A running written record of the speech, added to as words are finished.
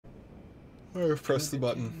I've pressed the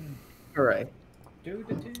button. Hooray.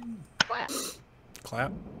 Clap.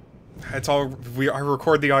 Clap? It's all... I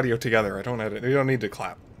record the audio together. I don't edit. We don't need to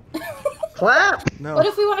clap. Clap! No. What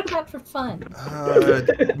if we want to clap for fun?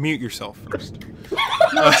 Mute yourself first.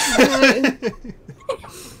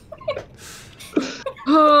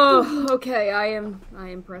 Oh, okay. I am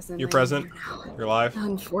present. You're present? You're live?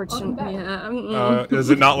 Unfortunately, yeah. Does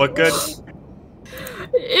it not look good?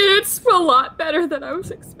 It's a lot better than I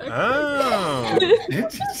was expecting. Oh.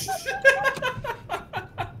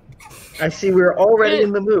 I see we're already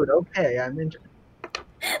in the mood. Okay, I'm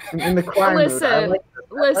in the choir mood. I like this.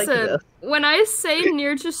 Listen, when I say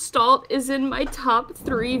Near Gestalt is in my top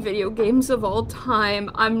 3 video games of all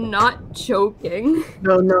time, I'm not joking.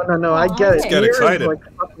 No. I get it. Get excited. Like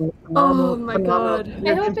oh my god.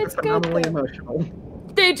 I hope it's good. Phenomenally emotional.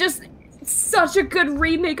 They just... Such a good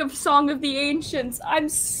remake of Song of the Ancients. I'm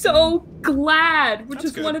so glad, which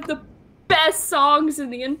is one of the best songs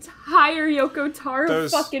in the entire Yoko Taro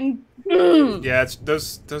fucking... Yeah,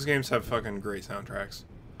 those games have fucking great soundtracks.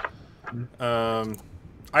 I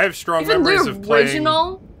have strong memories of playing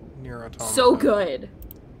Nier Automata. So good.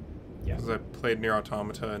 Because I played Nier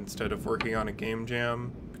Automata instead of working on a game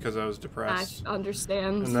jam because I was depressed. I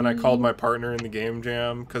understand. And then I called my partner in the game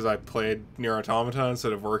jam because I played Nier Automata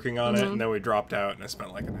instead of working on it, and then we dropped out, and I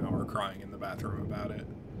spent like an hour crying in the bathroom about it.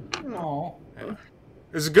 Aww. Yeah.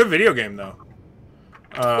 It's a good video game, though.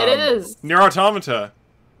 It is. Nier Automata.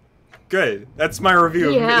 Good. That's my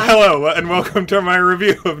review. Yeah. Hello, and welcome to my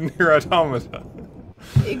review of Nier Automata.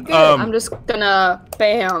 I'm just gonna...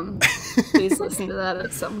 Bam. Please listen to that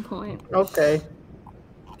at some point. Okay.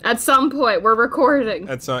 At some point, we're recording.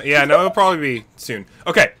 Yeah, no, it'll probably be soon.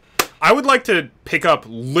 Okay, I would like to pick up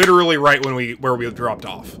literally right where we dropped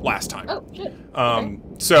off last time. Oh, shit.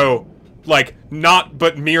 So, like, not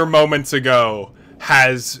but mere moments ago,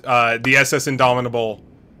 has the SS Indomitable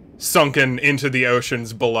sunken into the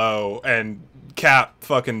oceans below, and Cap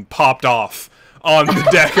fucking popped off on the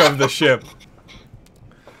deck of the ship.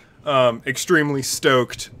 Extremely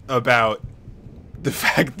stoked about the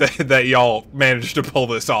fact that y'all managed to pull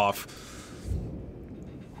this off.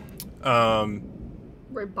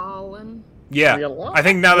 We're ballin'. Yeah, I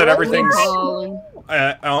think now that everything's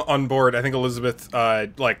on board, I think Elizabeth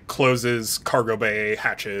like closes cargo bay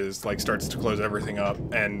hatches, like starts to close everything up,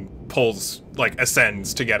 and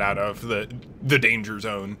ascends to get out of the danger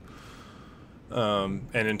zone,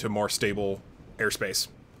 and into more stable airspace.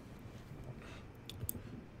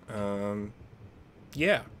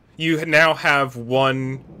 Yeah. You now have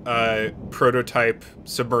one prototype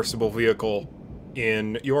submersible vehicle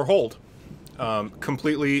in your hold.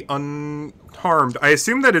 Completely unharmed. I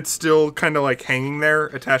assume that it's still kind of like hanging there,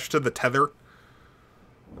 attached to the tether.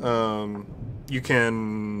 You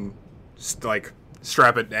can like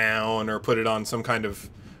strap it down or put it on some kind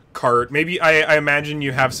of cart. Maybe I imagine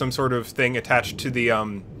you have some sort of thing attached to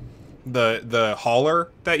the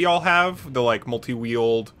hauler that y'all have, the like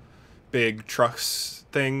multi-wheeled big trucks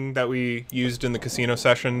thing that we used in the casino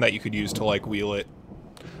session that you could use to like wheel it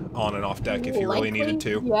on and off deck if you really needed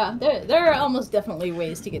to. Yeah, there are almost definitely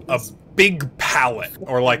ways to get this. A big pallet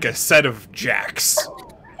or like a set of jacks.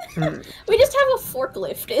 We just have a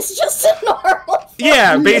forklift. It's just a normal forklift.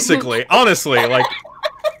 Yeah, basically. Honestly, like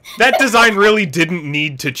that design really didn't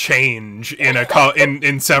need to change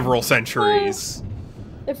in several centuries.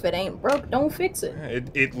 If it ain't broke, don't fix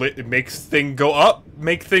it. It makes thing go up,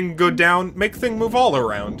 make thing go down, make thing move all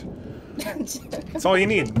around. That's all you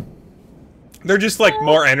need. They're just like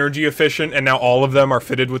more energy efficient, and now all of them are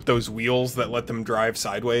fitted with those wheels that let them drive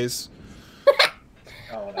sideways.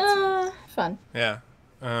 Fun. Yeah.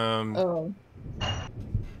 Oh.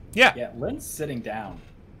 Yeah. Yeah, Lynn's sitting down.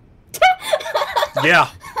 Yeah.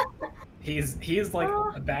 He's like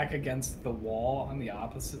back against the wall on the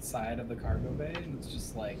opposite side of the cargo bay, and it's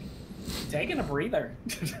just like taking a breather.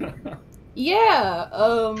 Yeah.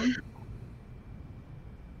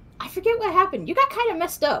 I forget what happened. You got kind of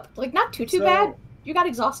messed up. Like not too bad. You got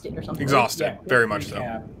exhausted or something. Exhausted, Yeah, very much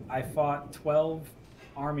so. I fought 12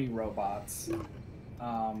 army robots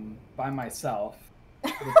by myself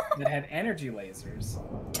that had energy lasers,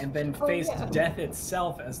 and then faced death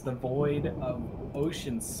itself as the void of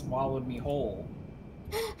ocean swallowed me whole.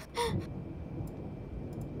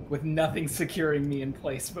 With nothing securing me in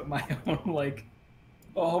place but my own, like,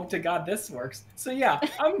 oh, hope to God this works. So yeah,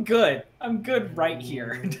 I'm good. I'm good right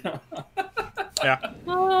here. Yeah.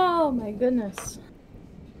 Oh my goodness.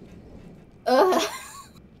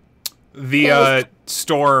 The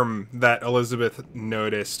storm that Elizabeth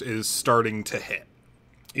noticed is starting to hit.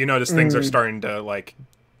 You notice things are starting to like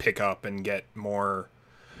pick up and get more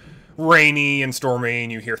rainy and stormy,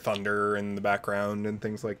 and you hear thunder in the background and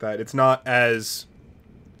things like that. It's not as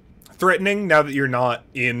threatening now that you're not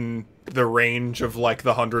in the range of like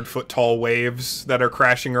the 100-foot tall waves that are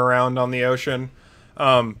crashing around on the ocean.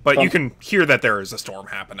 But you can hear that there is a storm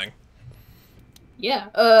happening.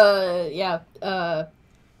 Yeah.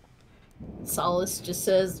 Solace just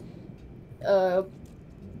says, all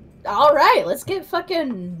right, let's get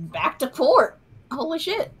fucking back to port. Holy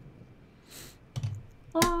shit.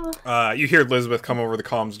 You hear Elizabeth come over the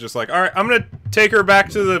comms just like, all right, I'm going to take her back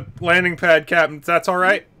to the landing pad, Captain. That's all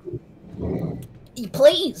right?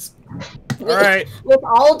 Please. All right. With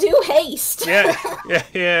all due haste.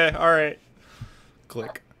 Yeah, all right.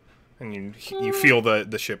 Click. And you feel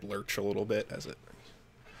the ship lurch a little bit as it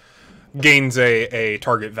gains a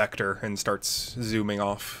target vector and starts zooming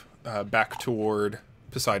off back toward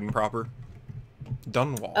Poseidon proper.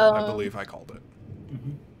 Dunwall, I believe I called it.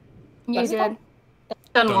 You did.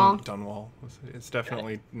 Dunwall. Dunwall. It's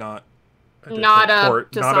definitely not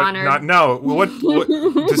Dishonored. No. What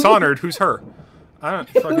Dishonored? Who's her? I don't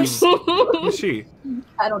fucking. Who's she?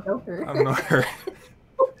 I don't know her. I don't know her.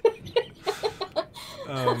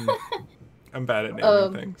 I'm bad at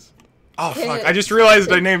naming things. Oh fuck! I just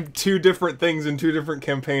realized I named 2 different things in 2 different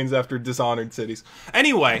campaigns after Dishonored cities.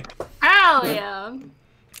 Anyway. Hell yeah.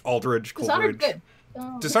 Aldridge, Dishonored Coleridge.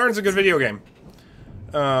 good. Dishonored's a good video game.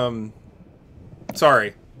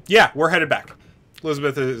 Sorry. Yeah, we're headed back.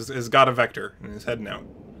 Elizabeth has got a vector and is heading out.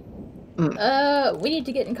 We need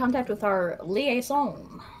to get in contact with our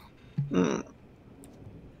liaison. I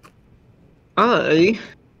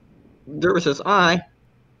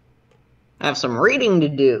have some reading to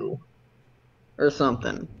do. Or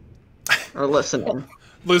something. Or listening.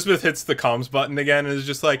 Elizabeth hits the comms button again and is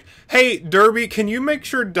just like, hey, Derby, can you make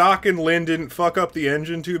sure Doc and Lynn didn't fuck up the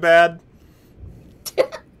engine too bad?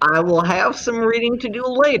 I will have some reading to do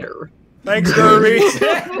later. Thanks, Derby.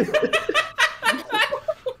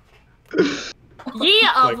 Ye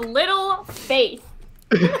of little faith.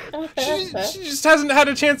 She just hasn't had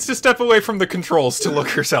a chance to step away from the controls to look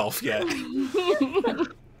herself yet.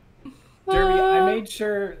 Derby, I made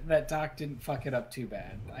sure that Doc didn't fuck it up too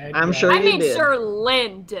bad. I'm sure I you made did. sure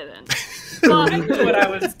Lynn didn't. I knew what I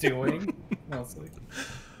was doing, mostly.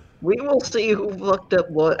 We will see who fucked up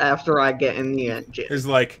what after I get in the engine. There's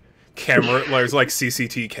like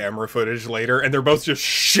CCT camera footage later, and they're both just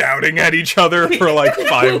shouting at each other for like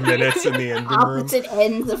 5 minutes in the engine room. Opposite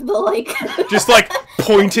ends of the like. Just like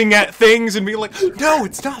pointing at things and being like, "No,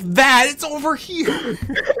 it's not that. It's over here."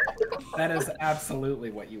 That is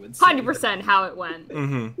absolutely what you would say. 100% how it went.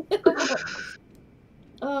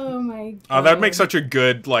 Oh my god. That'd make such a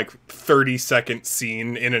good like 30-second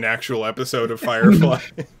scene in an actual episode of Firefly.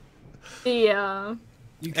 Yeah.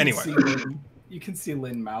 Anyway. You can see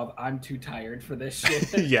Lynn mouth, I'm too tired for this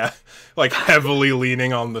shit. Yeah, like heavily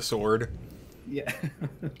leaning on the sword. Yeah.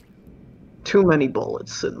 Too many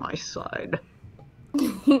bullets in my side.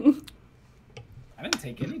 I didn't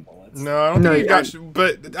take any bullets. No, I don't think you got.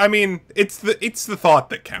 But I mean, it's the thought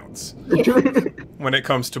that counts when it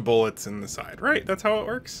comes to bullets in the side, right? That's how it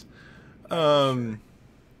works. Yeah.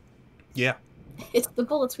 It's the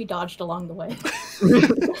bullets we dodged along the way.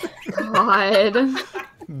 God.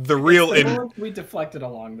 The real we deflected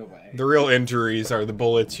along the way. The real injuries are the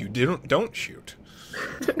bullets you don't shoot.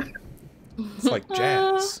 It's like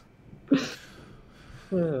jazz.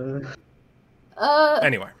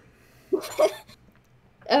 Anyway.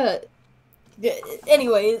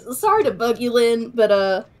 Anyway, sorry to bug you, Lynn,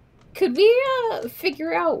 but could we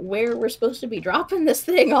figure out where we're supposed to be dropping this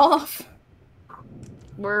thing off?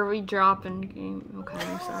 Where are we dropping? Okay,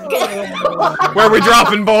 I'm sorry. Where are we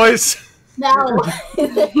dropping, boys? No.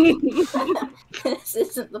 This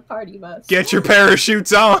isn't the party bus. Get your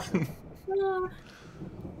parachutes on.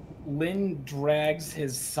 Lynn drags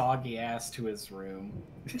his soggy ass to his room.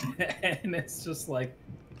 And it's just like,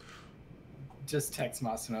 just text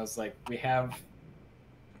Masano's like, we have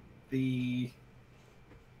the...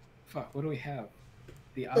 Fuck, what do we have?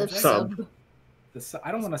 The object? Sub.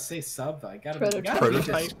 I don't want to say sub, though. I gotta Prototype. be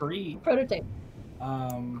discreet. Prototype.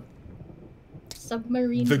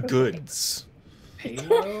 Submarine The prototype. goods.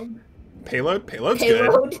 Payload? Payload's Payload.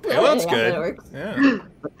 good. Payload's Yeah, good. that works. Yeah.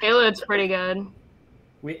 Payload's pretty good.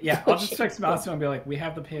 I'll just text Masano and be like, we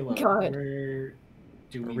have the payload. God. Where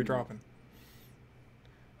do Where are we dropping?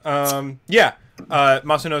 Yeah.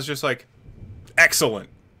 Masano's just like, excellent!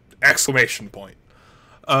 Exclamation point.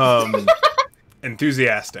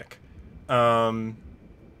 Enthusiastic.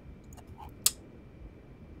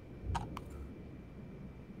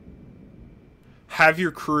 Have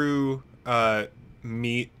your crew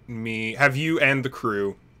meet me. Have you and the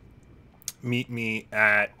crew meet me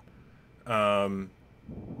at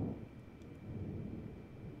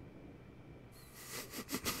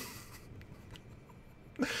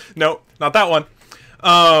No, not that one.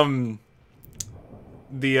 I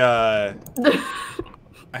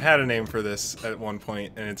had a name for this at one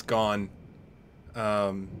point, and it's gone.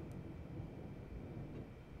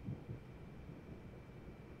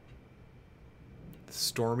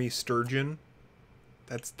 Stormy Sturgeon.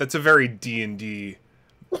 That's a very D&D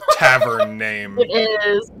tavern name. It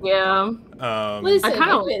is, yeah. Listen, I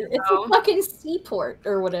kind of it's a fucking seaport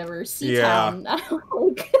or whatever, sea town. Yeah.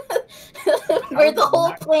 Where the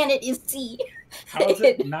whole planet is sea. How is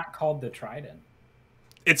it not called the Trident?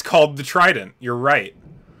 It's called the Trident. You're right.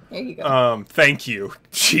 There you go. Thank you.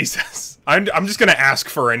 Jesus. I'm just gonna ask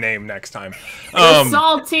for a name next time. The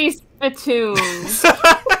Salty Spittoons.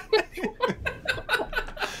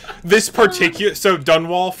 This particular... So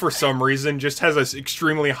Dunwall, for some reason, just has an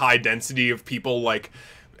extremely high density of people, like,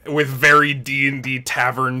 with very D&D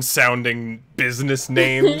tavern-sounding business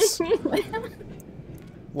names.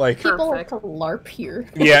 Like... People like to LARP here.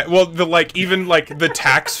 Yeah, well, even the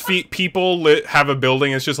tax people have a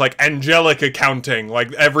building. It's just, like, angelic accounting.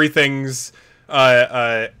 Like, everything's,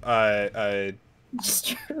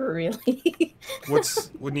 Just really...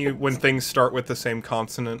 when things start with the same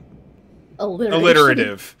consonant?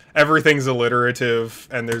 Alliterative. Everything's alliterative,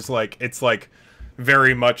 and there's it's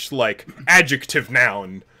very much like adjective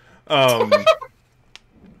noun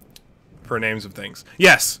for names of things.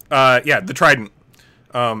 Yes, the Trident,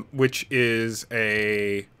 which is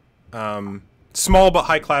a small but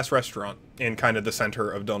high class restaurant in kind of the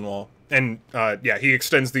center of Dunwall, and he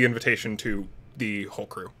extends the invitation to the whole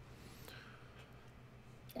crew.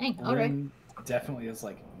 Dang, all right. Definitely is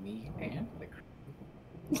like me and the crew.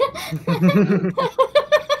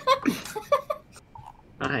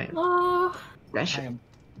 I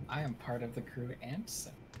am part of the crew and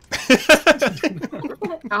so.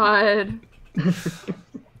 God.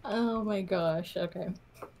 Oh my gosh. Okay.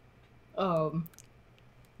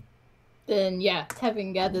 Then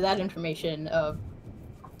having gathered that information,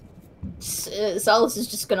 Solus is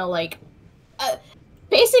just gonna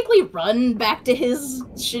basically run back to his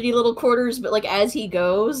shitty little quarters, but as he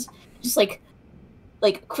goes, just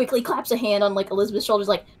quickly claps a hand on Elizabeth's shoulders,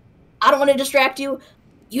 I don't want to distract you.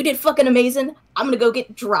 You did fucking amazing. I'm gonna go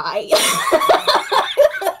get dry.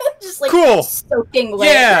 Just cool. Soaking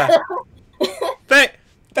wet.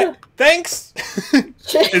 Yeah. Thanks.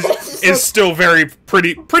 is still very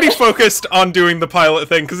pretty focused on doing the pilot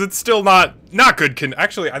thing because it's still not good.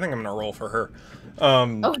 Actually, I think I'm gonna roll for her.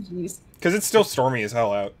 Oh jeez. Because it's still stormy as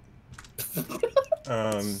hell out.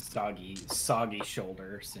 Soggy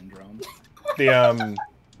shoulder syndrome.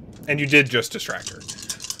 And you did just distract her.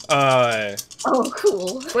 Oh,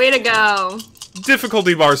 cool. Way to go.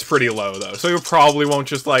 Difficulty bar's pretty low, though, so you probably won't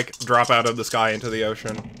just, drop out of the sky into the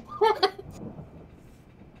ocean.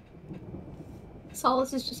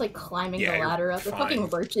 Solus is just, climbing the ladder up. The fine. fucking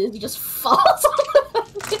lurches. He just falls on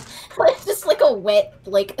it's just a wet,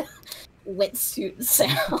 wetsuit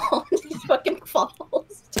sound. He fucking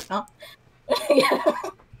falls down. Yeah.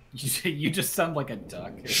 You just sound like a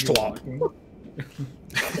duck. Schlop.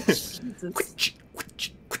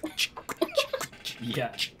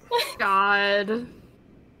 Yeah. God.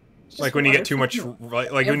 When you get too much,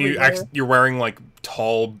 when you're wearing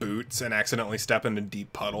tall boots and accidentally step in a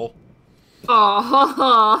deep puddle.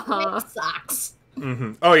 Oh. Socks.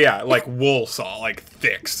 Mm-hmm. Oh yeah, wool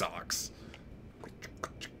thick socks.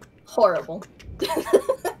 Horrible.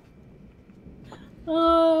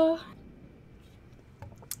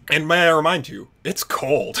 And may I remind you, it's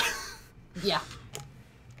cold. Yeah.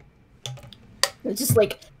 It's just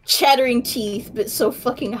chattering teeth, but so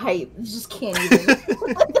fucking hype. You just can't even.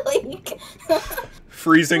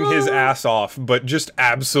 Freezing his ass off, but just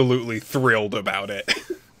absolutely thrilled about it.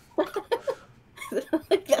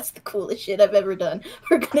 That's the coolest shit I've ever done.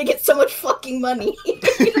 We're gonna get so much fucking money.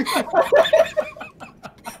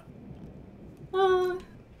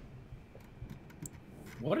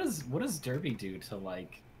 What does Derby do to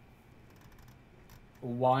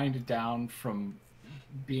wind down from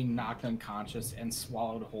being knocked unconscious and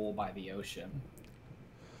swallowed whole by the ocean?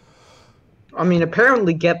 I mean,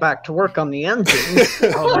 apparently get back to work on the engine.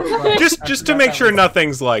 Right. just to make sure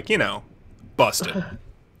nothing's busted.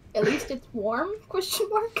 At least it's warm? ?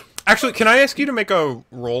 Actually, can I ask you to make a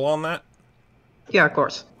roll on that? Yeah, of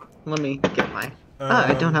course. Let me get my...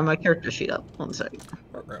 I don't have my character sheet up. 1 second.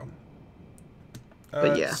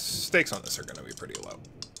 But yeah. Stakes on this are going to be pretty low.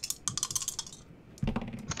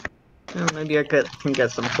 Well, maybe I can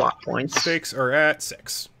get some plot points. Stakes are at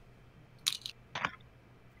 6.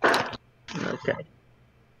 Okay.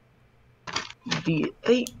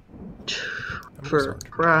 D8. for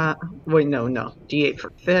wait, no. D8 for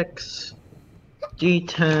fix.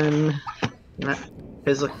 D10. Not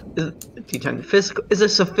physical. D10 physical. Is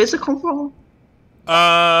this a physical roll?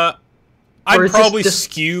 I'd probably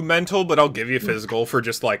skew mental, but I'll give you physical for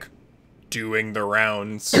just like doing the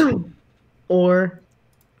rounds. Or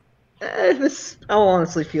I'll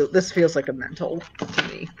honestly feel this feels like a mental to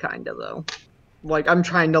me, kind of though. Like I'm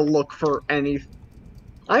trying to look for any.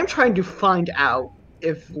 I'm trying to find out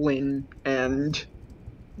if Lynn and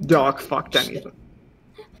Doc fucked anything.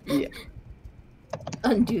 Yeah.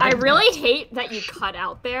 I really hate that you cut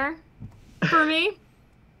out there for me.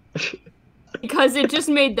 Because it just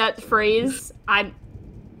made that phrase. I'm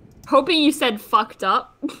hoping you said fucked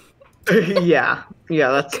up. Yeah,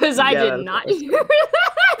 that's... Because I did not hear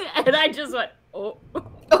that, and I just went, oh.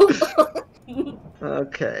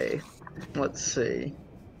 Okay, let's see.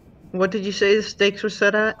 What did you say the stakes were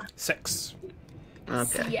set at? 6.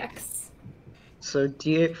 Okay. CX. So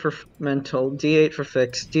D8 for mental, D8 for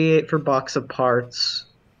fix, D8 for box of parts.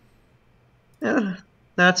 Yeah,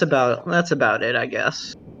 that's about it, I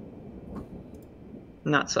guess.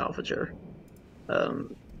 Not salvager.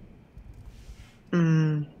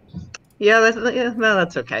 Yeah,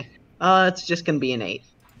 that's okay. It's just gonna be an 8.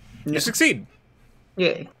 You succeed.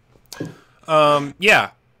 Yay.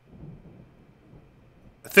 Yeah.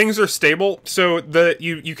 Things are stable, so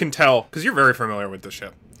you can tell because you're very familiar with the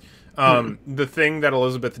ship. The thing that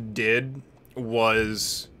Elizabeth did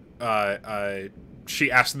was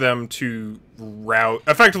she asked them to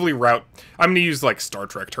effectively route. I'm going to use like Star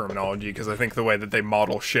Trek terminology because I think the way that they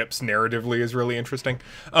model ships narratively is really interesting.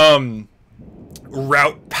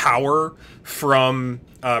 Route power from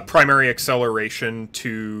primary acceleration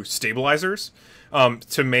to stabilizers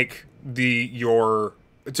to make to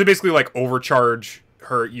basically like overcharge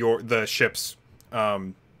the ship's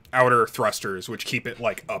outer thrusters, which keep it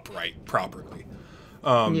like upright properly.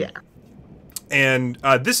 Yeah. And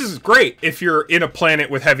this is great if you're in a planet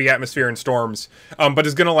with heavy atmosphere and storms, but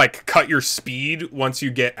is gonna like cut your speed once you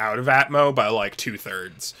get out of Atmo by like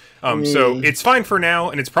 2/3. So it's fine for now,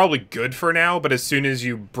 and it's probably good for now. But as soon as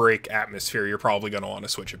you break atmosphere, you're probably gonna want to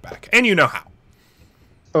switch it back, and you know how.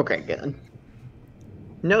 Okay, good.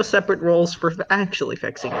 No separate roles for actually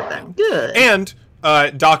fixing it. Then good. And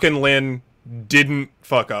Doc and Lynn didn't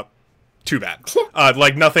fuck up too bad.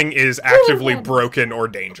 Like nothing is actively broken or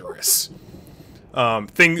dangerous.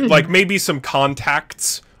 Like maybe some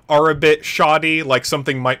contacts are a bit shoddy, like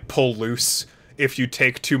something might pull loose if you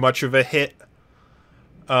take too much of a hit.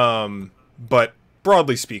 But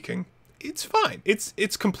broadly speaking, it's fine.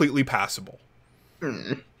 It's completely passable.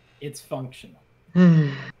 It's functional.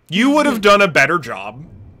 You would have done a better job,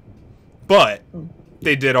 but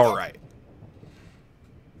they did all right.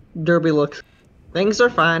 Derby looks. Things are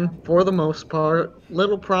fine for the most part.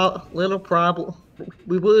 Little problem.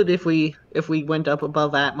 We would if we went up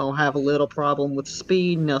above Atmo have a little problem with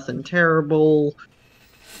speed. Nothing terrible.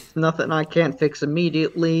 Nothing I can't fix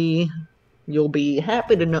immediately. You'll be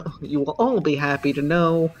happy to know. You will all be happy to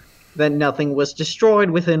know that nothing was destroyed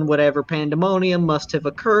within whatever pandemonium must have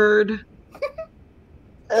occurred.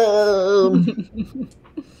 I'm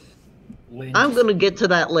gonna get to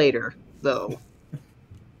that later, though.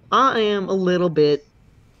 I am a little bit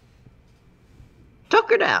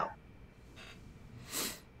tuckered out.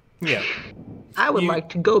 Yeah. I would like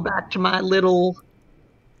to go back to my little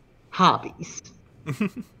hobbies.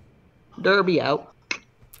 Derby out.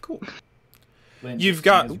 Cool. Lynch You've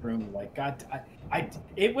got in his room like, God,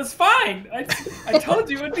 it was fine. I told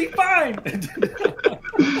you it'd be fine.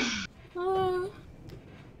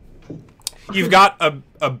 You've got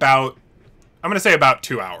about, I'm going to say about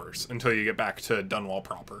 2 hours until you get back to Dunwall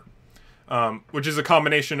proper. Which is a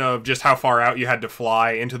combination of just how far out you had to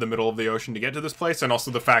fly into the middle of the ocean to get to this place, and also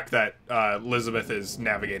the fact that Elizabeth is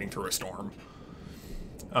navigating through a storm.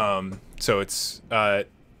 So it's,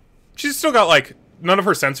 she's still got, like, none of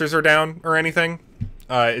her sensors are down or anything.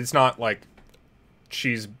 It's not like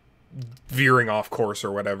she's veering off course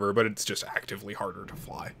or whatever, but it's just actively harder to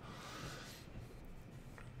fly.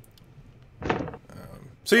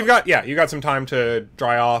 So you got some time to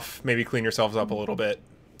dry off, maybe clean yourselves up a little bit.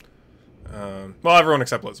 Well, everyone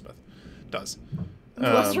except Elizabeth does.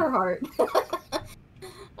 Bless her heart.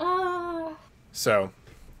 So,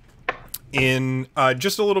 in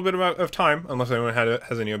just a little bit of time, unless anyone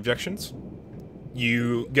has any objections,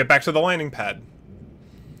 you get back to the landing pad.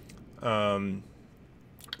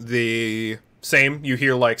 The same, you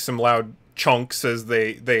hear like some loud chunks as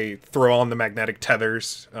they throw on the magnetic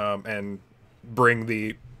tethers and bring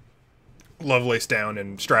the Lovelace down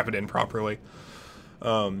and strap it in properly.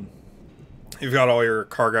 You've got all your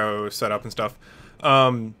cargo set up and stuff.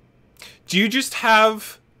 Do you just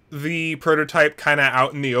have the prototype kind of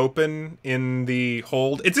out in the open in the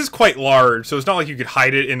hold? It is quite large, so it's not like you could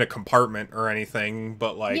hide it in a compartment or anything,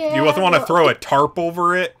 but like, do you want to throw a tarp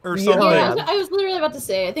over it or something? Yeah, I was literally about to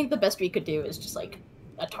say, I think the best we could do is just like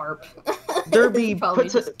a tarp. Derby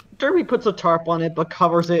puts a tarp on it, but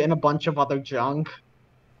covers it in a bunch of other junk,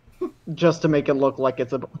 just to make it look like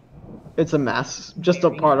it's a mess, just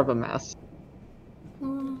a part of a mess.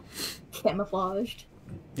 Camouflaged.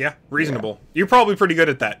 Yeah, reasonable. Yeah. You're probably pretty good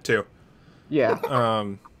at that too. Yeah.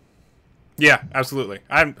 Yeah, absolutely.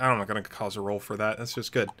 I'm not gonna cause a roll for that. That's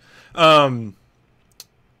just good.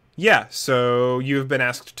 Yeah. So you have been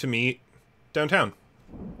asked to meet downtown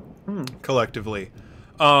collectively.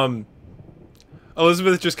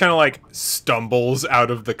 Elizabeth just kind of like stumbles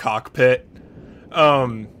out of the cockpit,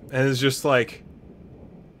 and is just like,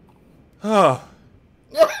 "Oh,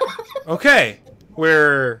 okay,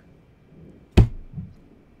 we're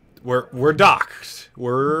docked.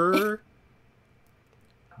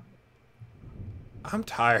 I'm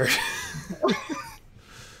tired."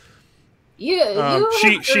 She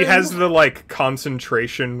has the like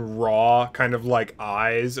concentration raw kind of like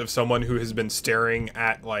eyes of someone who has been staring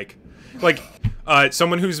at like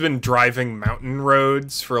someone who's been driving mountain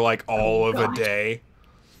roads for like all of a day.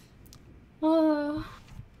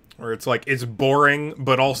 Where it's like, it's boring,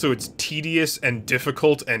 but also it's tedious and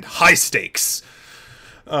difficult and high stakes.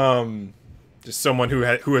 Just someone who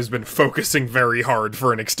has been focusing very hard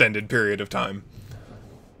for an extended period of time.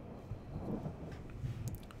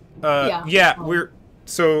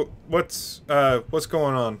 So what's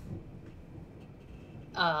going on?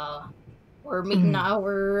 We're meeting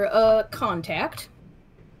our contact,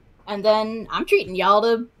 and then I'm treating y'all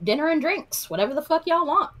to dinner and drinks, whatever the fuck y'all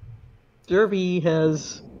want. Derby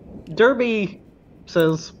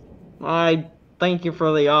says, "I thank you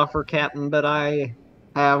for the offer, Captain, but I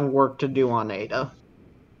have work to do on Ada.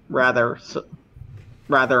 Rather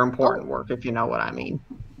important work, if you know what I mean."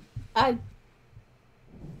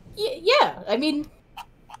 Yeah, I mean,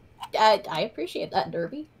 I appreciate that,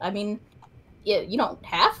 Derby. I mean, you don't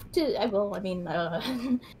have to.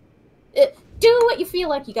 Do what you feel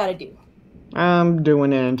like you gotta do. I'm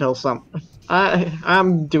doing it until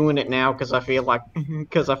I'm doing it now because I feel like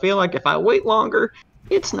if I wait longer,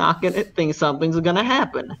 something's gonna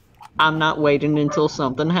happen. I'm not waiting until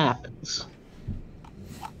something happens.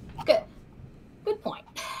 Good point.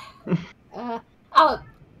 And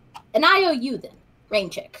I owe you then. Rain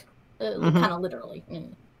check. Kind of literally.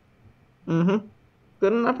 Good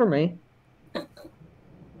enough for me.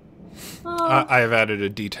 I have added a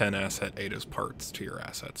D10 asset Ada's parts to your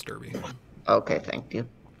assets, Derby. Okay, thank you.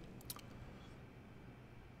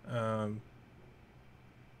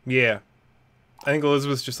 Yeah. I think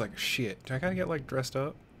Elizabeth's just like, shit, do I gotta get like dressed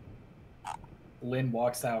up? Lynn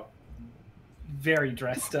walks out very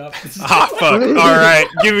dressed up. Fuck. Alright,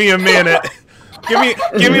 give me a minute.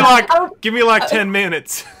 Give me like 10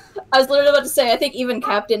 minutes. I was literally about to say, I think even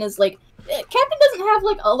Captain is like, Captain doesn't have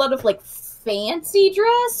like a lot of like fancy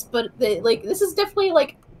dress, but this is definitely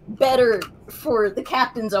like better for the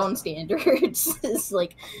Captain's own standards. This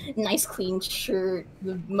like nice clean shirt,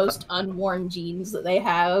 the most unworn jeans that they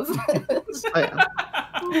have.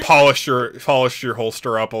 Polish your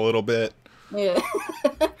holster up a little bit. Yeah.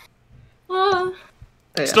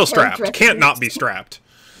 Still strapped. Can't not be strapped.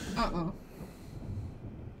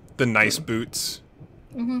 The nice boots.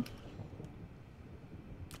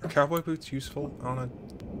 Are cowboy boots useful on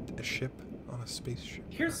a ship, on a spaceship?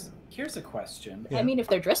 Here's a question. Yeah. I mean, if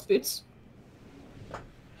they're dress boots.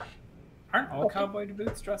 Aren't all cowboy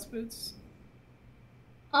boots dress boots?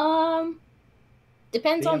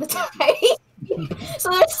 Depends on the type. So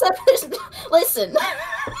there's listen.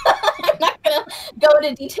 I'm not gonna go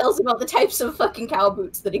into details about the types of fucking cow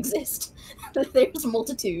boots that exist. There's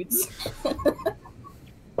multitudes.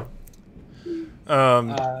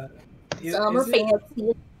 Some are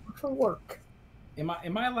fancy for work. Am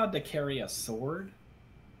I allowed to carry a sword?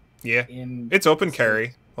 Yeah. It's open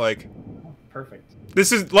carry. Like, perfect.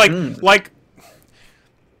 This is like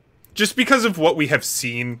just because of what we have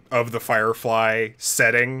seen of the Firefly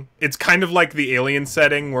setting, it's kind of like the Alien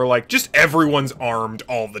setting where like just everyone's armed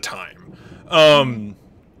all the time. And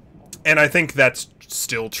I think that's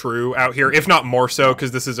still true out here, if not more so,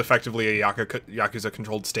 because this is effectively a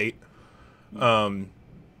Yakuza-controlled state.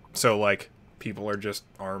 So, like, people are just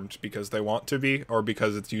armed because they want to be, or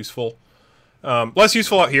because it's useful. Less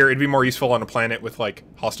useful out here. It'd be more useful on a planet with, like,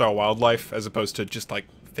 hostile wildlife, as opposed to just, like,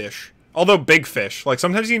 fish. Although, big fish. Like,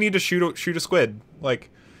 sometimes you need to shoot a squid. Like,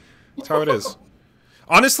 that's how it is.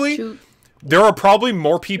 Honestly, there are probably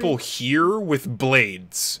more people here with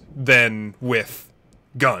blades than with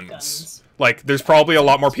guns. Like, there's probably a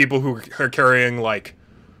lot more people who are carrying, like,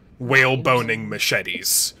 whale-boning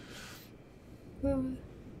machetes.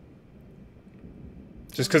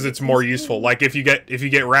 Just because it's more useful. Like, if you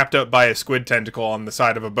get wrapped up by a squid tentacle on the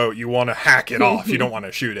side of a boat, you want to hack it off. You don't want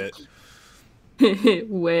to shoot it.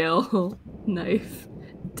 Whale knife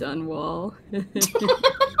Dunwall.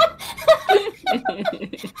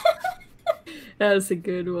 That was a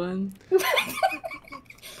good one.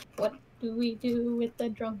 What do we do with the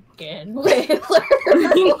drunken whaler?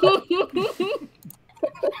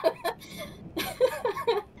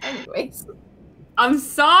 Anyways. I'm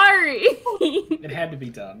sorry. It had to be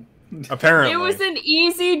done. Apparently. It was an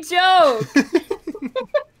easy joke.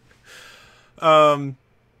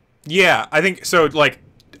 Yeah, I think so. Like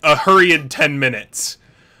a hurried 10 minutes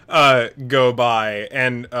go by,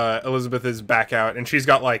 and Elizabeth is back out, and she's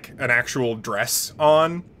got like an actual dress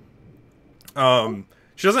on.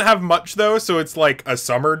 She doesn't have much though, so it's like a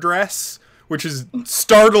summer dress, which is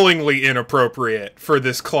startlingly inappropriate for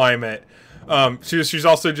this climate. She's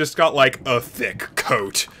also just got like a thick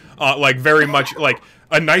coat, like very much like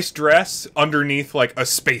a nice dress underneath like a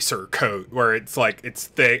spacer coat, where it's like it's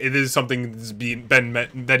thick. It is something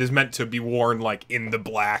that is meant to be worn like in the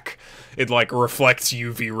black. It like reflects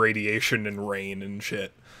UV radiation and rain and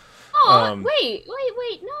shit. Oh, wait.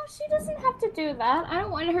 No, she doesn't have to do that. I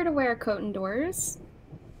don't want her to wear a coat indoors.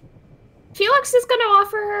 Felix is gonna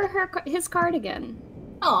offer her his cardigan.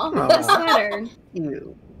 Aw. Sweater.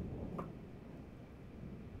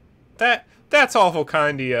 That's awful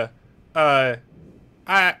kind of you.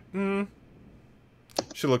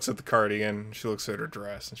 She looks at the cardigan, she looks at her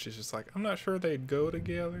dress, and she's just like, I'm not sure they'd go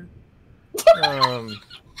together. I'm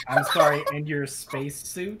sorry, and your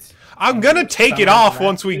spacesuit? I'm gonna take it off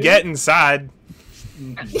once we get inside.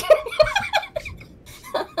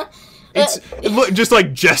 It's just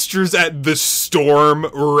like gestures at the storm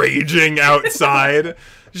raging outside.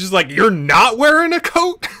 She's just like, you're not wearing a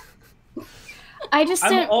coat? I just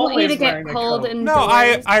didn't want you to get cold indoors. No,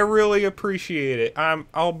 I really appreciate it.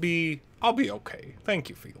 I'll be okay. Thank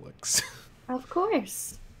you, Felix. Of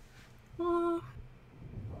course. All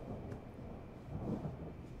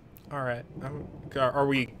right. Are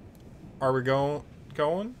we going?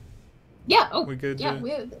 Yeah. Oh, we good? Yeah.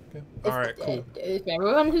 All right. Cool. If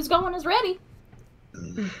everyone who's going is ready.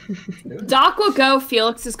 Doc will go.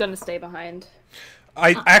 Felix is going to stay behind.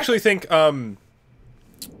 I actually think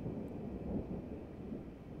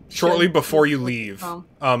shortly before you leave,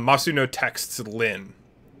 Masuno texts Lynn.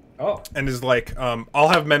 Oh. And is like, I'll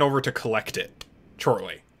have men over to collect it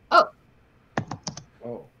shortly. Oh.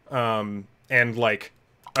 And like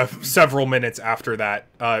several minutes after that,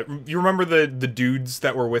 you remember the dudes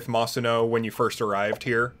that were with Masuno when you first arrived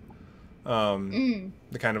here? The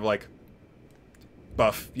kind of like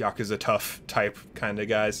buff, Yakuza tough type kind of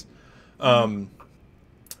guys.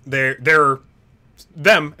 They're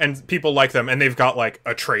them and people like them, and they've got like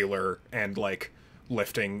a trailer and like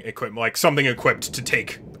lifting equipment, like something equipped to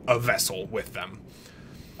take a vessel with them.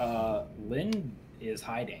 Lynn is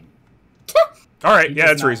hiding. All right, yeah,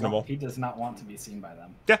 that's reasonable. He does not want to be seen by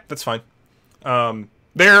them. Yeah, that's fine.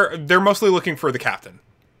 They're mostly looking for the captain,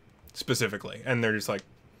 specifically, and they're just like,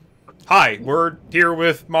 "Hi, we're here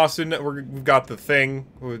with Masuno. We've got the thing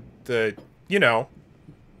with the, you know."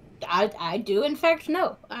 I do in fact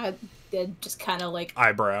know. Just kind of like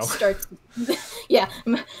eyebrow starts, yeah,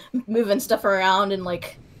 moving stuff around and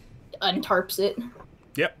like untarps it.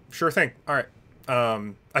 Yep, sure thing. All right.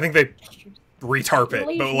 I think they retarp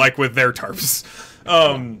it, but like with their tarps,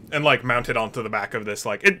 and like mount it onto the back of this.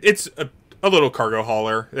 Like it's a little cargo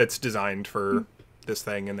hauler that's designed for this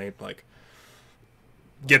thing, and they like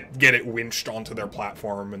get it winched onto their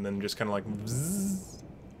platform, and then just kind of like zzz,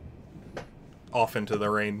 off into the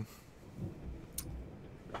rain.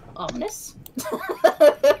 Ominous.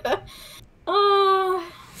 Well,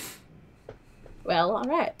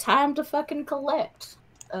 alright. Time to fucking collect.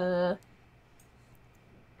 Yeah,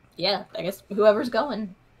 I guess whoever's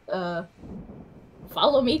going.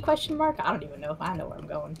 Follow me, question mark? I don't even know if I know where I'm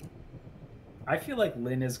going. I feel like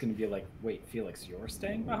Lynn is going to be like, wait, Felix, you're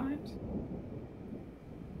staying behind?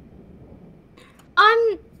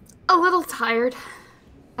 I'm a little tired.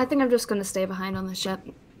 I think I'm just going to stay behind on the ship.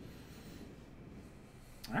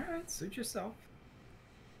 Alright, suit yourself.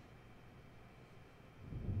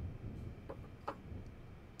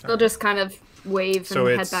 He'll just kind of wave and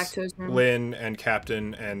head back to his room. Lynn and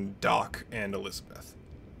Captain and Doc and Elizabeth.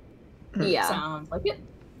 Yeah. Sounds like it.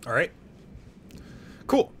 Alright.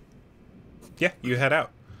 Cool. Yeah, you head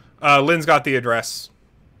out. Lynn's got the address.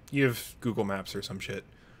 You have Google Maps or some shit.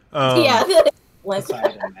 Yeah.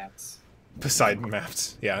 Poseidon maps. Poseidon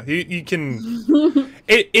maps. Yeah, you can.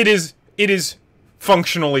 It is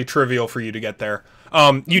functionally trivial for you to get there.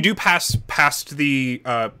 You do pass past the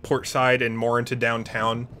port side and more into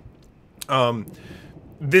downtown.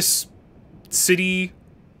 This city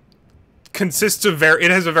consists of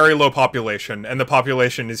it has a very low population, and the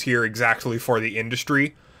population is here exactly for the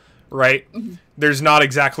industry, right? There's not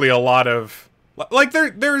exactly a lot of like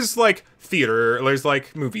there's like theater, there's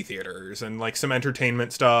like movie theaters and like some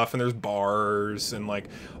entertainment stuff, and there's bars and like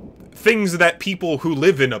things that people who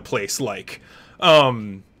live in a place like.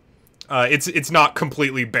 It's not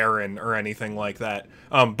completely barren or anything like that,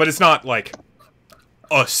 but it's not like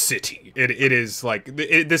a city. It is like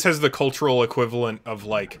this has the cultural equivalent of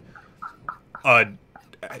like an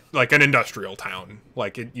industrial town.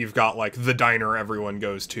 Like you've got like the diner everyone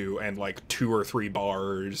goes to, and like 2 or 3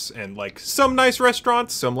 bars, and like some nice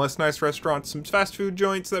restaurants, some less nice restaurants, some fast food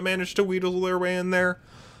joints that manage to wheedle their way in there,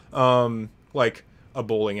 like a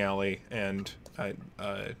bowling alley and a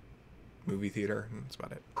movie theater. That's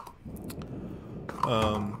about it.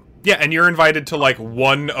 Yeah, and you're invited to like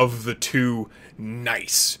one of the 2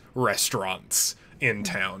 nice restaurants in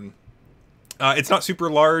town. It's not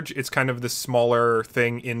super large. It's kind of this smaller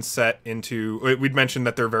thing inset into... We'd mentioned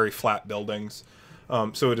that they're very flat buildings.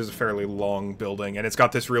 So it is a fairly long building. And it's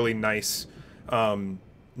got this really nice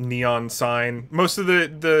neon sign. Most of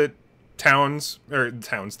the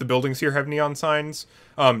buildings here have neon signs.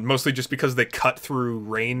 Mostly just because they cut through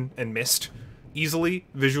rain and mist easily,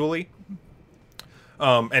 visually.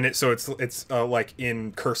 And it's like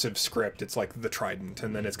in cursive script, it's like the trident,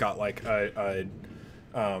 and then it's got like a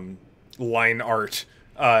line art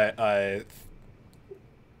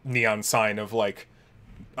neon sign of like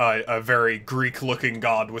a very Greek-looking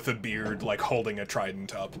god with a beard, like holding a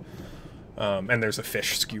trident up. And there's a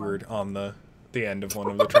fish skewered on the end of one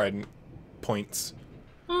of the trident points.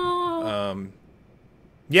 Yeah,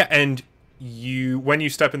 and when you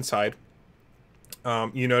step inside,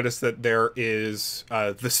 you notice that there is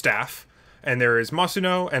the staff, and there is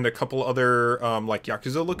Masuno and a couple other like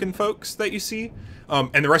Yakuza-looking folks that you see,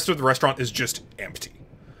 and the rest of the restaurant is just empty.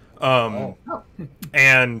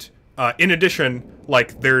 And in addition,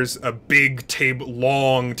 like there's a big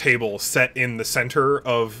long table set in the center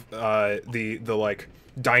of the like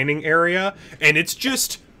dining area, and it's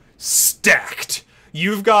just stacked.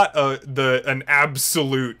 You've got an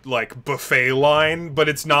absolute like buffet line, but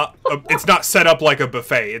it's not set up like a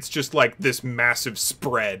buffet. It's just like this massive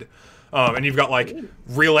spread, and you've got like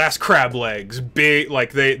real ass crab legs, big.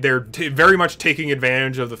 Like they're very much taking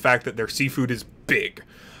advantage of the fact that their seafood is big.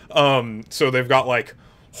 So they've got like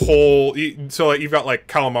you've got like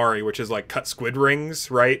calamari, which is like cut squid rings,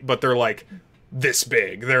 right? But they're like this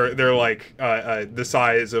big. They're like the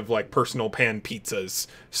size of like personal pan pizzas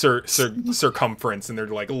circumference, and they're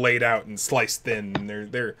like laid out and sliced thin, and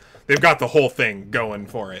they've got the whole thing going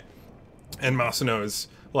for it. And Masuno is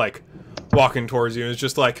like walking towards you and is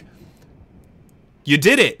just like, you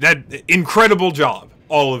did it! That incredible job,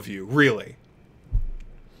 all of you, really.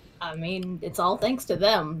 I mean, it's all thanks to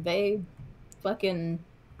them. They fucking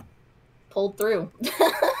pulled through.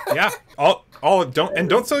 Yeah,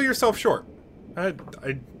 don't sell yourself short. A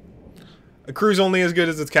crew's only as good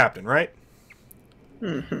as its captain, right?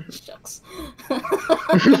 Shucks.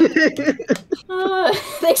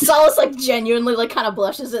 They saw us like genuinely like kind of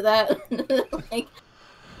blushes at that. Like,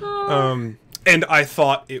 and I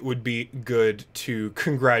thought it would be good to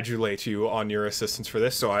congratulate you on your assistance for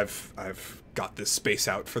this. So I've got this space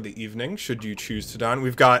out for the evening, should you choose to dine.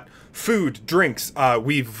 We've got food, drinks.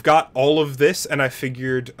 We've got all of this, and I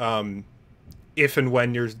figured if and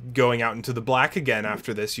when you're going out into the black again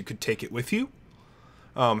after this, you could take it with you.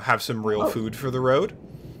 Have some real food for the road.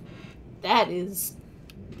 That is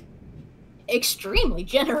extremely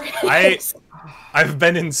generous. I've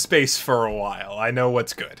been in space for a while. I know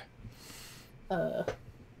what's good.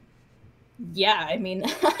 Yeah, I mean,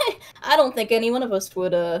 I don't think any one of us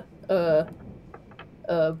would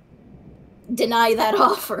deny that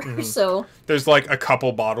offer. Mm-hmm. So there's like a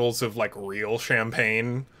couple bottles of like real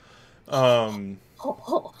champagne. Also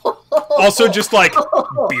just like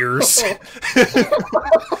beers.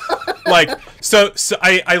 Like so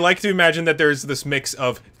I like to imagine that there's this mix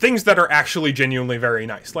of things that are actually genuinely very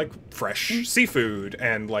nice, like fresh seafood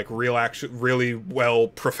and like really well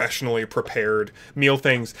professionally prepared meal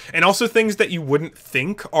things, and also things that you wouldn't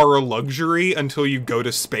think are a luxury until you go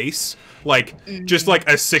to space, like just like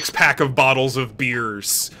a 6-pack of bottles of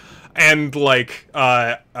beers, and like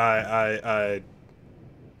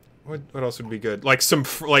what else would be good? Like some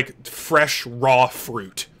fresh raw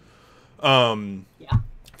fruit. Yeah.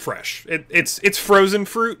 Fresh. It's frozen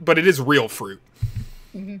fruit, but it is real fruit.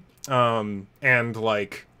 Mm-hmm. And,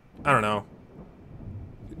 like, I don't know.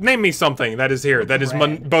 Name me something that is here that is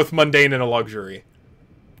both mundane and a luxury.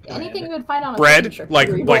 Anything you would find on a bread, like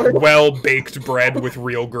well-baked bread with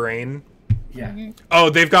real grain. Yeah. Oh,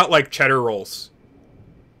 they've got, like, cheddar rolls.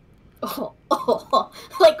 Oh,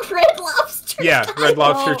 like Red Lobster. Yeah, Red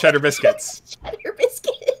Lobster cheddar biscuits. Cheddar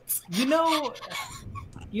biscuits. You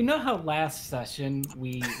know how last session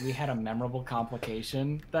we had a memorable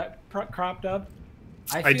complication that cropped up?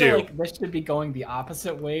 I feel like this should be going the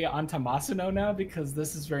opposite way on Tomasuno now, because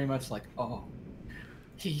this is very much like, oh,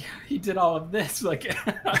 he did all of this, like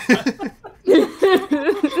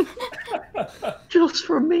just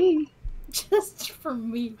for me. Just for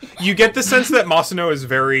me. You get the sense that Masuno is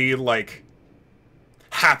very, like,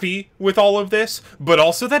 happy with all of this, but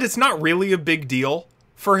also that it's not really a big deal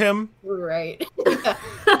for him. Right.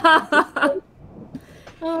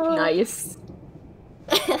 Nice.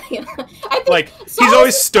 Like, he's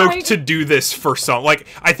always stoked to do this for some. Like,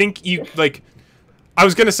 I think you, like, I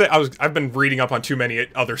was gonna say, I've been reading up on too many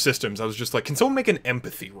other systems. I was just like, can someone make an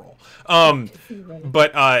empathy roll?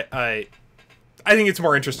 But I think it's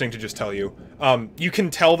more interesting to just tell you. You can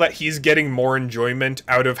tell that he's getting more enjoyment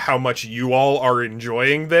out of how much you all are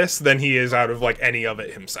enjoying this than he is out of, like, any of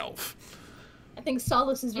it himself. I think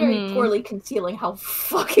Solace is very poorly concealing how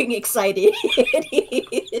fucking excited he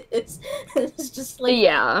is. It's just, like,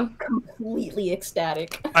 completely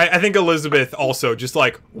ecstatic. I think Elizabeth also just,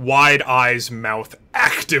 like, wide eyes, mouth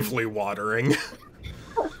actively watering.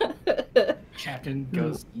 Captain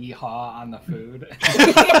goes yeehaw on the food.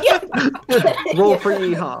 Roll for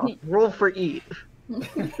yeehaw. Roll for eat.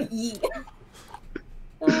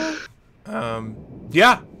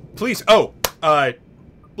 Yeah, please. Oh,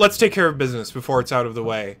 let's take care of business before it's out of the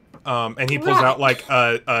way. And he pulls out, like,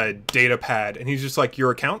 a data pad, and he's just like,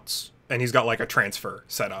 your accounts? And he's got, like, a transfer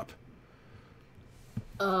set up.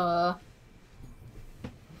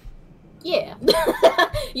 Yeah.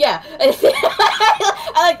 Yeah.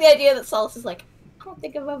 I like the idea that Solace is like, I don't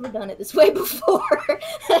think I've ever done it this way before.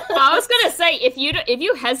 I was gonna say, if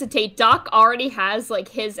you hesitate, Doc already has, like,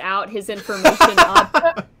 his information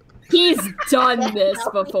up. He's done this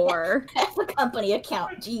before. Have a company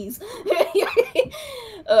account, jeez.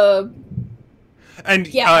 And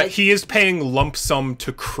he is paying lump sum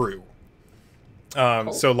to crew.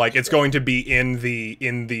 So, like, it's going to be in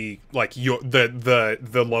the like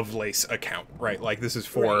the Lovelace account, right? Like, this is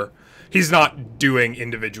for he's not doing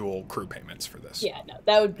individual crew payments for this. Yeah, no,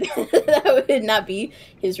 that would that would not be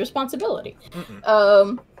his responsibility.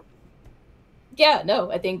 Yeah,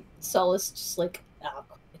 no, I think Solace just, like,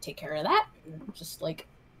 take care of that, and just, like,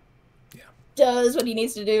 does what he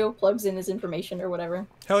needs to do, plugs in his information or whatever.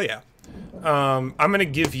 Hell yeah. I'm gonna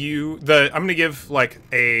give like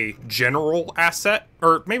a general asset,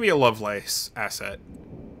 or maybe a Lovelace asset.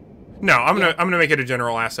 No, I'm gonna make it a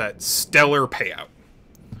general asset. Stellar payout.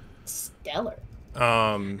 Stellar.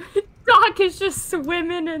 Doc is just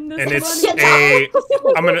swimming in this. And it's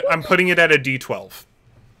I'm putting it at a D12.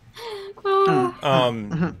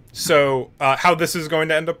 So how this is going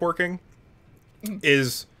to end up working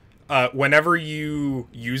is whenever you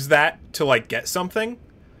use that to, like, get something,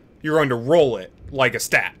 you're going to roll it like a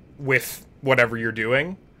stat with whatever you're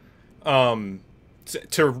doing, to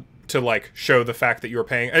like show the fact that you're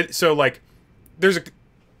paying. So, like, there's a,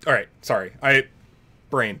 all right, sorry,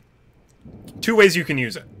 brain. Two ways you can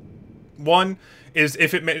use it. One is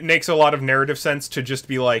if it makes a lot of narrative sense to just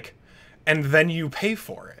be like, and then you pay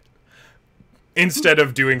for it, instead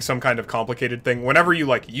of doing some kind of complicated thing. Whenever you,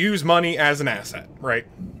 like, use money as an asset, right?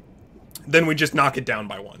 Then we just knock it down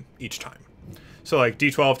by 1 each time. So, like,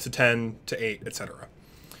 D12 to 10 to 8, etc.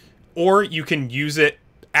 Or you can use it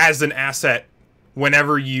as an asset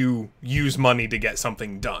whenever you use money to get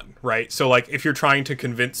something done, right? So, like, if you're trying to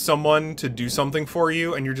convince someone to do something for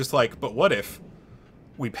you, and you're just like, but what if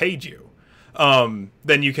we paid you?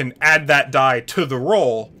 Then you can add that die to the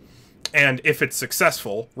roll, and if it's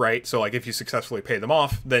successful, right? So, like, if you successfully pay them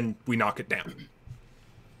off, then we knock it down.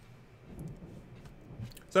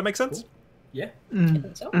 Does that make sense? Cool. Yeah. I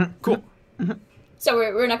think so. Cool. So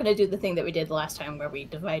we're not going to do the thing that we did the last time where we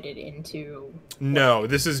divided into... No,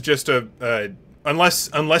 this is just a...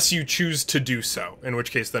 unless you choose to do so, in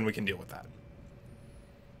which case then we can deal with that.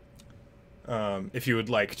 If you would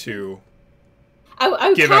like to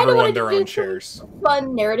I give everyone their own shares.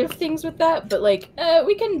 Fun narrative things with that, but, like,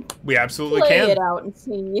 we absolutely play can. it out and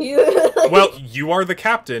see. Like, well, you are the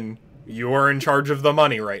captain. You are in charge of the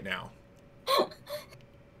money right now.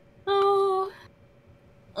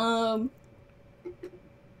 I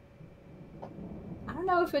don't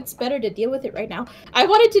know if it's better to deal with it right now. I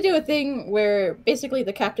wanted to do a thing where basically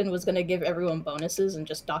the captain was going to give everyone bonuses and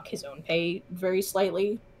just dock his own pay very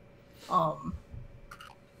slightly. But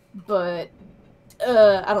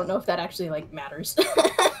I don't know if that actually like matters.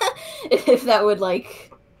 If that would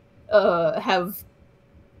like have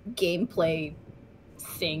gameplay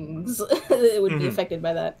things that would be affected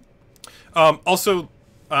by that. Also,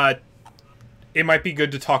 it might be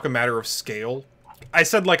good to talk a matter of scale. I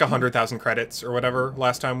said like 100,000 credits or whatever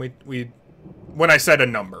last time when I said a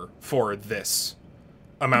number for this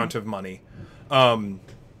amount of money.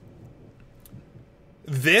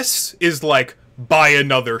 This is like buy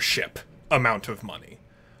another ship amount of money.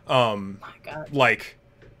 My God. Like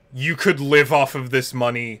you could live off of this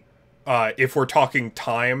money if we're talking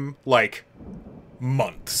time, like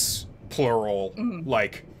months, plural.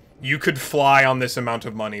 Like you could fly on this amount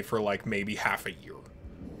of money for like maybe half a year.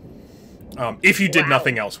 If you did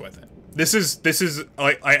nothing else with it. This is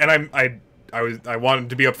like I wanted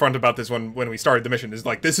to be upfront about this when we started the mission. Is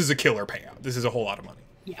like this is a killer payout. This is a whole lot of money.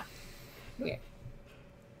 Yeah. Okay.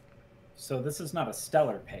 So this is not a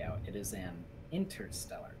stellar payout. It is an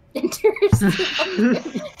interstellar. Interstellar.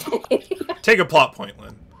 Take a plot point,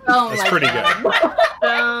 Lynn. Oh That's my pretty God. good.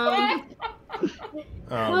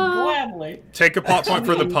 Gladly. Take a plot point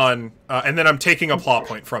for the pun, and then I'm taking a plot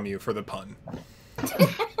point from you for the pun.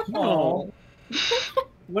 Oh.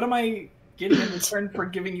 What am I getting in return for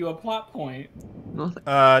giving you a plot point?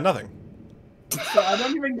 Nothing. So I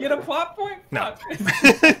don't even get a plot point? No.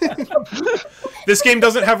 This game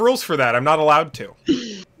doesn't have rules for that. I'm not allowed to.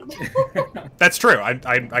 That's true.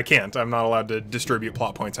 I can't. I'm not allowed to distribute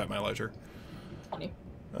plot points at my leisure.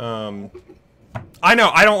 I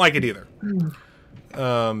know. I don't like it either.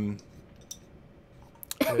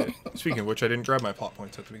 Speaking of which, I didn't grab my plot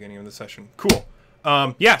points at the beginning of the session. Cool.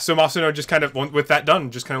 Yeah, so Masuno just kind of, with that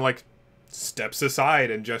done, just kind of like steps aside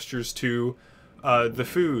and gestures to the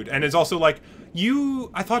food. And is also like,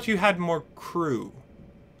 I thought you had more crew.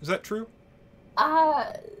 Is that true?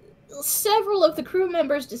 Several of the crew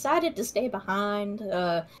members decided to stay behind.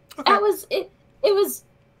 Okay. That was, it was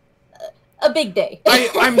a big day.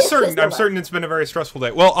 I'm certain it's been a very stressful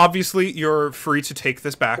day. Well, obviously, you're free to take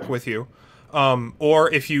this back with you.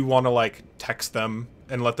 Or if you want to, like, text them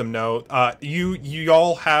and let them know.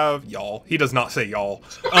 Y'all have... Y'all. He does not say y'all.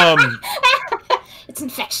 It's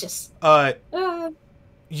infectious.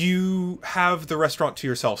 You have the restaurant to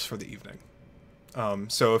yourselves for the evening.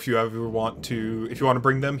 So if you ever want to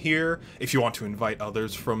bring them here, if you want to invite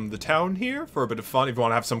others from the town here for a bit of fun, if you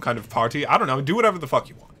want to have some kind of party, I don't know, do whatever the fuck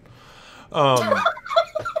you want.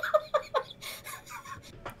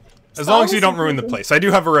 As long as you don't ruin the place. I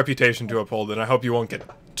do have a reputation to uphold, and I hope you won't get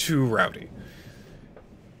too rowdy.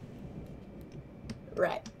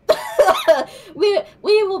 Right. we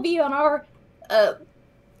will be on our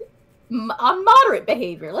on moderate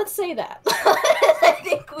behavior. Let's say that. I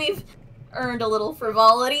think we've earned a little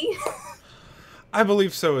frivolity. I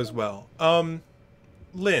believe so as well.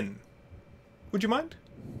 Lynn, would you mind?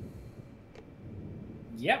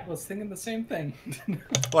 Yep, was thinking the same thing.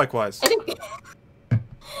 Likewise. I think...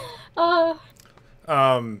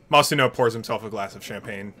 Masuno pours himself a glass of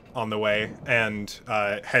champagne on the way and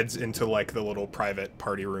heads into like the little private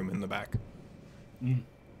party room in the back.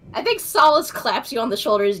 I think Solace claps you on the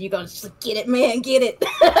shoulders and you go, just like, get it, man, get it.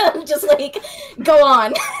 Just like, go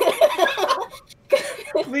on.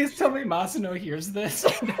 Please tell me Masuno hears this.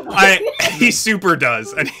 He super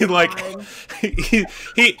does, and he like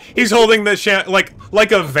he's holding the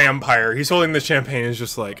like a vampire. He's holding the champagne and is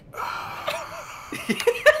just like.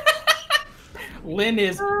 Lynn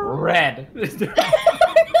is red.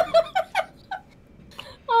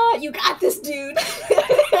 Oh, you got this, dude.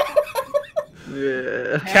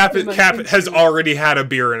 Yeah. Cap has already had a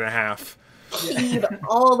beer and a half. Keyed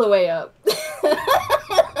all the way up.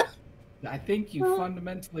 I think you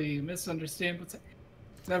fundamentally misunderstand what's...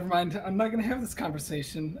 Never mind, I'm not gonna have this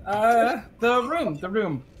conversation. The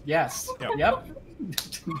room. Yes. Yep.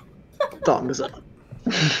 Thumbs up.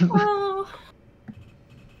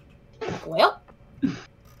 Well.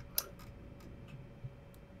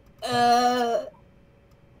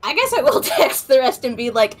 I guess I will text the rest and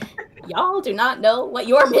be like, y'all do not know what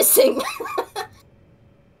you're missing.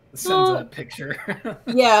 Sends a picture.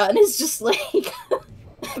 Yeah, and it's just like...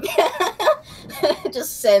 it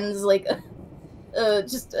just sends like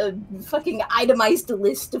just a fucking itemized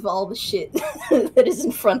list of all the shit that is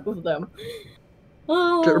in front of them.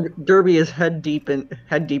 Oh. Derby is head deep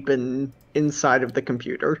in inside of the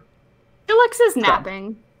computer. Felix is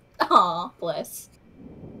napping. Aw, bless.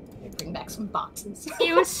 Bring back some boxes.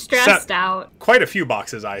 He was stressed out. Quite a few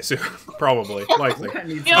boxes, I assume. Probably.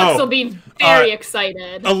 Likely. He'll also be very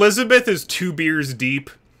excited. Elizabeth is 2 beers deep.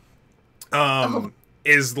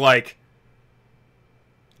 Is like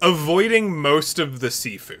avoiding most of the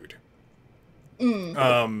seafood.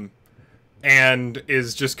 And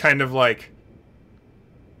is just kind of like,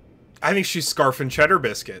 I think she's scarfing cheddar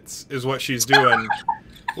biscuits is what she's doing.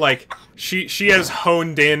 Like she has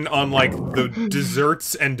honed in on like the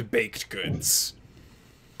desserts and baked goods.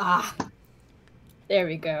 Ah, there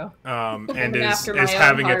we go. And is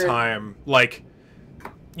having a time. Like,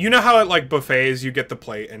 you know how at like buffets you get the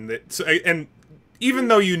plate and even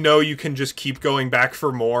though you know you can just keep going back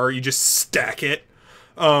for more, you just stack it.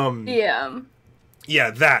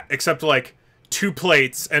 Yeah, that. Except like 2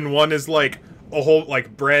 plates, and one is like a whole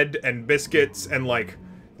like bread and biscuits and like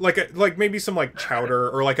maybe some like chowder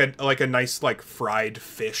or like a nice like fried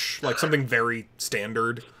fish, like something very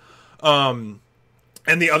standard. And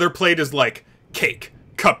the other plate is like cake,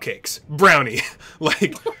 cupcakes, brownie,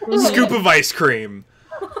 like scoop of ice cream.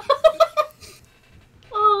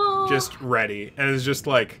 Just ready. And it's just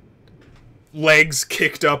like legs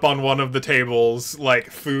kicked up on one of the tables, like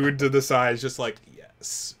food to the side, just like,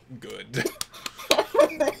 yes, good.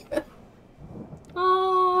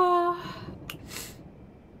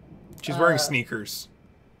 She's wearing sneakers.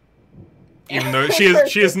 Even though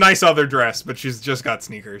she has nice other dress, but she's just got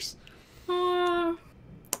sneakers.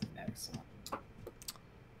 Excellent.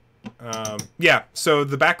 Yeah, so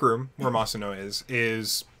the back room where Masuno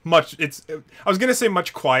is much, I was gonna say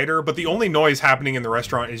much quieter, but the only noise happening in the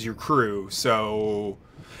restaurant is your crew, so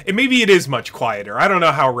maybe it is much quieter. I don't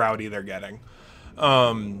know how rowdy they're getting. We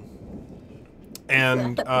can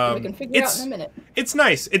figure out in a minute. It's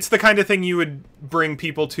nice. It's the kind of thing you would bring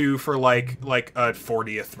people to for like a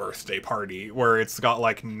 40th birthday party, where it's got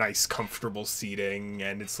like nice comfortable seating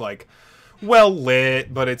and it's like well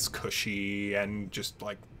lit, but it's cushy and just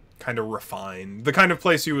like kind of refined. The kind of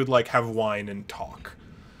place you would like have wine and talk.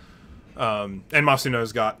 And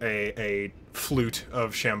Masuno's got a flute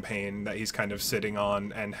of champagne that he's kind of sitting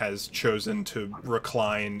on and has chosen to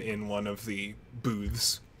recline in one of the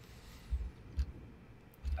booths.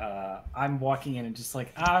 I'm walking in and just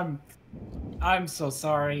like, I'm so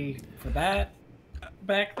sorry for that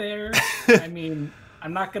back there. I mean,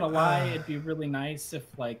 I'm not gonna lie, it'd be really nice if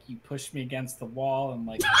like you pushed me against the wall and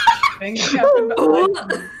like things happened.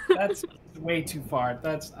 That's way too far.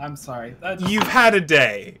 I'm sorry. You've had a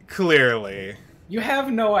day, clearly. You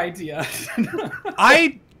have no idea.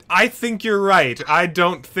 I think you're right. I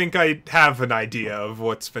don't think I have an idea of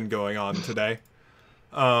what's been going on today.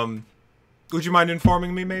 Would you mind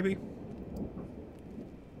informing me, maybe?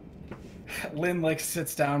 Lynn like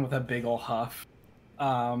sits down with a big ol' huff.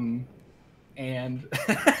 And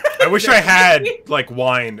I wish I had like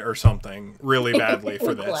wine or something really badly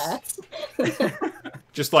for this.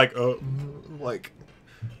 Just like it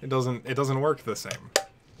doesn't work the same.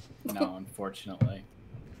 No, unfortunately.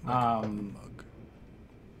 I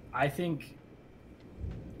think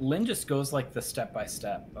Lynn just goes like the step by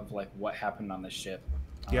step of like what happened on the ship.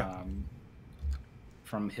 Yeah.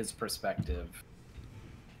 From his perspective,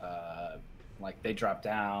 like they drop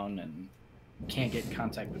down and can't get in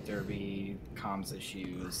contact with Derby, comms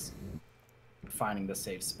issues, finding the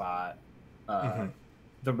safe spot,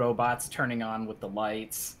 the robots turning on with the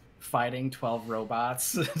lights, fighting 12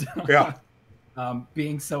 robots, yeah,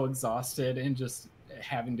 being so exhausted and just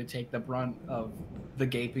having to take the brunt of the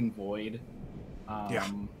gaping void,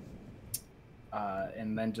 and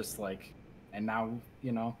then just like, and now,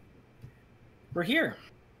 you know, we're here.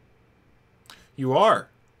 You are.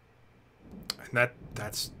 And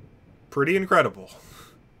that's pretty incredible.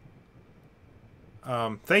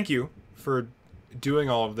 Thank you for doing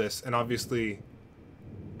all of this. And obviously,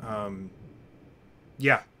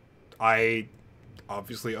 yeah, I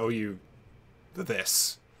obviously owe you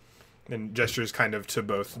this. And gestures kind of to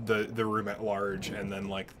both the room at large and then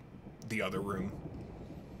like the other room.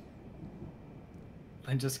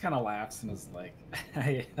 And just kind of laughs and is like,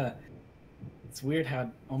 it's weird how it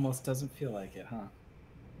almost doesn't feel like it, huh?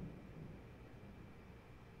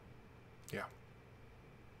 Yeah.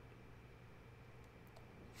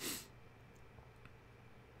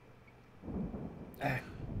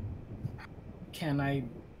 Can I...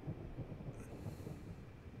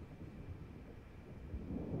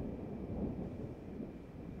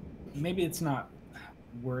 Maybe it's not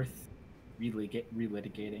worth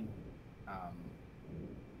relitigating,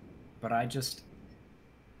 but I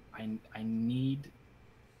need,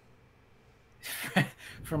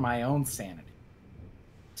 for my own sanity,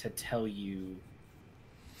 to tell you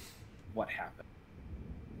what happened.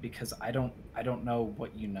 because I don't know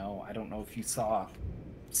what you know. I don't know if you saw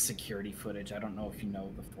security footage. I don't know if you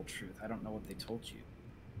know the full truth. I don't know what they told you.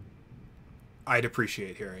 I'd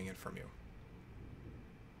appreciate hearing it from you.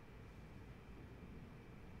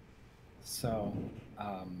 So,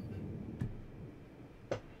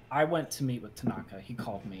 I went to meet with Tanaka. He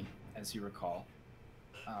called me, as you recall.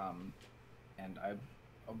 And I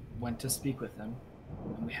went to speak with him.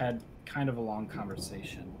 And we had kind of a long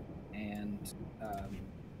conversation. And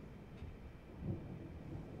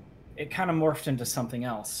it kind of morphed into something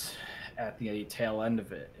else at the tail end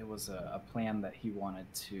of it. It was a plan that he wanted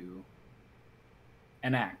to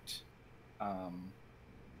enact.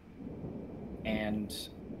 And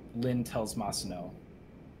Lynn tells Masano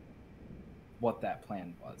what that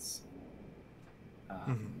plan was.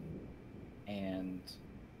 And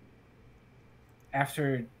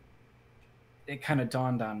after it kind of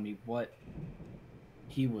dawned on me what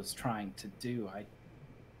he was trying to do, I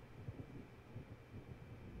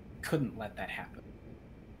couldn't let that happen.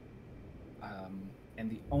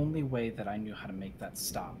 And the only way that I knew how to make that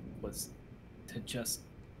stop was to just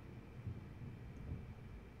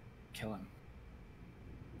kill him.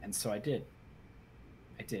 And so I did.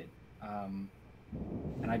 And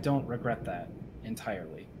I don't regret that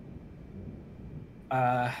entirely.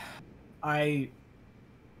 I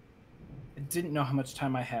didn't know how much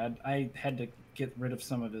time I had. I had to get rid of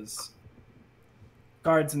some of his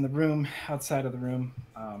guards in the room, outside of the room.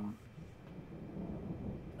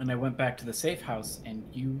 And I went back to the safe house, and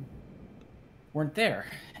you weren't there.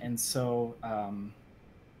 And so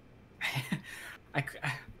I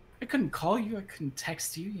couldn't call you. I couldn't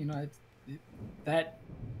text you. You know, that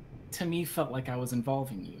to me felt like I was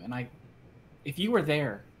involving you. And if you were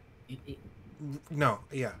there, No,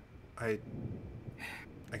 yeah, I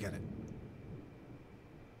get it.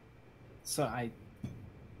 So I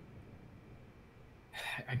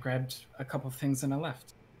grabbed a couple of things and I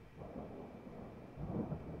left.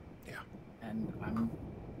 Yeah. And I'm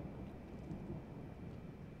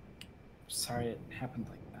sorry it happened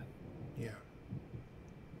like that. Yeah.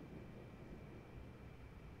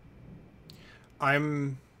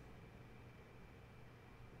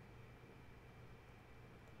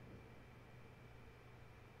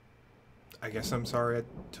 I guess I'm sorry it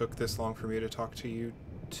took this long for me to talk to you,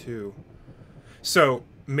 too. So,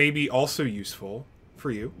 maybe also useful for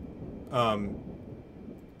you,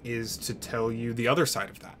 is to tell you the other side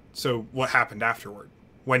of that. So, what happened afterward,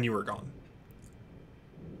 when you were gone.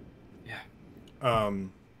 Yeah.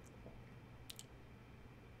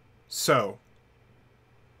 So,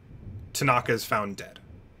 Tanaka is found dead.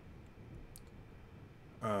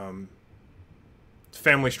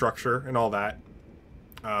 Family structure and all that.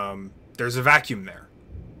 There's a vacuum there.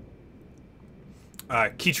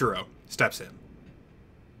 Kichiro steps in.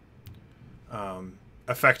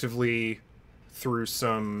 Effectively, through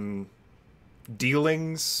some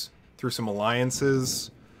dealings, through some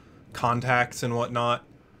alliances, contacts and whatnot,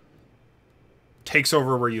 takes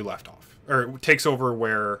over where you left off. Or takes over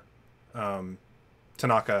where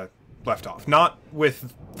Tanaka left off. Not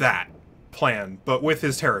with that plan, but with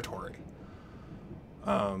his territory.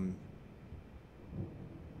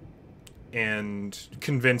 And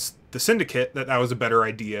convinced the syndicate that was a better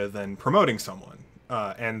idea than promoting someone.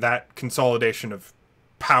 And that consolidation of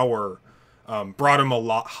power brought him a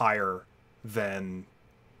lot higher than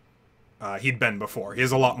he'd been before. He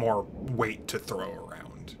has a lot more weight to throw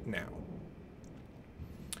around now.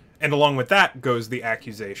 And along with that goes the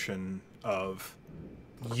accusation of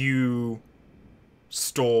you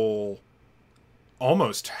stole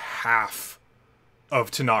almost half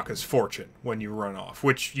of Tanaka's fortune when you run off,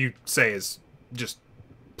 which you say is just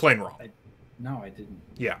plain wrong. No, I didn't.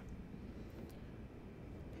 Yeah.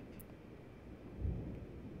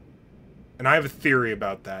 And I have a theory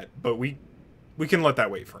about that, but we can let that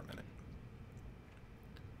wait for a minute.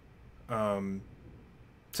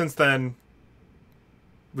 Since then,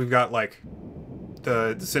 we've got, like,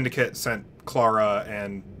 the syndicate sent Clara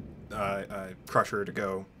and Crusher to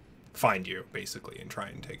go find you, basically, and try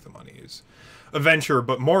and take the money. It's a venture,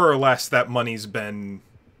 but more or less that money's been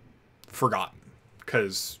forgotten.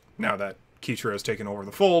 Because now that Kichiro's taken over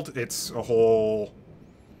the fold, it's a whole...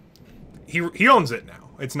 He owns it now.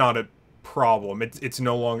 It's not a problem. It's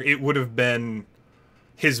no longer... It would have been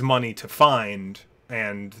his money to find,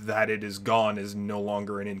 and that it is gone is no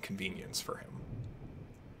longer an inconvenience for him.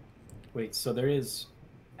 Wait, so there is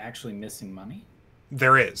actually missing money?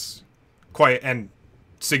 There is. Quite, and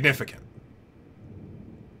significant.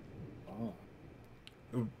 Oh.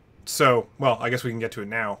 So, well, I guess we can get to it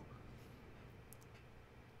now.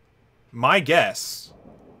 My guess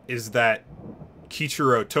is that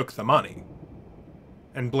Kichiro took the money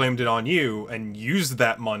and blamed it on you and used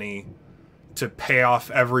that money to pay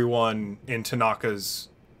off everyone in Tanaka's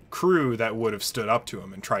crew that would have stood up to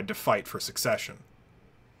him and tried to fight for succession.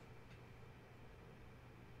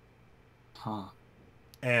 Huh.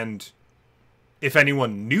 And if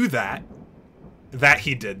anyone knew that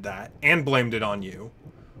he did that and blamed it on you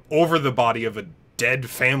over the body of a dead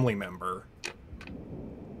family member,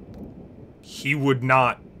 he would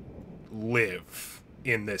not live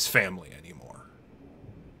in this family anymore.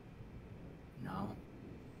 No.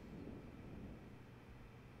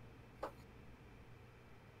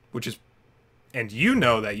 Which is... And you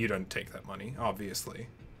know that you don't take that money, obviously.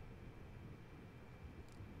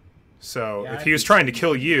 So, Yeah, if he was trying to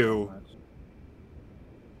kill you...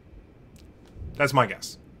 That's my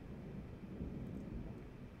guess.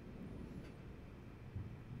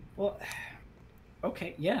 Well,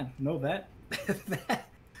 okay, yeah, no, that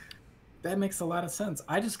that makes a lot of sense.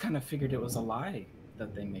 I just kind of figured it was a lie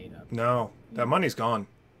that they made up. No, that money's gone.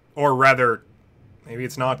 Or rather, maybe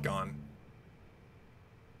it's not gone.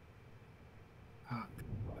 Oh,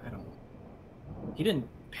 I don't... He didn't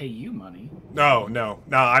pay you money. No,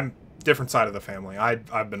 I'm different side of the family.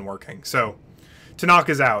 I've been working. So,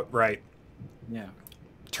 Tanaka's out, right? Yeah.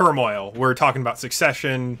 Turmoil. We're talking about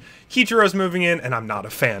succession. Kichiro's moving in, and I'm not a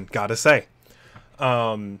fan, gotta say.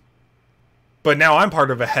 But now I'm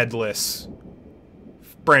part of a headless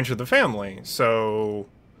branch of the family. So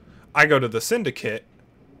I go to the syndicate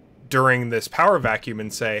during this power vacuum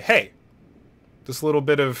and say, hey, this little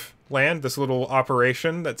bit of land, this little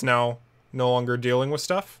operation that's now no longer dealing with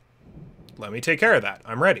stuff, let me take care of that.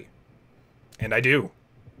 I'm ready. And I do.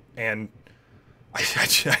 And I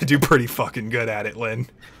do pretty fucking good at it, Lynn.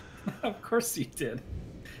 Of course you did.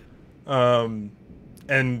 And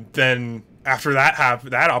then after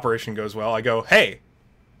that operation goes well, I go, hey,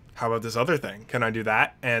 how about this other thing? Can I do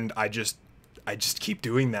that? And I just keep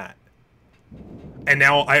doing that. And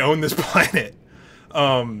now I own this planet.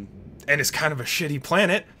 And it's kind of a shitty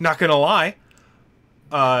planet, not gonna lie.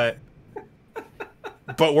 But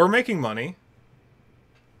we're making money.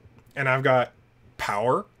 And I've got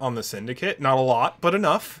power on the syndicate. Not a lot, but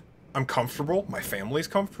enough. I'm comfortable. My family's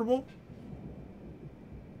comfortable.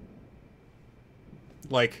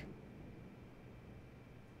 Like,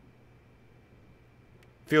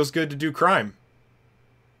 feels good to do crime.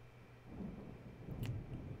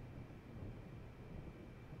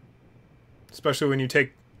 Especially when you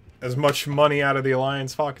take as much money out of the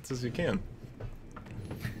Alliance pockets as you can.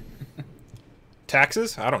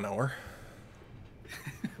 Taxes? I don't know her.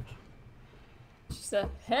 Just a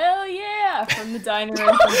hell yeah from the diner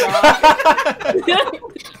room.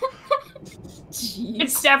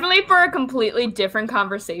 It's definitely for a completely different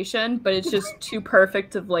conversation, but it's just too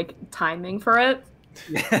perfect of like timing for it.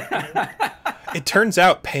 It turns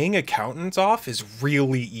out paying accountants off is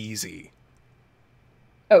really easy.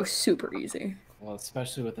 Oh, super easy. Well,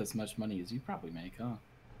 especially with as much money as you probably make, huh?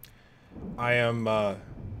 I am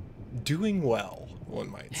doing well, one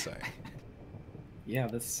might say. Yeah,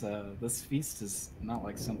 this feast is not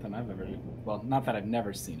like something I've ever... Well, not that I've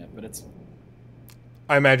never seen it, but it's...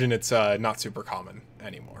 I imagine it's not super common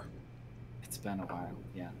anymore. It's been a while,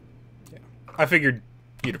 yeah. Yeah. I figured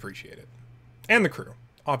you'd appreciate it. And the crew,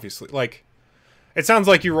 obviously. Like, it sounds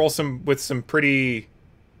like you roll with some pretty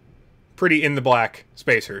in the black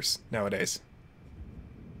spacers nowadays.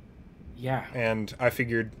 Yeah. And I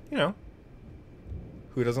figured, you know,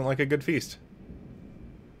 who doesn't like a good feast?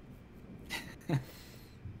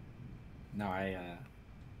 No,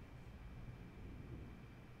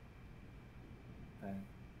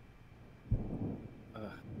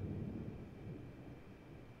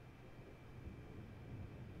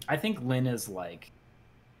 I think Lynn is like...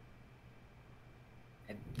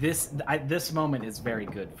 This moment is very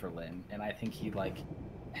good for Lynn, and I think he like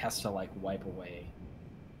has to like wipe away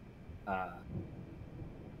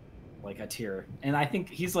like a tear, and I think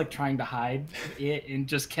he's like trying to hide it and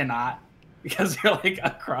just cannot because they're like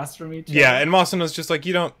across from each other. Yeah, and Masuno's just like,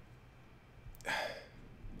 you don't...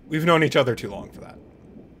 We've known each other too long for that.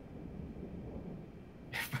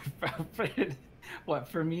 What,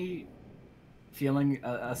 for me feeling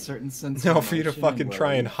a certain sense No, of for you to fucking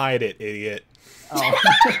try and hide it, idiot. Oh.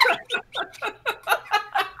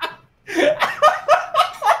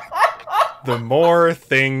 The more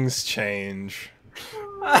things change.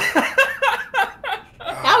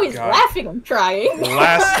 Now he's laughing and crying.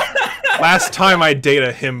 Last time I date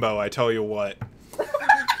a himbo, I tell you what.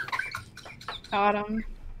 Got him.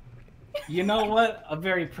 You know what? A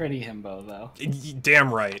very pretty himbo, though.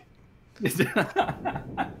 Damn right.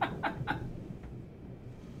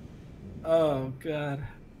 Oh, God.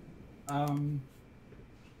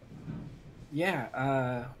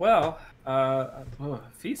 Yeah,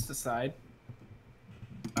 feast aside,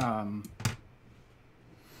 although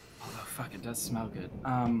fuck, it does smell good.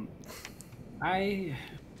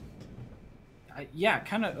 Yeah,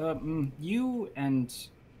 kind of, you and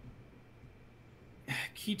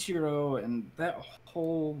Kichiro and that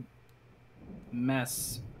whole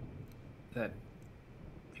mess that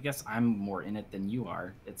I guess I'm more in it than you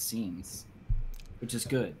are, it seems, which is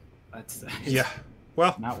good. It's yeah.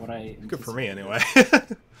 Well, not what I good for me anyway.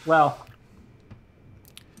 Well,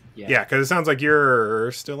 yeah, because it sounds like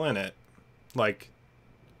you're still in it. Like,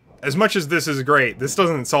 as much as this is great, this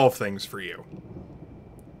doesn't solve things for you.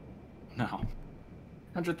 No.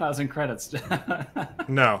 100,000 credits.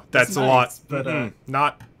 No, that's a lot. But,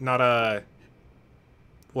 not a...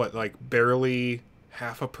 What, like, barely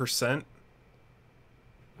 0.5%?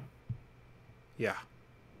 Yeah.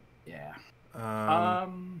 Yeah.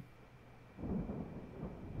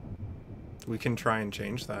 We can try and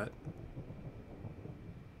change that.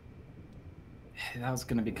 That was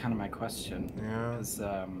going to be kind of my question. Yeah. 'Cause,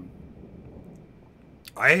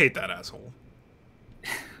 I hate that asshole.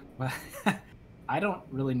 Well, I don't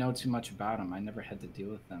really know too much about him. I never had to deal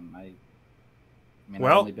with them. I mean,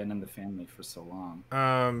 I've only been in the family for so long.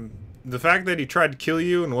 The fact that he tried to kill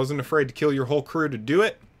you and wasn't afraid to kill your whole crew to do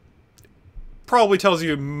it probably tells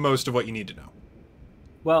you most of what you need to know.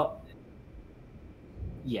 Well,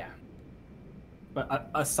 yeah. But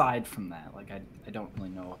aside from that, like, I don't really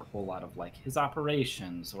know a whole lot of, like, his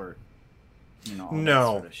operations or, you know, all that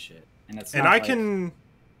sort of shit. And it's not I like... can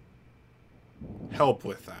help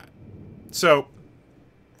with that. So,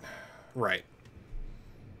 right.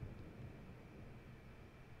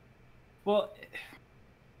 Well,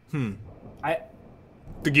 the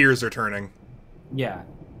gears are turning. Yeah.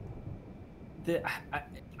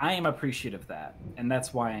 I am appreciative of that, and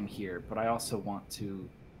that's why I'm here, but I also want to...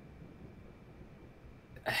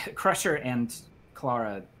 Crusher and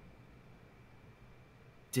Clara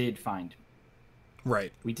did find me.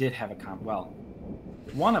 Right. We did have well,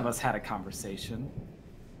 one of us had a conversation,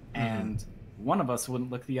 and one of us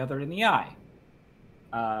wouldn't look the other in the eye.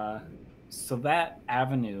 So that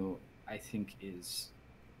avenue, I think, is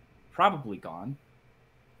probably gone.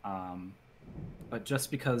 But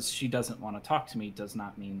just because she doesn't want to talk to me does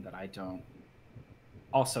not mean that I don't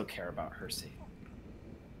also care about her safety.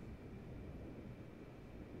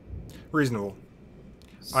 Reasonable.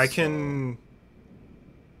 So... I've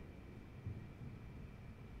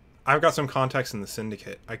got some contacts in the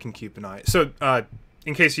Syndicate. I can keep an eye. So,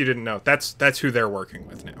 in case you didn't know, that's who they're working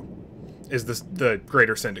with now. Is the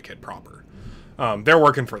Greater Syndicate proper? They're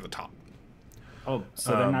working for the top. Oh,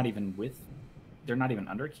 so they're not even they're not even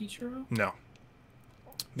under Kichiro? No.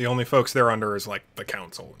 The only folks they're under is like the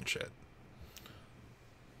council and shit.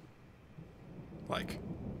 Like,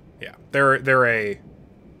 yeah, they're a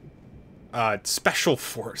special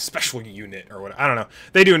force, special unit or what? I don't know.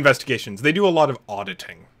 They do investigations. They do a lot of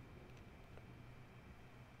auditing.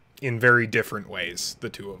 In very different ways, the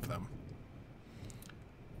two of them.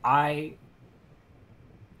 I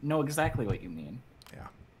know exactly what you mean. Yeah.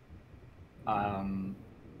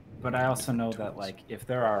 But I also know that, like, if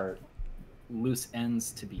there are loose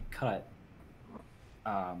ends to be cut,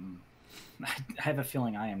 I have a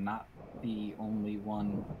feeling I am not the only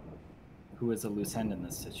one who is a loose end in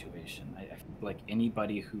this situation. I feel like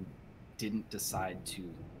anybody who didn't decide to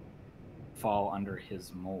fall under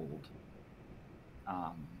his mold,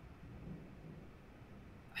 I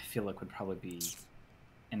feel like would probably be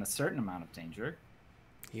in a certain amount of danger.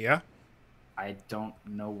 Yeah. I don't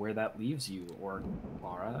know where that leaves you or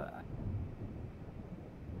Laura.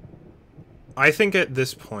 I think at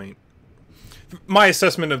this point, my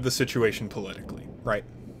assessment of the situation politically, right,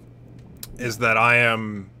 is that I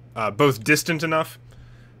am both distant enough,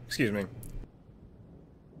 excuse me,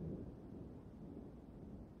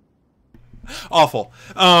 awful,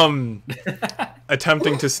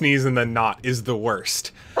 attempting to sneeze and then not is the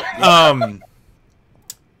worst,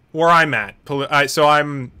 where I'm at, so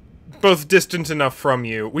I'm both distant enough from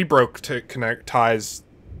you, we broke to connect ties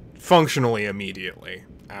functionally immediately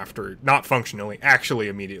after, not functionally, actually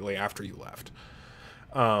immediately after you left.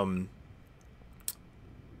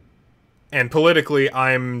 And politically,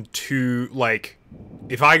 I'm too, like,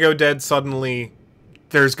 if I go dead suddenly,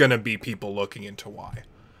 there's gonna be people looking into why.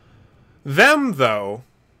 Them, though,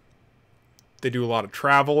 they do a lot of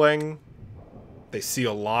traveling, they see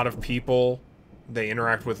a lot of people, they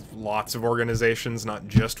interact with lots of organizations, not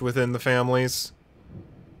just within the families.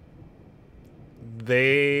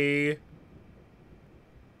 If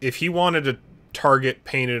he wanted a target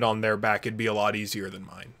painted on their back, it'd be a lot easier than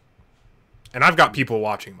mine. And I've got people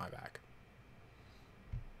watching my back.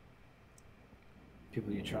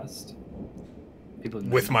 People you trust? People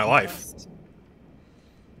with my life. Trust?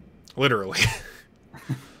 Literally.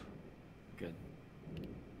 Good.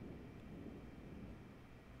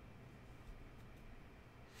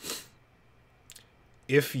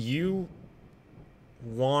 If you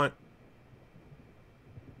want...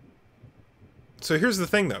 So here's the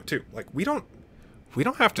thing, though, too. Like, we don't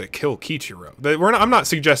have to kill Kichiro. I'm not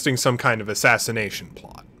suggesting some kind of assassination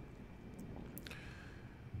plot.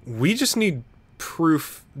 We just need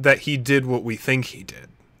proof that he did what we think he did.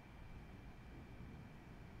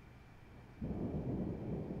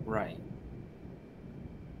 Right.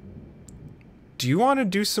 Do you want to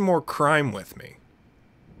do some more crime with me?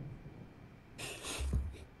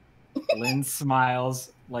 Lynn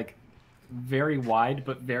smiles, like, very wide,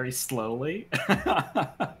 but very slowly.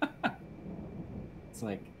 It's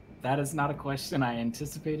like, that is not a question I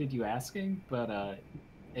anticipated you asking, but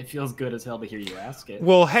it feels good as hell to hear you ask it.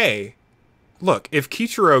 Well, hey, look, if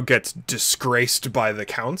Kichiro gets disgraced by the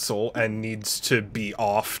council and needs to be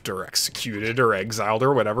offed or executed or exiled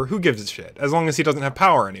or whatever, who gives a shit? As long as he doesn't have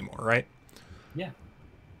power anymore, right? Yeah.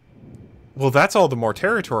 Well, that's all the more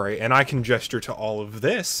territory, and I can gesture to all of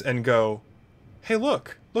this and go, hey,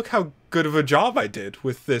 look how good of a job I did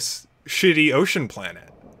with this shitty ocean planet.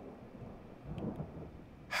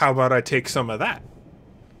 How about I take some of that?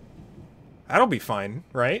 That'll be fine,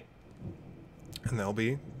 right? And they'll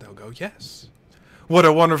go, yes. What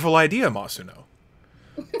a wonderful idea, Masuno.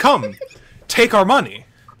 Come, take our money.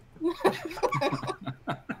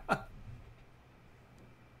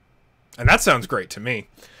 And that sounds great to me.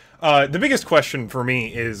 The biggest question for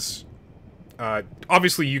me is,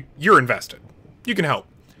 obviously you're invested. You can help.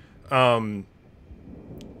 Do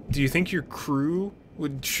you think your crew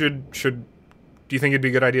should do you think it'd be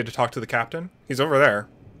a good idea to talk to the captain? He's over there.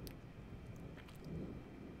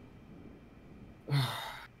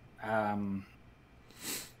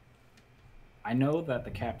 I know that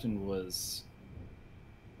the captain was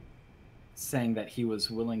saying that he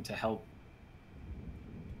was willing to help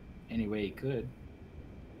any way he could.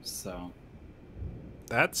 So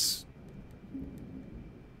that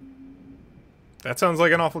sounds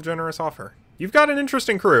like an awful generous offer. You've got an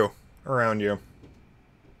interesting crew around you.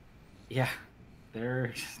 Yeah,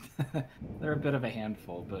 they're they're a bit of a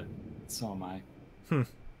handful, but so am I.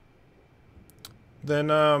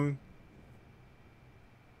 Then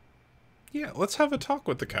yeah, let's have a talk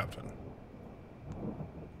with the captain.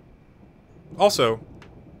 Also,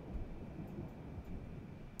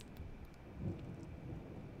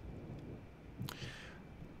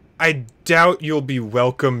 I doubt you'll be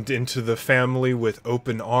welcomed into the family with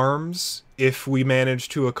open arms if we manage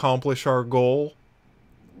to accomplish our goal.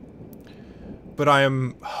 But I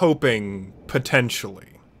am hoping,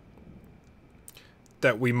 potentially,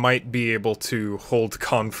 that we might be able to hold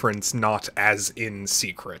conference not as in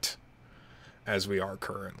secret as we are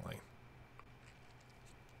currently.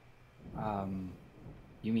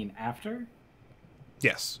 You mean after?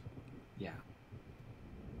 Yes. Yeah.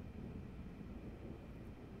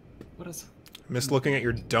 What is... Miss looking at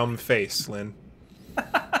your dumb face, Lynn.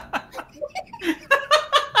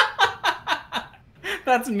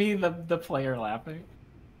 That's me, the player laughing.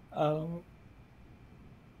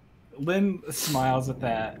 Lynn smiles at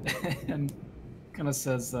that and kind of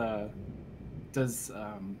says, does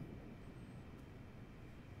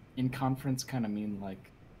in conference kind of mean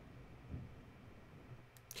like...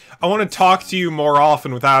 I want to talk to you more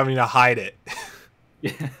often without having to hide it.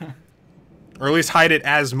 Yeah. Or at least hide it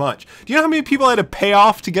as much. Do you know how many people I had to pay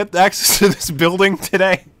off to get access to this building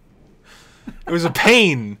today? It was a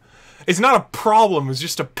pain. It's not a problem, it was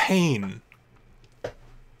just a pain.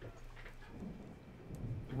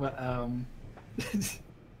 Well,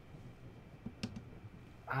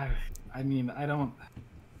 I mean, I don't...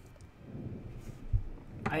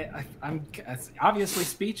 I'm obviously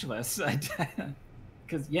speechless.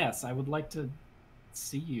 Because, yes, I would like to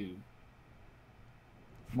see you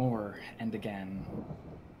more and again.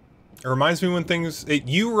 It reminds me when things...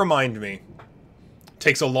 you remind me.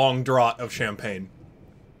 Takes a long draught of champagne.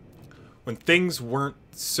 When things weren't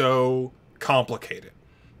so complicated.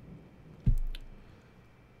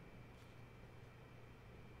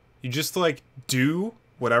 You just, like, do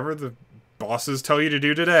whatever the bosses tell you to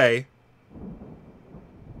do today.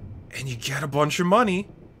 And you get a bunch of money.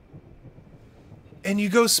 And you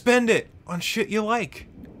go spend it on shit you like.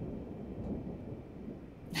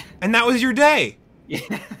 And that was your day.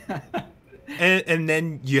 Yeah. And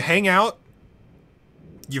then you hang out.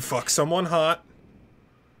 You fuck someone hot.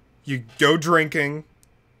 You go drinking.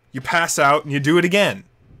 You pass out and you do it again.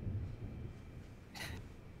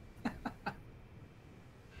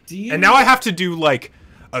 And now I have to do, like,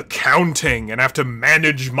 accounting and have to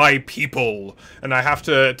manage my people, and I have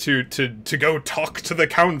to go talk to the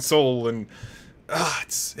council, and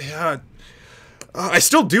I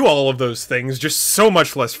still do all of those things, just so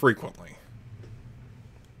much less frequently.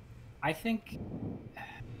 I think,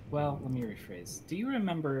 well, let me rephrase. Do you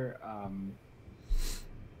remember,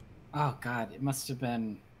 oh god, it must have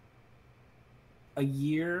been a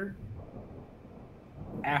year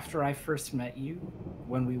after I first met you,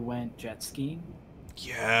 when we went jet skiing?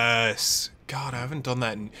 Yes. God, I haven't done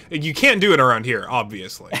that you can't do it around here,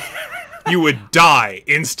 obviously. You would die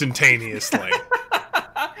instantaneously.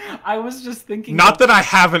 I was just thinking... Not that I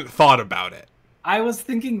haven't thought about it. I was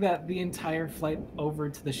thinking that the entire flight over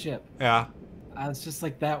to the ship. Yeah. I was just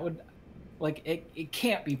like, that would... Like, it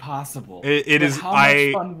can't be possible. It is... How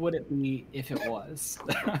much fun would it be if it was?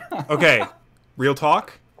 Okay, real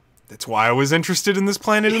talk. That's why I was interested in this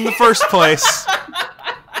planet in the first place.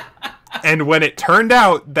 And when it turned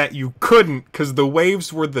out that you couldn't, because the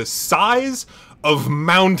waves were the size of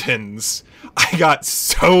mountains, I got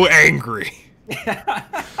so angry.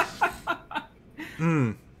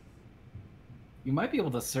 You might be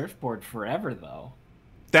able to surfboard forever, though.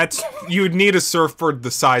 You would need a surfboard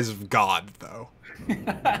the size of God, though.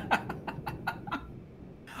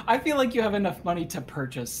 I feel like you have enough money to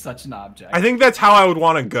purchase such an object. I think that's how I would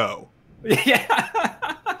want to go.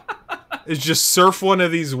 Yeah. Is just surf one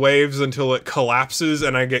of these waves until it collapses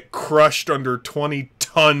and I get crushed under 20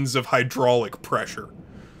 tons of hydraulic pressure.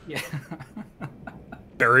 Yeah.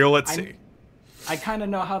 Burial at sea. I kind of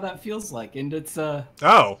know how that feels like, and it's oh.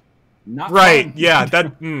 Not right, fun. yeah,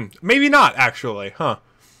 that maybe not actually, huh?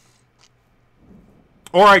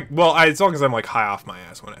 Or as long as I'm like high off my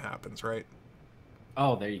ass when it happens, right?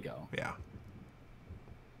 Oh, there you go. Yeah.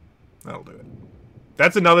 That'll do it.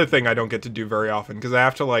 That's another thing I don't get to do very often because I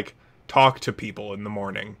have to like talk to people in the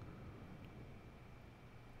morning.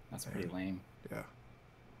 That's pretty lame. Yeah.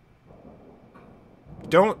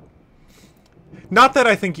 Not that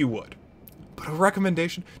I think you would, but a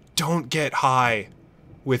recommendation, don't get high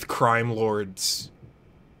with crime lords.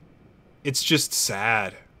 It's just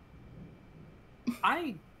sad.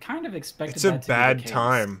 I kind of expected it's that a to bad be the case.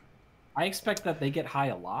 time. I expect that they get high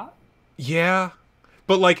a lot. Yeah.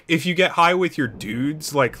 But like if you get high with your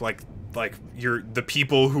dudes, like you're the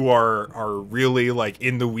people who are really like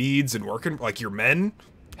in the weeds and working, like your men,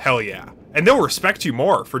 hell yeah. And they'll respect you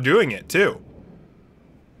more for doing it too.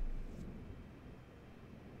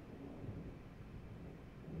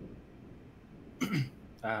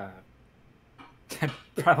 I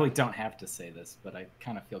probably don't have to say this, but I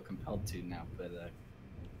kind of feel compelled to now. But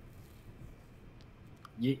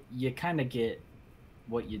you kind of get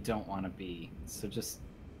what you don't want to be. So just,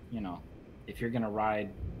 you know, if you're gonna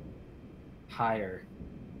ride higher,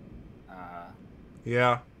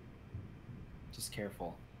 yeah, just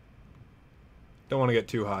careful. Don't want to get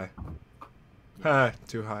too high. Yeah.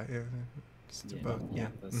 Too high. Yeah, just Yeah, about. yeah,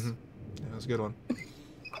 Yeah, yeah, that was a good one.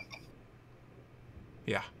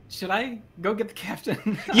 Yeah. Should I go get the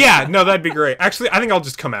captain? Yeah, no, that'd be great. Actually, I think I'll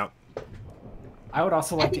just come out. I would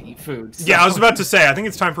also like to eat food. So. Yeah, I was about to say, I think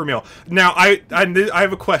it's time for a meal. Now, I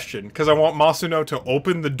have a question, because I want Masuno to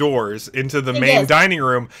open the doors into the main dining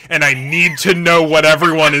room, and I need to know what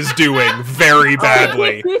everyone is doing very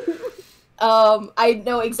badly. I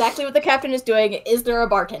know exactly what the captain is doing. Is there a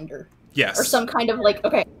bartender? Yes. Or some kind of, like,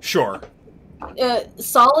 okay. Sure.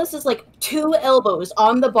 Solace is, like, 2 elbows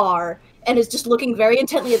on the bar, and is just looking very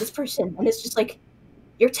intently at this person, and it's just like,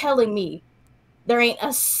 you're telling me there ain't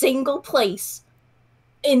a single place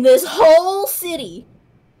in this whole city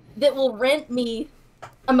that will rent me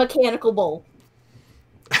a mechanical bull?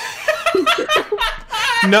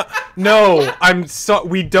 No,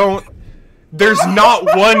 we don't, there's not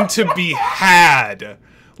one to be had.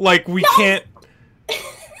 Like, we can't,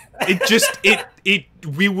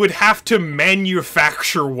 we would have to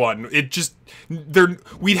manufacture one.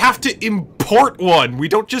 We'd have to import one. We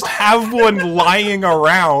don't just have one lying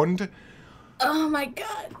around. Oh my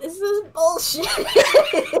god, this is bullshit.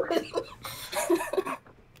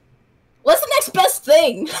 What's the next best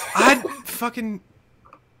thing? I'd fucking...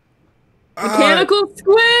 Mechanical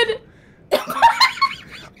squid?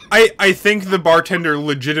 I think the bartender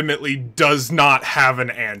legitimately does not have an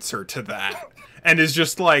answer to that. And is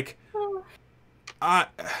just like...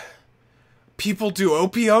 people do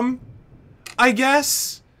opium? I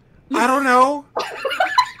guess? I don't know.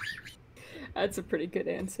 That's a pretty good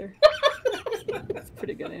answer. That's a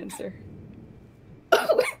pretty good answer.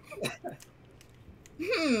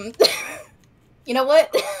 You know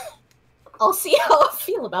what? I'll see how I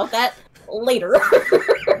feel about that later.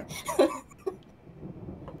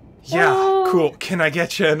 Yeah, cool. Can I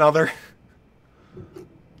get you another?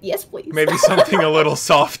 Yes, please. Maybe something a little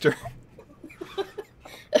softer.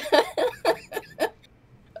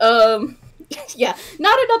 Yeah,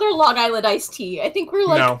 not another Long Island iced tea. I think we're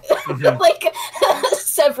like, No. like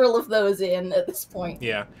several of those in at this point.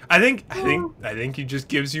 Yeah, I think he just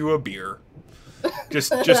gives you a beer,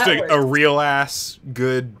 just a real ass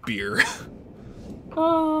good beer.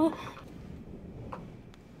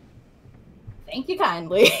 Thank you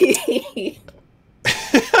kindly.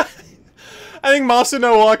 I think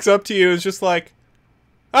Masano walks up to you and is just like,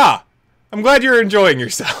 I'm glad you're enjoying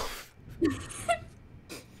yourself.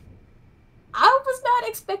 I was not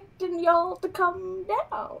expecting y'all to come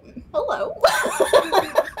down. Hello.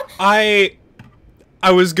 I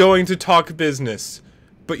was going to talk business,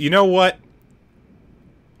 but you know what?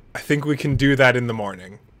 I think we can do that in the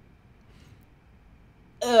morning.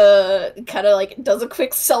 Kind of like does a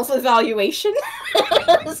quick self-evaluation.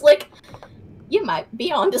 It's like, you might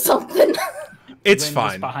be onto something. It's Lynn fine.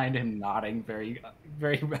 Just behind him, nodding very,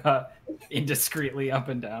 very indiscreetly up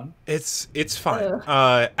and down. It's fine.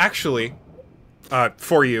 Actually,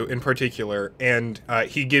 for you in particular, and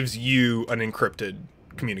he gives you an encrypted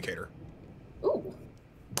communicator. Ooh.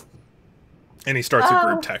 And he starts a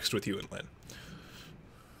group text with you and Lynn.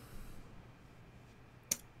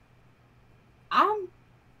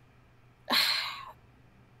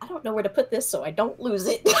 I don't know where to put this so I don't lose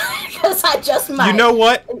it, because I just might. You know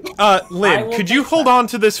what? Lynn, could you hold on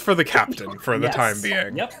to this for the captain for the time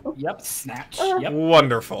being? Yep, snatch. Yep.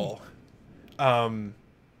 Wonderful.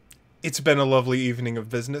 It's been a lovely evening of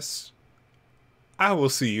business. I will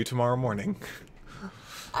see you tomorrow morning.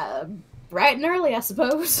 Bright and early, I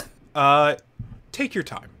suppose. Take your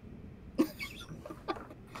time.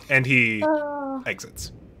 And he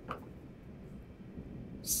exits.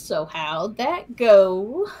 So how'd that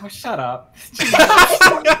go? Oh, shut up. It's a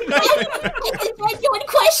genuine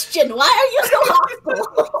question. Why are you so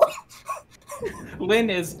hostile? Lynn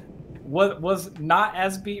was not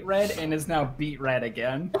as beat red and is now beat red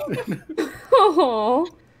again. Oh.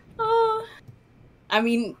 I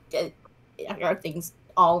mean, are things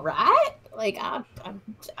all right? Like, I'm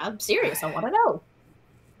serious. I want to know.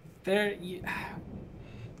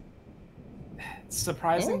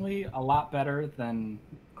 Surprisingly, a lot better than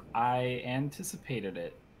I anticipated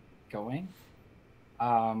it going.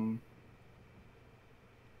 Yeah,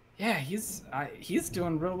 he's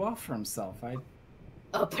doing real well for himself.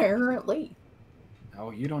 Apparently.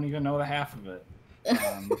 Oh, you don't even know the half of it.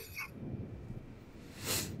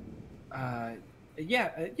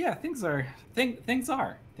 Yeah, things are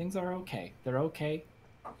okay. They're okay,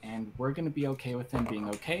 and we're gonna be okay with them being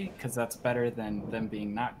okay, because that's better than them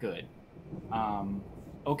being not good.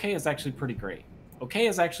 Okay is actually pretty great. Okay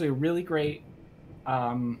is actually really great.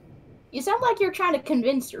 You sound like you're trying to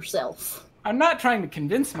convince yourself. I'm not trying to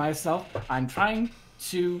convince myself. I'm trying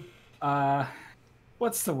to,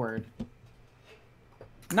 what's the word?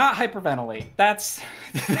 Not hyperventilate. That's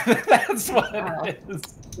what it is.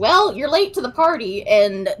 Well, you're late to the party,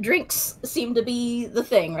 and drinks seem to be the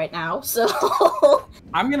thing right now, so...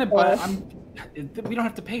 I'm gonna buy... We don't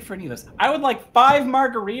have to pay for any of this. I would like 5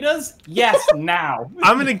 margaritas. Yes, now.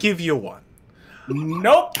 I'm gonna give you 1.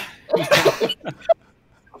 Nope.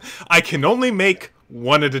 I can only make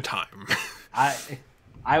 1 at a time.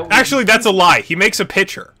 Actually, that's a lie. He makes a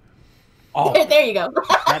pitcher. Oh, there you go.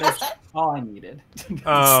 That is all I needed.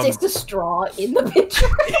 Sticks the straw in the pitcher.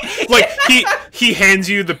 Like he hands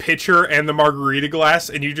you the pitcher and the margarita glass,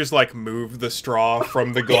 and you just like move the straw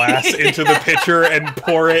from the glass into the pitcher and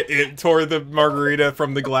pour the margarita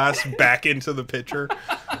from the glass back into the pitcher.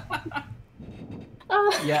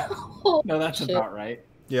 Yeah, no, that's about right.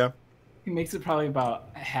 Yeah. He makes it probably about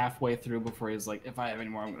halfway through before he's like, if I have any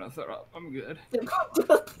more, I'm gonna throw up. I'm good.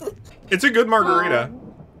 It's a good margarita.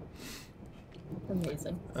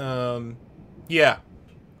 Amazing. Yeah.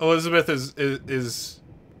 Elizabeth is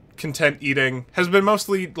content eating. Has been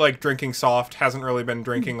mostly like drinking soft. Hasn't really been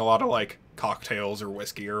drinking a lot of like cocktails or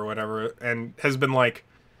whiskey or whatever. And has been like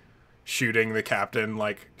shooting the captain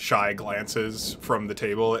like shy glances from the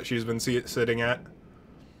table that she's been sitting at.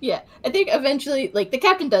 Yeah, I think eventually like the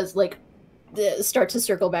captain does like start to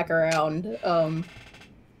circle back around.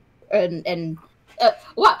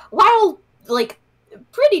 While like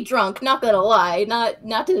pretty drunk, not gonna lie, not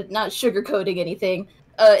sugarcoating anything,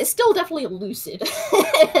 is still definitely lucid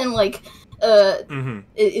and like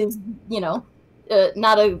is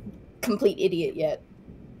not a complete idiot yet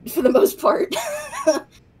for the most part.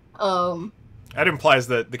 That implies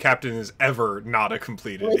that the captain is ever not a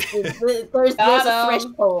complete idiot. There's a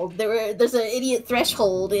threshold. There's an idiot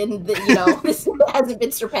threshold, and this hasn't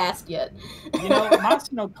been surpassed yet.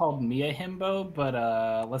 Masino called me a himbo, but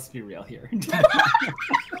let's be real here.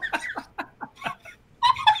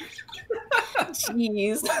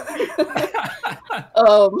 Jeez.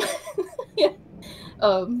 Yeah.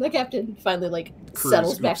 The captain finally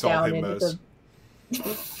settles back down into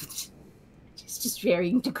just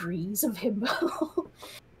varying degrees of himbo.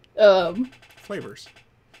 Flavors.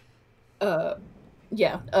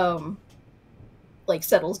 Yeah.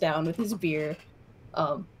 Settles down with his beer,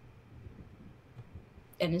 and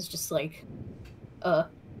is just like, I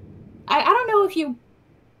don't know if you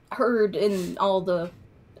heard in all the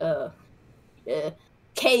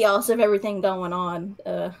chaos of everything going on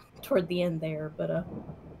toward the end there, but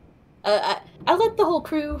I let the whole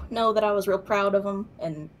crew know that I was real proud of them,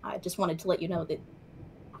 and I just wanted to let you know that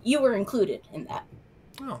you were included in that.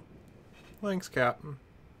 Oh, thanks, Captain.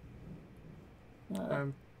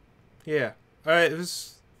 Yeah, it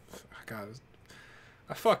was. God,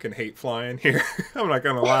 I fucking hate flying here. I'm not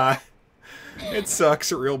gonna lie, it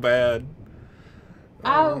sucks real bad.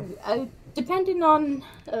 Depending on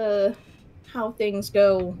how things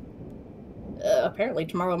go, apparently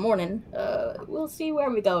tomorrow morning, we'll see where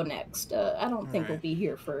we go next. I don't think we'll be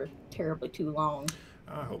here for terribly too long.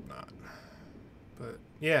 I hope not. But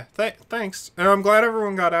yeah, thanks. And I'm glad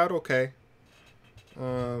everyone got out okay.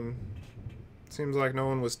 Seems like no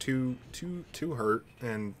one was too hurt.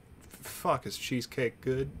 And fuck, is cheesecake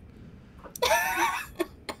good?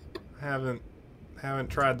 haven't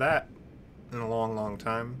tried that in a long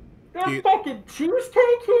time. Got fucking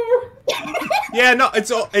cheesecake here? Yeah, no,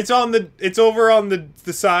 it's over on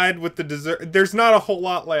the side with the dessert. There's not a whole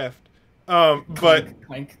lot left. But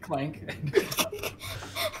clank.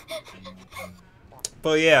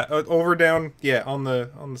 But yeah, over down, yeah, on the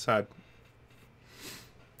side.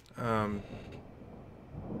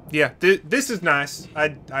 Yeah, this is nice.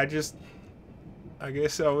 I guess I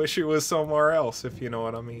wish it was somewhere else, if you know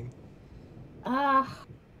what I mean.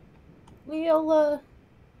 We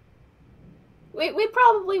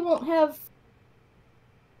probably won't have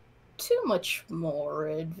too much more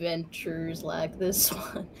adventures like this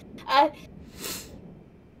one.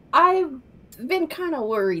 I've been kind of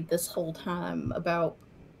worried this whole time about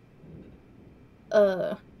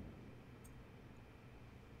I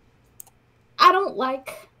don't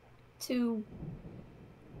like to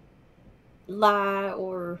lie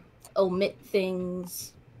or omit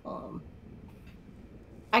things.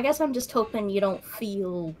 I guess I'm just hoping you don't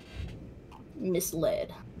feel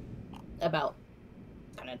misled about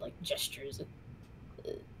kind of gestures,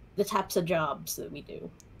 the types of jobs that we do.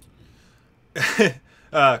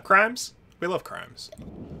 Crimes? We love crimes.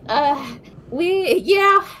 We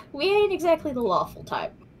ain't exactly the lawful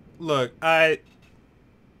type. Look,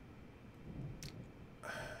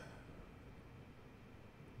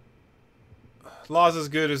 law's as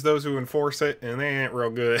good as those who enforce it, and they ain't real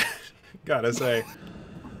good. Gotta say.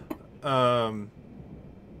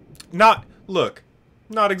 Not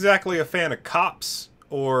exactly a fan of cops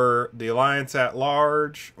or the Alliance at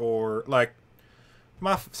large, or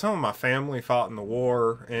some of my family fought in the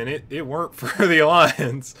war, and it weren't for the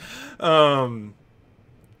Alliance. And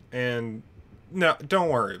no, don't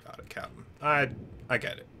worry about it, Captain. I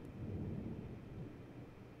get it.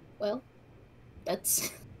 Well,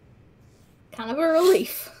 that's kind of a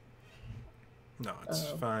relief. No, it's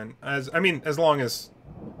fine. As long as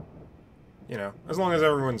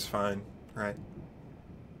everyone's fine, right?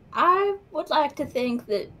 I would like to think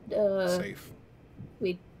that safe.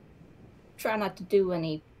 We try not to do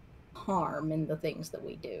any harm in the things that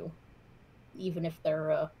we do, even if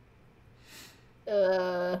they're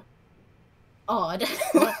odd.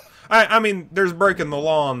 I mean, there's breaking the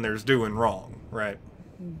law and there's doing wrong, right?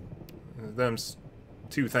 Them's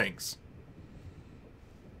two things.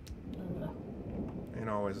 Ain't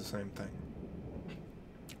always the same thing.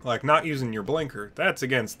 Like not using your blinker, that's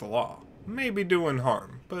against the law. Maybe doing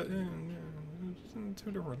harm, but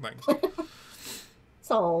two different things.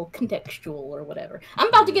 It's all contextual or whatever. I'm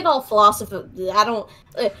about to get all philosophy. I don't.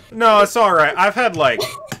 No, it's all right. I've had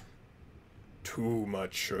too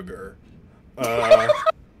much sugar. I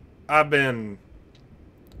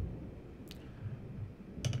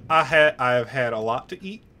have had a lot to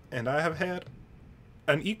eat, and I have had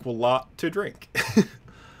an equal lot to drink.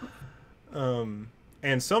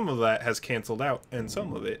 And some of that has canceled out, and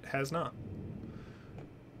some of it has not.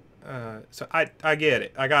 So I get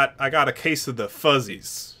it. I got a case of the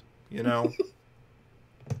fuzzies, you know.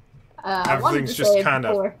 Everything's just kind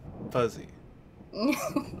of fuzzy.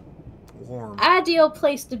 Warm. Ideal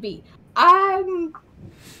place to be.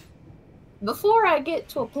 Before I get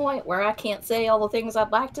to a point where I can't say all the things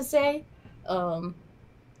I'd like to say, I'd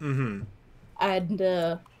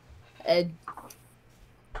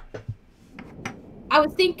I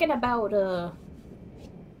was thinking about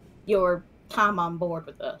your time on board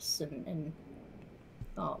with us, and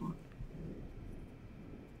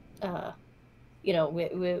you know,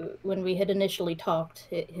 when we had initially talked,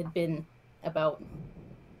 it had been about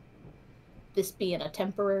this being a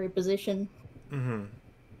temporary position.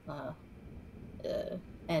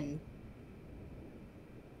 And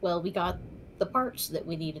well, we got the parts that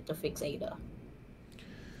we needed to fix Ada.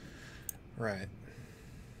 Right.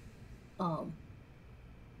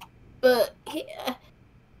 But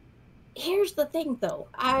here's the thing, though.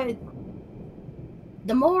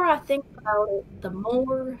 The more I think about it, the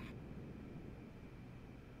more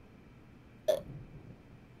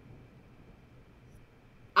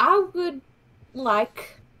I would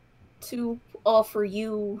like to offer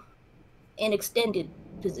you an extended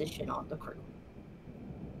position on the crew.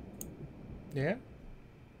 Yeah?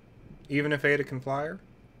 Even if Ada can fly her?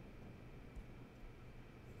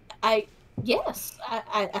 Yes,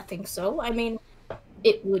 I think so. I mean,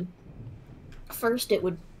 it would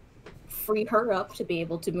free her up to be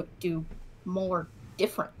able to do more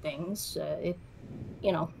different things.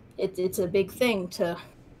 It's a big thing to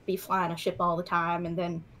be flying a ship all the time and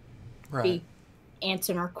then be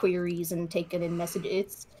answering our queries and taking in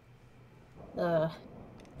messages.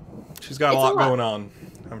 She's got a lot going on,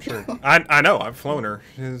 I'm sure. I know, I've flown her.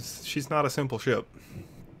 She's not a simple ship.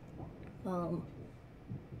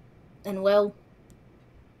 And well,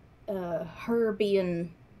 her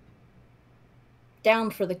being down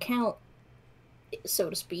for the count, so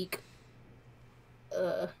to speak,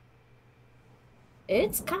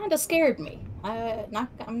 it's kind of scared me. I'm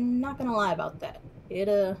not gonna lie about that.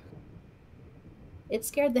 It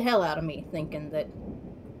scared the hell out of me thinking that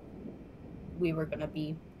we were gonna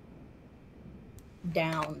be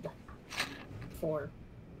downed for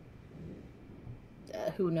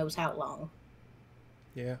who knows how long.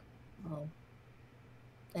 Yeah.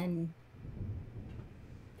 And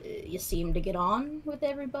you seem to get on with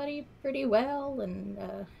everybody pretty well, and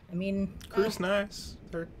I mean, crew's nice.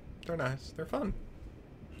 They're nice. They're fun.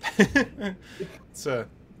 It's a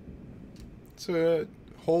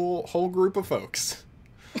whole group of folks.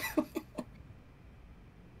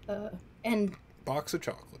 And box of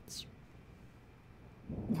chocolates.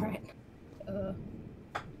 Right.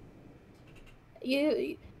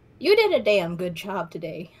 You did a damn good job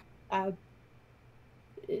today.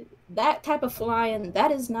 That type of flying,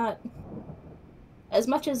 that is not, as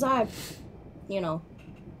much as I,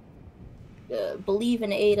 believe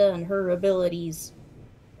in Ada and her abilities,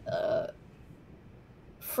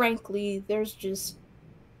 frankly, this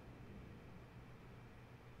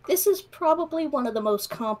is probably one of the most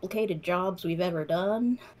complicated jobs we've ever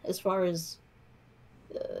done, as far as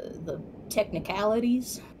the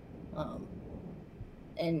technicalities.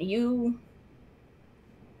 And you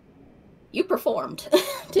performed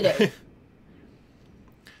today.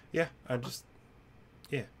 Yeah, I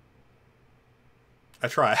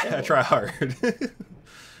try hard.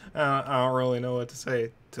 I don't really know what to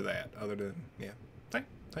say to that other than, yeah,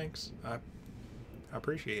 thanks. I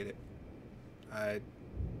appreciate it.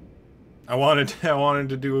 I wanted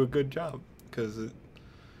to do a good job, because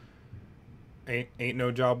it ain't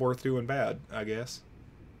no job worth doing bad, I guess.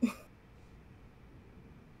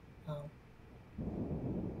 Oh.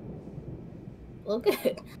 Well,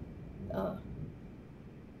 good.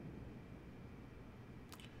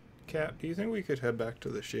 Kat, do you think we could head back to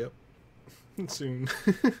the ship soon?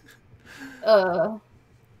 Oh,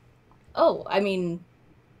 I mean,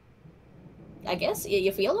 I guess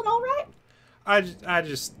you feeling all right? I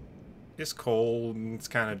just, it's cold and it's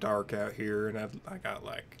kind of dark out here, and I got,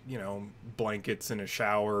 like, blankets and a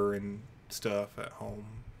shower and stuff at home.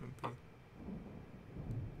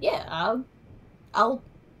 Yeah, I'll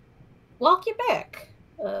walk you back.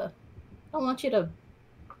 I don't want you to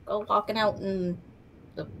go walking out in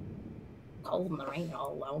the cold and the rain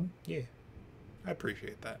all alone. Yeah, I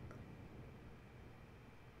appreciate that.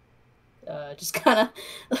 Just kind of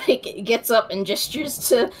gets up and gestures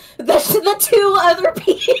to the two other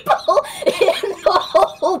people in the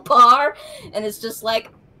whole bar, and it's just like,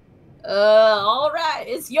 all right,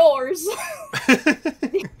 it's yours.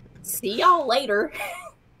 See y'all later.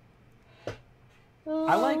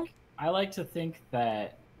 I like to think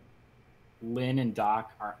that Lynn and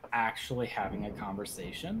Doc are actually having a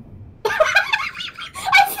conversation. It's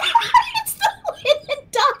the Lynn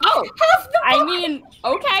and Doc. Oh, I mean,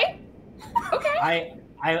 okay.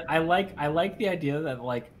 I like the idea that,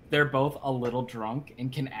 like, they're both a little drunk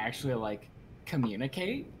and can actually like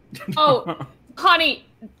communicate. Oh, honey,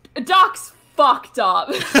 Doc's fucked up.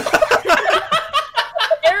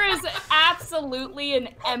 There is absolutely an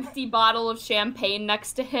empty bottle of champagne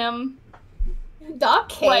next to him. Doc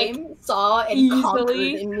came, saw, and conquered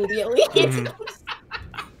immediately.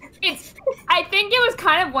 I think it was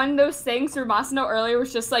kind of one of those things where Masano earlier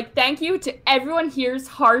was just like, thank you to everyone here's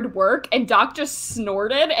hard work, and Doc just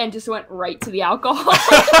snorted and just went right to the alcohol.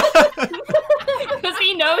 Because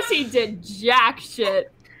he knows he did jack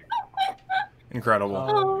shit. Incredible.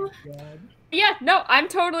 Oh my God. Yeah, no, I'm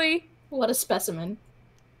totally... What a specimen.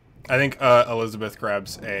 I think Elizabeth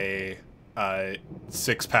grabs a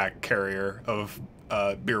 6-pack carrier of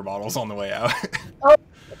beer bottles on the way out. Oh,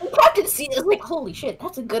 Captain C is like, holy shit,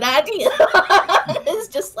 that's a good idea. It's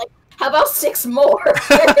just like, how about 6 more?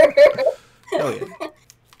 Hell yeah.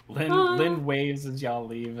 Lynn waves as y'all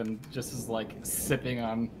leave and just is like sipping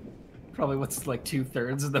on probably what's like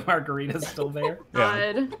 2/3 of the margarita still there.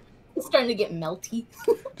 Yeah. God. It's starting to get melty.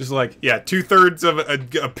 Just like, yeah, 2/3 of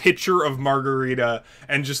a pitcher of margarita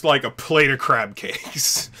and just like a plate of crab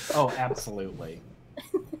cakes. Oh, absolutely.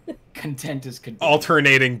 Content is content.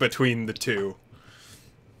 Alternating between the two.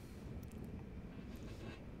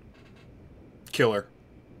 Killer.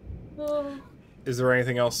 Is there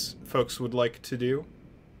anything else folks would like to do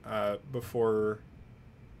before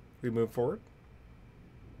we move forward?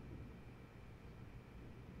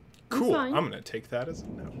 Cool. I'm going to take that as a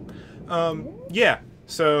no. Yeah.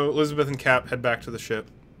 So Elizabeth and Cap head back to the ship.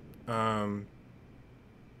 I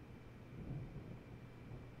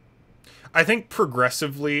think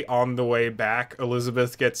progressively on the way back,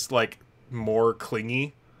 Elizabeth gets like more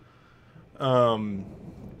clingy. And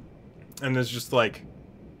is just like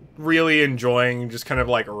really enjoying just kind of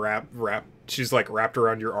like she's like wrapped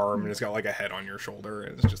around your arm and it's got like a head on your shoulder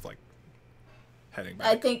and it's just like heading back.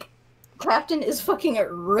 I think Captain is fucking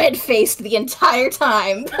red-faced the entire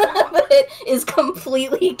time, but is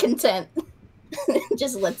completely content.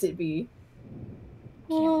 Just lets it be.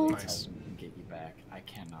 Can't wait Nice. till we can get you back. I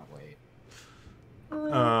cannot wait.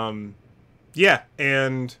 Yeah,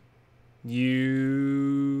 and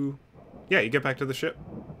you get back to the ship.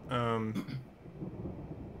 And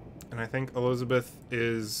I think Elizabeth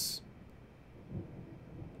is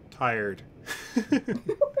tired.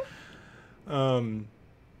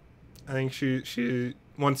 I think she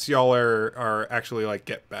once y'all are actually like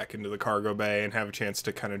get back into the cargo bay and have a chance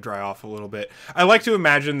to kind of dry off a little bit. I like to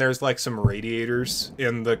imagine there's like some radiators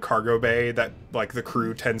in the cargo bay that like the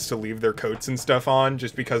crew tends to leave their coats and stuff on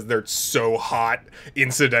just because they're so hot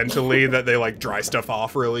incidentally that they like dry stuff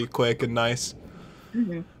off really quick and nice.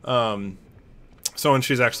 Mm-hmm. So when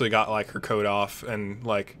she's actually got like her coat off and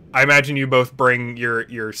like I imagine you both bring your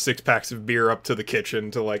 6-packs of beer up to the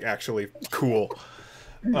kitchen to like actually cool.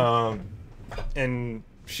 And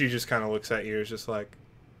she just kind of looks at you, is just like,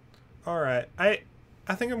 all right, I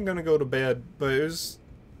think I'm gonna go to bed, but it was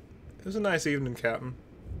a nice evening, Captain.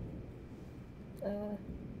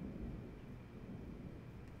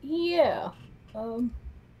 Yeah.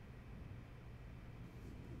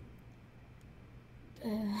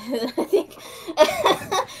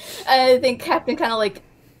 I think Captain kind of like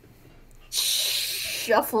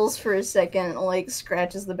shuffles for a second, and, like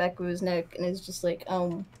scratches the back of his neck, and is just like,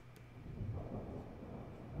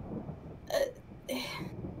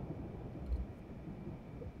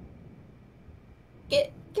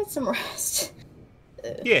 get some rest.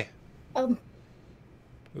 Yeah.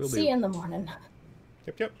 See you in the morning.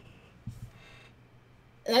 Yep.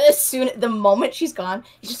 And then the moment she's gone,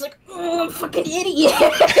 he's just like, oh, I'm a fucking idiot.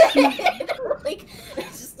 Like,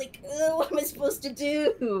 it's just like, oh, what am I supposed to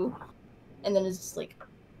do? And then it's just like,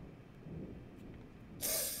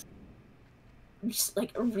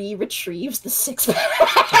 retrieves the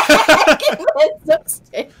 6-pack and heads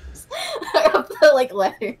upstairs up the like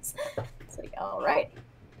letters. It's like, all right,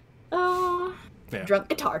 drunk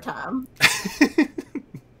guitar time.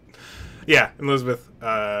 Yeah, and Elizabeth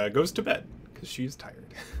goes to bed because she's tired.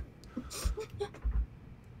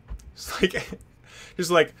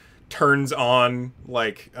 just like turns on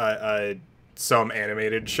like some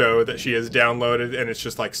animated show that she has downloaded, and it's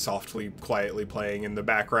just like softly, quietly playing in the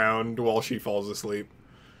background while she falls asleep.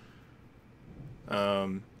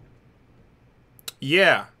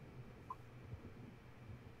 Yeah.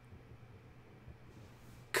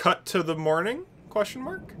 Cut to the morning? Question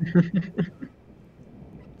mark.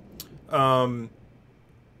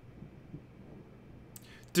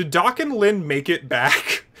 Did Doc and Lynn make it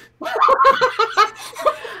back?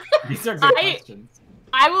 These are good questions.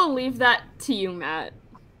 I will leave that to you, Matt.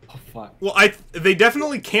 Oh fuck. Well, they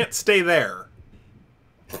definitely can't stay there.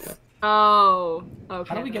 Oh, okay.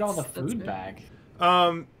 How do we get all the food back?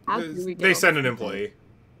 They send an employee.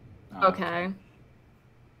 Okay.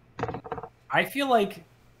 I feel like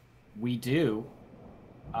we do,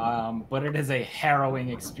 but it is a harrowing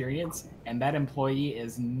experience, and that employee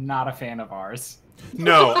is not a fan of ours.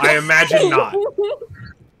 No, I imagine not.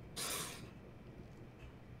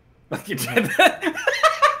 Like you did.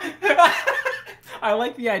 I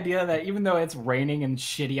like the idea that even though it's raining and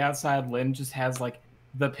shitty outside, Lynn just has like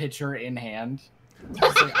the pitcher in hand.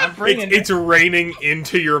 Like, it's raining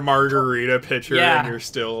into your margarita pitcher, and you're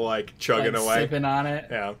still like chugging away, sipping on it.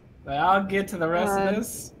 Yeah. But I'll get to the rest of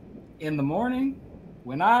this in the morning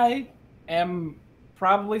when I am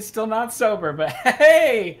probably still not sober. But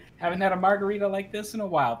hey, haven't had a margarita like this in a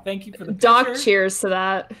while. Thank you for the Doc pitcher. cheers to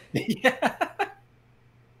that. Yeah.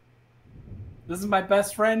 This is my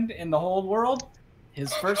best friend in the whole world.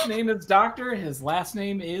 His first name is Doctor. His last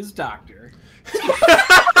name is Doctor.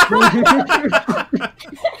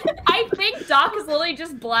 I think Doc is literally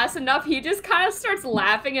just blessed enough. He just kind of starts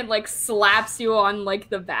laughing and like slaps you on like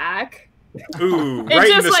the back. Ooh, right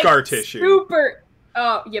in the scar tissue. Super.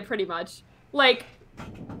 Oh yeah, pretty much. Like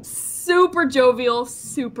super jovial,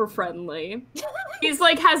 super friendly. He's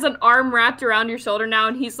like has an arm wrapped around your shoulder now,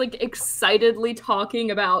 and he's like excitedly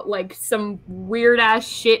talking about like some weird ass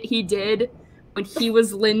shit he did when he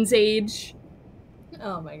was Lynn's age.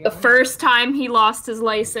 Oh my god. The first time he lost his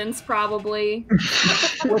license, probably.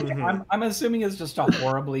 I'm assuming it's just a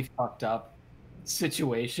horribly fucked up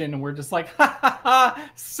situation, and we're just like, ha ha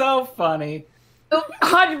ha, so funny.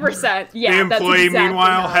 100%. Yeah. The employee, exactly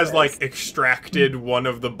meanwhile, has like extracted one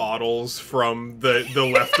of the bottles from the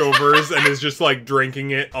leftovers and is just like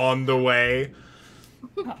drinking it on the way.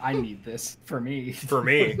 I need this for me. For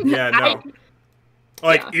me, yeah, no.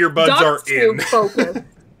 Earbuds Doc's are in. Focused.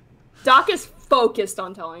 Doc is focused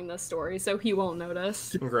on telling this story, so he won't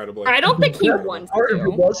notice. Incredibly. I don't think he wants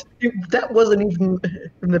to. That wasn't even.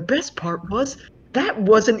 And the best part was that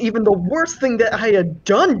wasn't even the worst thing that I had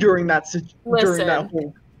done during that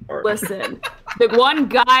whole part. Listen, the one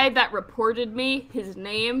guy that reported me, his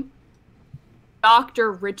name,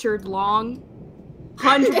 Dr. Richard Long.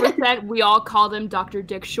 100%, we all called him Dr.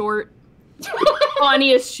 Dick Short.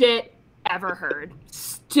 Funniest shit ever heard.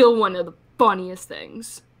 Still one of the funniest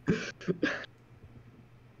things.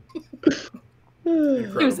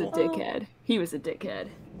 Incredible. He was a dickhead. He was a dickhead.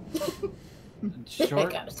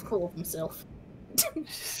 Short. Got a school of himself.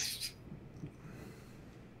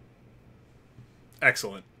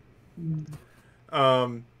 Excellent.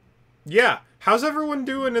 Yeah. How's everyone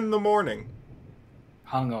doing in the morning?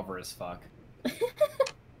 Hungover as fuck.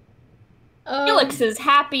 Felix is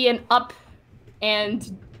happy and up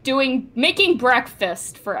and making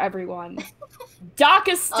breakfast for everyone. Doc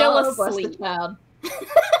is still asleep.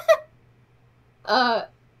 Solace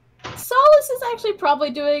is actually probably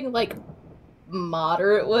doing like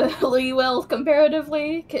moderately well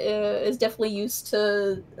comparatively. Is definitely used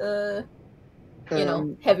to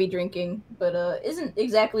heavy drinking, but isn't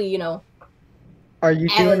exactly Are you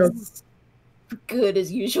doing as good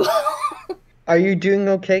as usual? Are you doing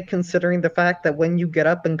okay considering the fact that when you get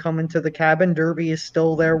up and come into the cabin, Derby is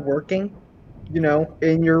still there working?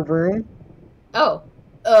 In your room? Oh,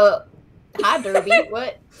 hi Derby.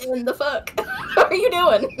 What in the fuck are you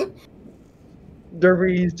doing?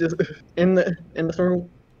 Derby's just in the room,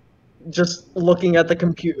 just looking at the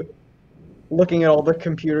computer, looking at all the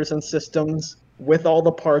computers and systems with all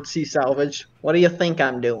the parts he salvaged. What do you think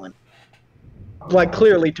I'm doing? Like,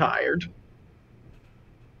 clearly tired.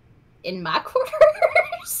 In my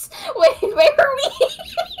quarters? Wait, where are we?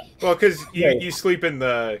 Well, because you sleep in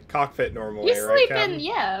the cockpit normally, You right, sleep Captain? in,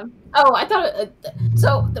 yeah. Oh, I thought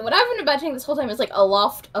so what I've been imagining this whole time is like a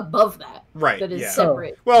loft above that. Right, That is yeah.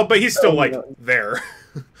 separate. Well, but he's still, there.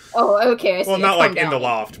 Oh, okay, I see. Well, not, I've in come the down.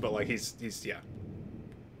 loft, but, he's yeah.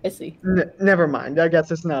 I see. Never mind. I guess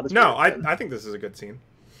it's not as No, bad. I think this is a good scene.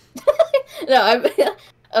 No, I'm,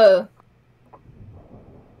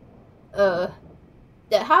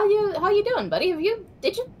 how you doing, buddy?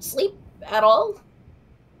 Did you sleep at all?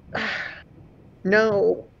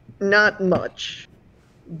 No, not much.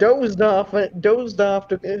 Dozed off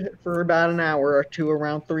for about an hour or two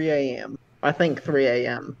around 3 a.m. I think 3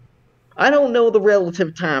 a.m. I don't know the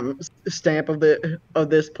relative time stamp of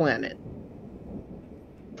this planet.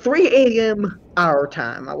 3 a.m. our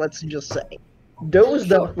time, let's just say.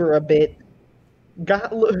 Dozed off for a bit.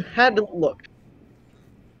 Had to look.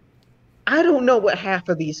 I don't know what half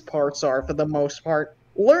of these parts are for the most part.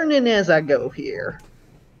 Learning as I go here.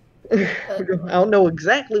 I don't know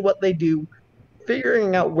exactly what they do.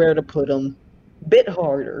 Figuring out where to put them. Bit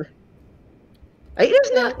harder.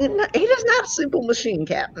 Ada's not a simple machine,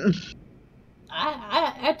 Captain.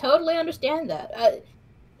 I totally understand that.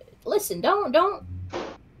 Listen, don't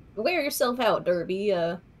wear yourself out, Derby.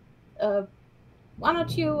 Why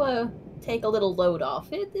don't you take a little load off?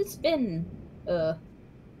 It's been a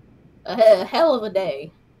hell of a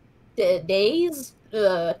day. Days.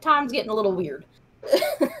 Time's getting a little weird.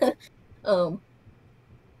 Don't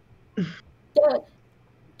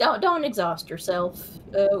exhaust yourself.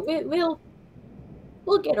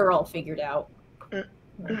 We'll get her all figured out.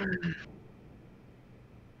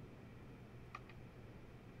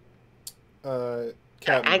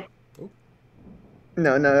 Captain.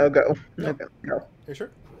 No, go. No. Go. You sure?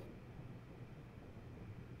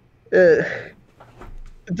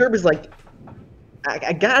 Derby's like,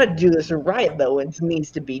 I gotta do this right, though. It needs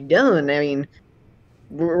to be done. I mean,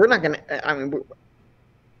 we're not gonna.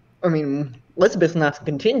 I mean, Elizabeth's not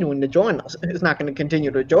continuing to join us. Is not going to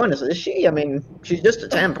continue to join us, is she? I mean, she's just a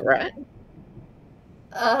temp, right?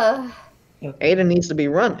 Ada needs to be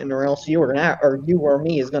running, or else you or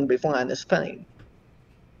me is going to be flying this plane.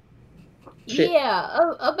 Shit. Yeah,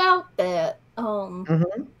 about that.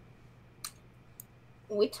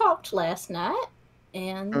 We talked last night,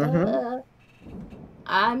 and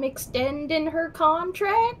I'm extending her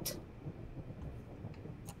contract.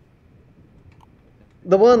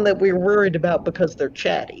 The one that we're worried about because they're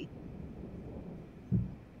chatty.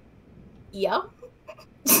 Yeah.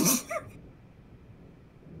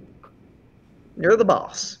 You're the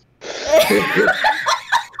boss. That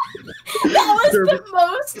was the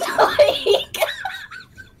most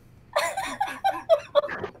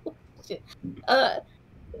like.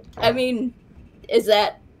 I mean, is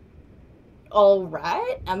that all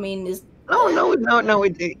right? I mean, is no.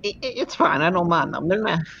 It's fine. I don't mind them.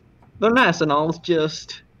 They're nice and all. It's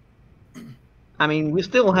just, I mean, we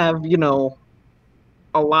still have,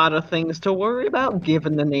 a lot of things to worry about,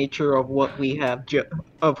 given the nature of what we have,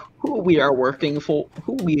 of who we are working for,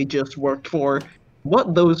 who we just worked for,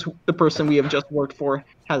 what the person we have just worked for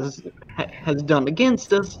has done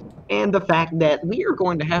against us, and the fact that we are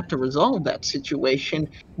going to have to resolve that situation.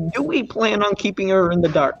 Do we plan on keeping her in the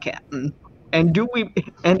dark, Captain? And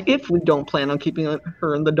if we don't plan on keeping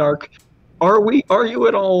her in the dark, are you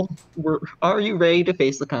ready to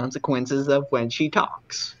face the consequences of when she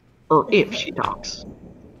talks? Or if she talks?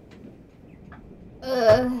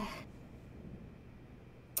 I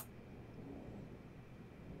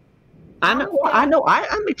know,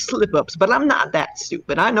 I make slip-ups, but I'm not that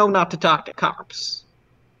stupid. I know not to talk to cops.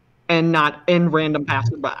 And not in random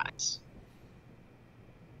passerbys.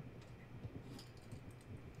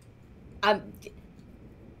 I've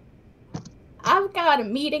got a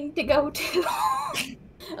meeting to go to.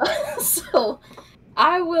 So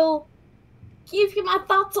I will give you my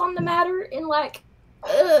thoughts on the matter in like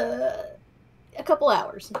a couple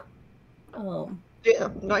hours. Yeah,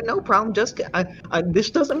 no problem. Just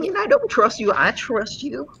this doesn't mean I don't trust you. I trust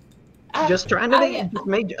you. I'm just trying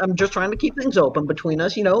to keep things open between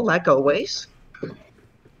us, like always.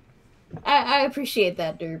 I appreciate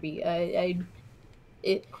that, Derby.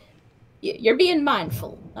 You're being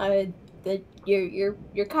mindful. That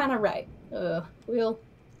you're kind of right.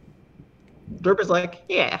 Derby's like,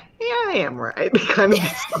 yeah, I am right. Kind of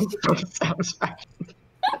some sort of satisfaction.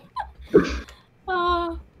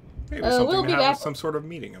 Maybe something we'll be to have back. Some sort of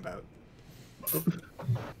meeting about.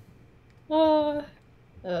 I'll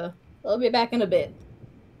be back in a bit.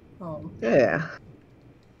 Yeah.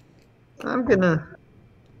 I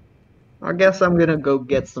guess I'm gonna go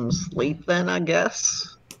get some sleep then, I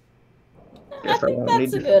guess. I think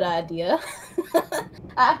that's a good idea.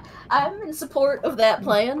 I'm in support of that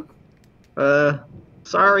plan.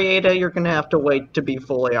 Sorry, Ada, you're gonna have to wait to be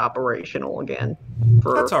fully operational again.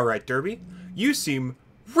 That's alright, Derby. You seem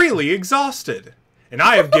really exhausted. And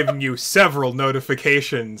I have given you several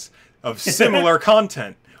notifications of similar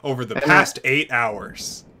content over the past 8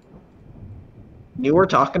 hours. You were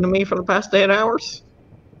talking to me for the past 8 hours?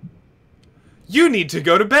 You need to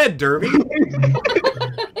go to bed, Derby.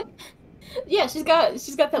 Yeah, she's got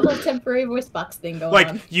that little temporary voice box thing going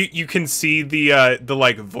on. Like you can see the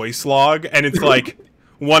like voice log, and it's like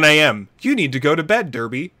 1 a.m. You need to go to bed,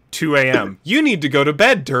 Derby. 2 a.m. You need to go to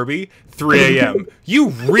bed, Derby. 3 a.m. You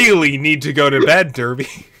really need to go to bed, Derby.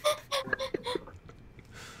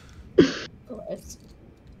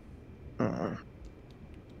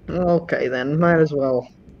 Okay, then. Might as well.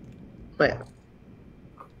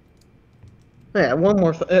 Yeah, one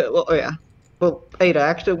more yeah. Well, Ada,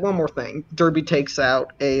 actually, one more thing. Derby takes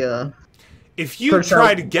out a, If you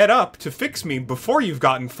try to get up to fix me before you've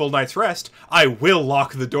gotten full night's rest, I will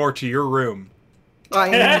lock the door to your room.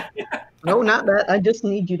 No, not that. I just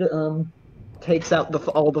need you to, takes out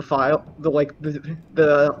all the file,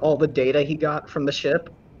 all the data he got from the ship.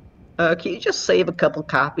 Can you just save a couple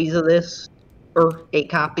copies of this, or a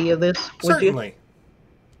copy of this? Would Certainly. You?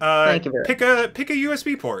 Thank you very much. Pick a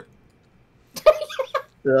USB port.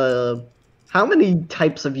 How many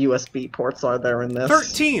types of USB ports are there in this?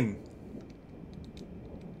 13.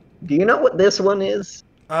 Do you know what this one is?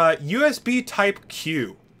 USB Type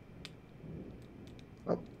Q.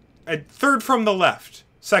 Oh. Third from the left.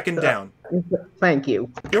 Second down. Thank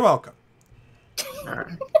you. You're welcome.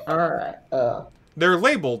 All right. They're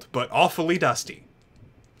labeled, but awfully dusty.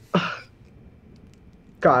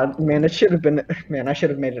 God, man, it should have been. Man, I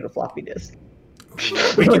should have made it a floppy disk.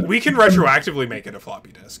 We can retroactively make it a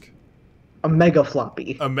floppy disk. A mega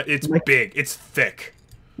floppy. It's big. It's thick.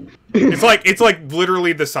 It's like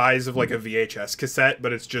literally the size of like a VHS cassette,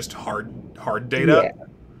 but it's just hard data, Yeah.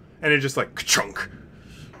 and it just like chunk.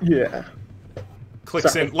 Yeah.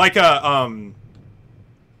 Clicks in like a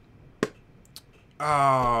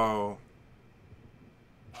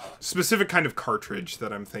specific kind of cartridge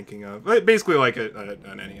that I'm thinking of. Basically like an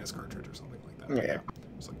NES cartridge or something like that. Yeah.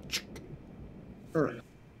 It's like. Right.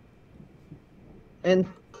 And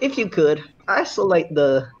if you could, isolate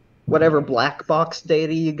the whatever black box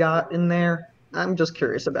data you got in there. I'm just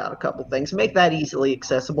curious about a couple things. Make that easily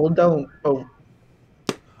accessible. Don't. Oh.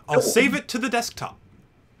 I'll save it to the desktop.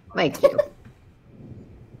 Thank you.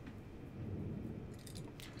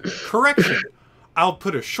 Correction. I'll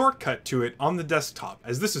put a shortcut to it on the desktop,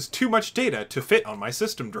 as this is too much data to fit on my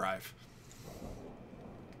system drive.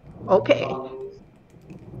 Okay.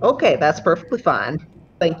 Okay, that's perfectly fine.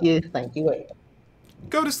 Thank you. Thank you. Wait.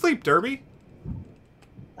 Go to sleep, Derby.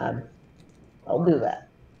 I'll do that.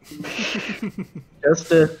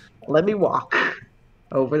 Just let me walk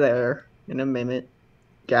over there in a minute.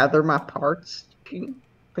 Gather my parts.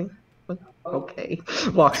 Okay.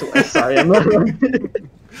 Walks away. Sorry, I'm not.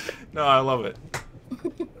 No, I love it.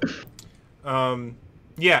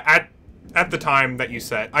 Yeah, at the time that you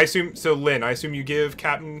set, I assume. So, Lynn, I assume you give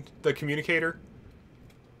Captain the communicator.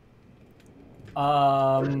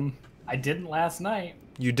 I didn't last night.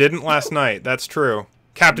 You didn't last night. That's true.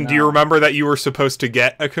 Captain, do you remember that you were supposed to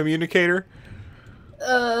get a communicator?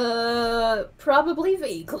 Probably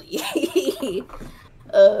vaguely.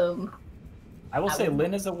 I will say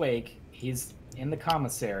Lynn is awake. He's in the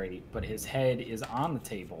commissary, but his head is on the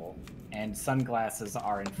table, and sunglasses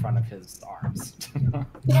are in front of his arms.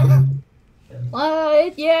 Yeah,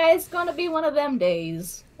 it's gonna be one of them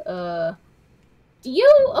days. Okay.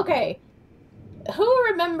 Who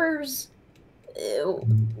remembers...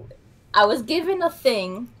 I was given a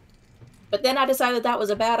thing, but then I decided that was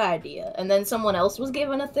a bad idea, and then someone else was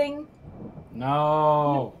given a thing?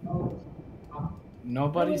 No.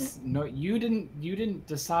 You didn't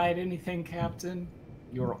decide anything, Captain.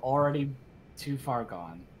 You're already too far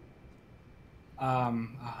gone.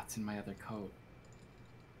 It's in my other coat.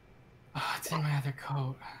 It's in my other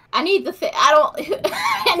coat. I need the thing.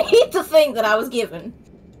 I need the thing that I was given.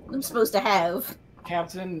 I'm supposed to have.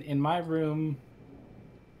 Captain, in my room,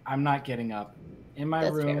 I'm not getting up. In my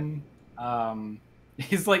room,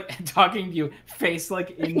 he's like talking to you, face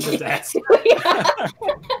like in the desk.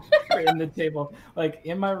 Or in the table. Like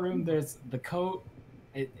in my room, there's the coat.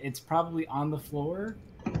 It's probably on the floor.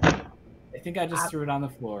 I think I just threw it on the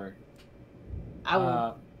floor. I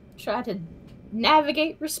will try to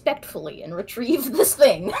navigate respectfully and retrieve this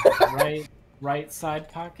thing. right side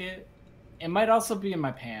pocket. It might also be in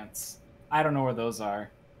my pants. I don't know where those are.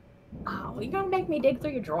 Oh, you're gonna make me dig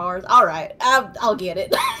through your drawers. All right, I'll get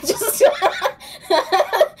it.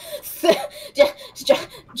 just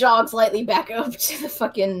jog slightly back up to the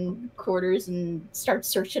fucking quarters and start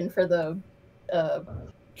searching for the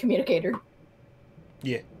communicator.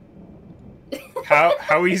 Yeah.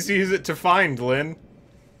 How easy is it to find, Lynn?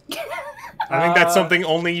 I think that's something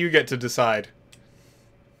only you get to decide.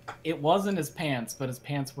 It was in his pants, but his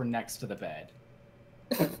pants were next to the bed.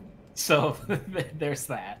 So there's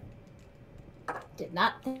that. Did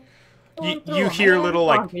not. You hear little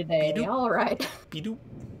like. All right. Beedoop,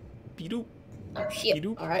 beedoop. Oh shit!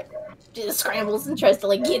 Beedoop. All right. Just scrambles and tries to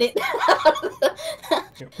like get it.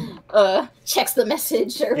 Checks the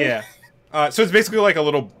message. Or... Yeah. So it's basically like a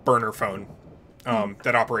little burner phone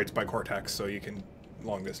that operates by Cortex, so you can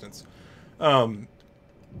long distance. And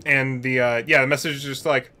the message is just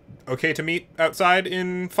like, okay to meet outside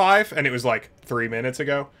in 5, and it was like 3 minutes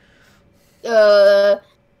ago.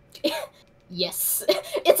 Yes.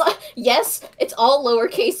 Yes, it's all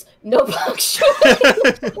lowercase, no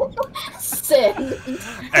punctuation. Send.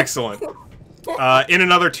 Excellent. In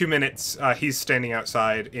another 2 minutes, he's standing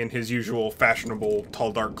outside in his usual fashionable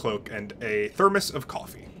tall dark cloak and a thermos of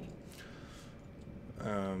coffee.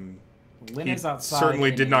 Lynn he is outside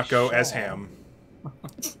certainly did not go shawl. as ham.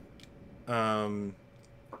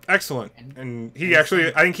 Excellent. And he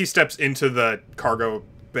actually, I think he steps into the cargo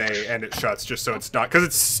bay and it shuts just so it's not, because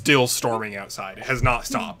it's still storming outside. It has not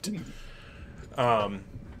stopped.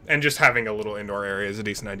 And just having a little indoor area is a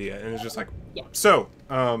decent idea. And it's just like, yeah. So,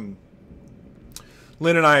 Lynn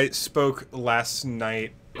and I spoke last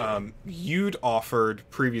night. You'd offered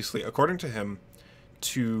previously, according to him,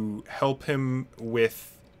 to help him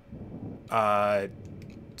with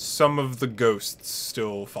some of the ghosts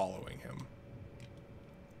still following him.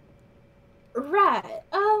 Right.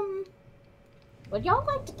 Would y'all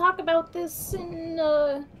like to talk about this in,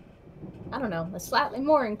 I don't know, a slightly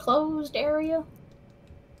more enclosed area?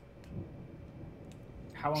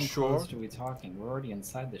 How enclosed are we talking? We're already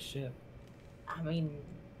inside the ship. I mean,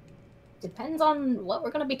 depends on what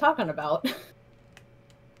we're going to be talking about.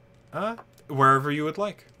 Wherever you would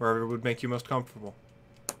like. Wherever would make you most comfortable.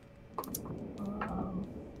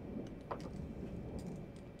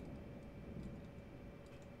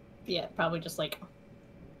 Yeah, probably just like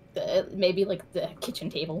maybe like the kitchen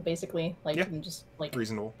table, basically. Like, yeah. and just like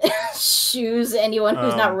reasonable. Shoes anyone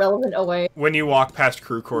who's not relevant away. When you walk past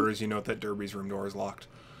crew quarters, you note that Derby's room door is locked.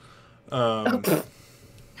 Oh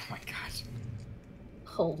my gosh.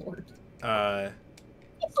 Oh lord.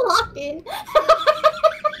 It's locked in.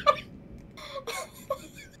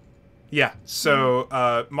 Yeah. So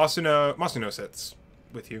Masuno sits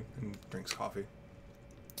with you and drinks coffee.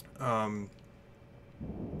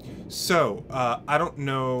 So, I don't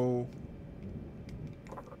know.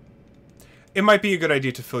 It might be a good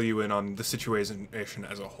idea to fill you in on the situation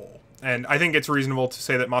as a whole. And I think it's reasonable to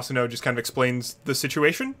say that Masuno just kind of explains the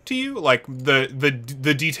situation to you, like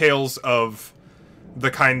the details of the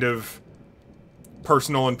kind of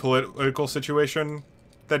personal and political situation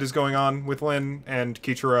that is going on with Lin and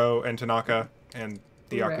Kichiro and Tanaka and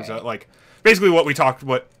the Yakuza. Right. Like, basically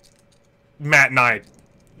what Matt and I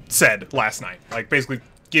said last night. Like, basically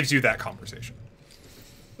gives you that conversation.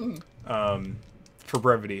 For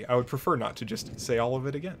brevity, I would prefer not to just say all of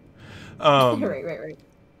it again. Right.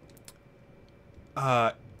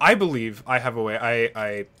 I believe I have a way.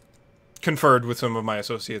 I conferred with some of my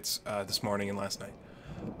associates this morning and last night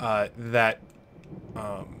that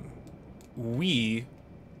we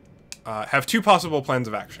have two possible plans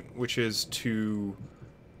of action, which is to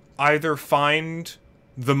either find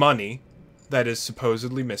the money that is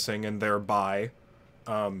supposedly missing and thereby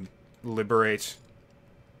liberate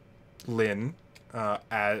Lin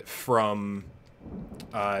from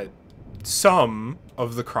some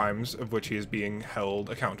of the crimes of which he is being held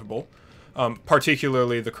accountable,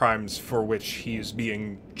 particularly the crimes for which he is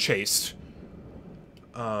being chased,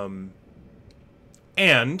 or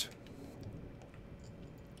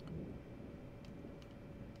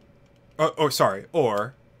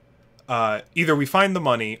either we find the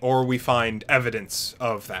money or we find evidence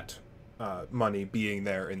of that money being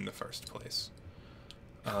there in the first place.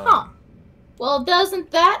 Well,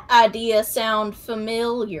 doesn't that idea sound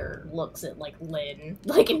familiar? Looks at, like, Lynn,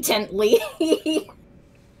 like, intently.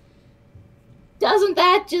 Doesn't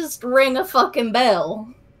that just ring a fucking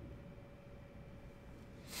bell?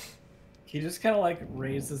 He just kind of, like,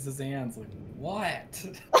 raises his hands, like, what?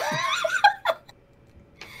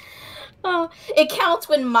 Oh, it counts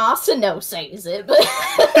when Masano says it, but...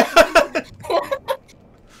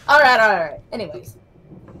 Alright. Anyways.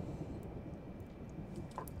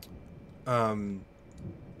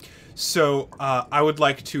 So, I would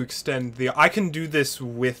like to extend I can do this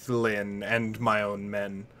with Lin and my own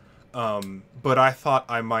men, but I thought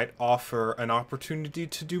I might offer an opportunity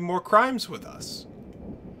to do more crimes with us.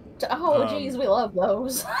 Oh, geez, we love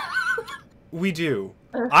those. We do.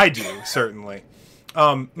 I do, certainly.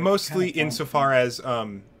 Mostly insofar as,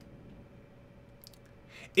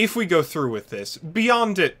 if we go through with this,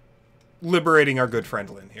 beyond it liberating our good friend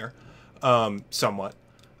Lin here, somewhat,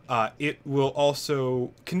 it will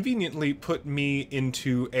also conveniently put me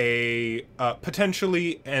into a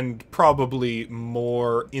potentially and probably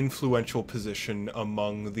more influential position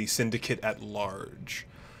among the syndicate at large.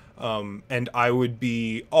 And I would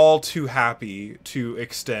be all too happy to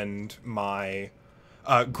extend my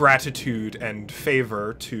gratitude and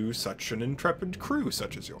favor to such an intrepid crew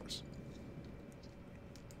such as yours.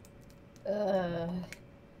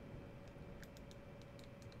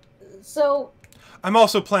 So... I'm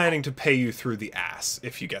also planning to pay you through the ass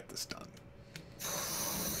if you get this done.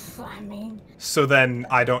 I mean... So then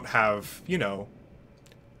I don't have, you know...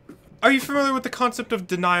 Are you familiar with the concept of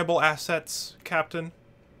deniable assets, Captain?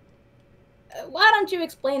 Why don't you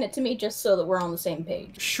explain it to me just so that we're on the same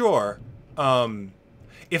page? Sure.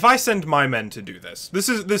 if I send my men to do this,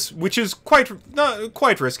 which is quite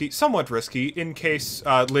risky, somewhat risky, in case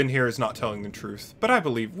Lynn here is not telling the truth. But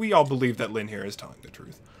we all believe that Lynn here is telling the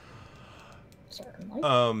truth.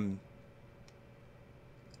 Certainly.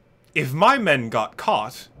 If my men got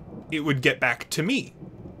caught, it would get back to me.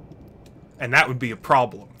 And that would be a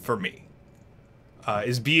problem for me.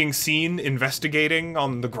 Is being seen investigating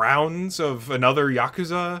on the grounds of another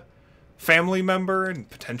Yakuza family member and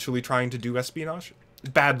potentially trying to do espionage?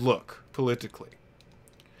 Bad look, politically.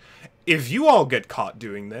 If you all get caught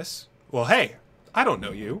doing this, well, hey, I don't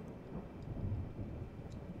know you.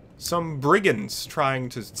 Some brigands trying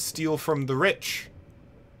to steal from the rich.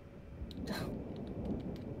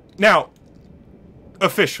 Now,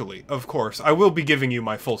 officially, of course, I will be giving you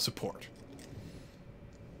my full support.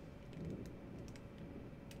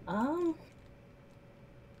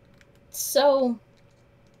 So,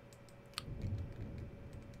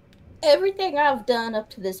 everything I've done up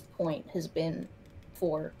to this point has been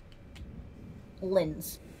for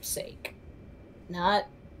Lynn's sake. Not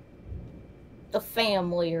the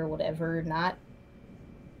family or whatever, not,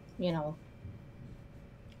 you know.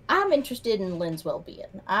 I'm interested in Lynn's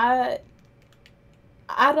well-being. I'm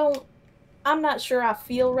not sure I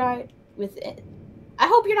feel right with it. I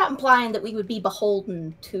hope you're not implying that we would be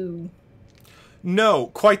beholden to... No,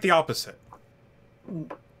 quite the opposite.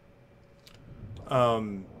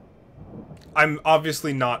 I'm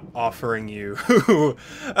obviously not offering you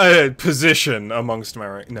a position amongst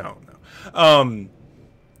my... No.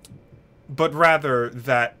 But rather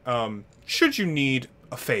that, should you need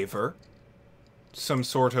a favor, some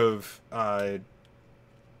sort of,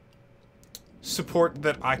 support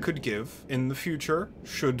that I could give in the future,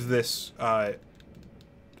 should this,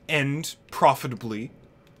 end profitably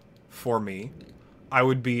for me, I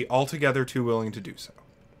would be altogether too willing to do so.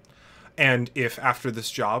 And if after this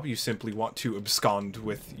job you simply want to abscond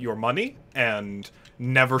with your money and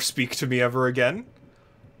never speak to me ever again,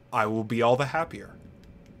 I will be all the happier.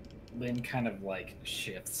 Lynn kind of, like,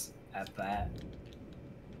 shifts at that.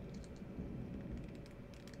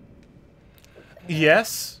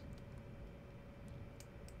 Yes?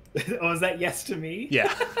 Oh, is that yes to me?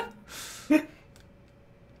 Yeah.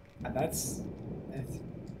 That's...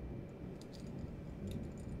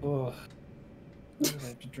 Oh, I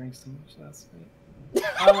have to drink so much last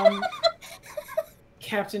night.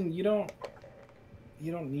 Captain, you don't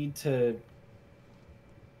need to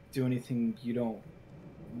do anything you don't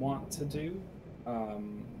want to do.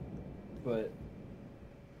 But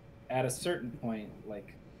at a certain point,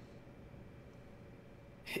 like,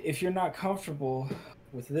 if you're not comfortable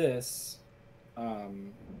with this,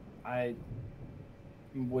 I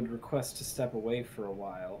would request to step away for a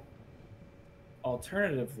while.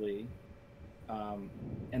 Alternatively,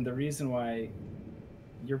 and the reason why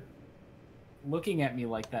you're looking at me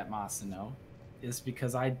like that, Masano, is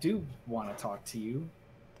because I do want to talk to you,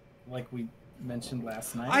 like we mentioned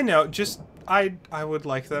last night. I know, just, I would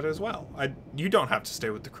like that as well. You don't have to stay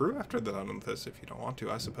with the crew after the done with this if you don't want to,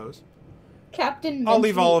 I suppose. Captain, I'll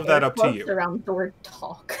leave all of that up to you. Around the word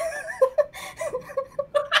talk.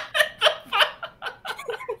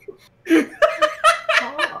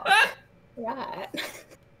 Right.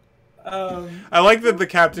 I like that the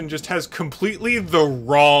captain just has completely the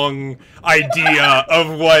wrong idea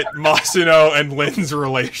of what Masano and Lynn's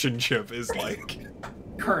relationship is like.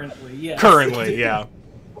 Currently, yes. Currently, yeah.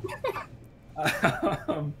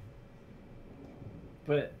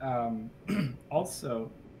 But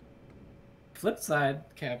also, flip side,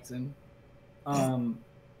 Captain,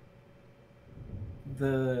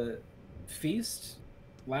 the feast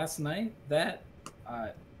last night, that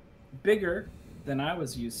bigger than I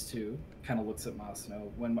was used to. Kind of looks at Masano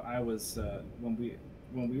when I was when we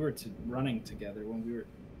were running together, when we were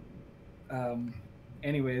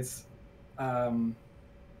anyways,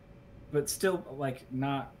 but still, like,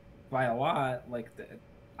 not by a lot. Like,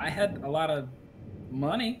 I had a lot of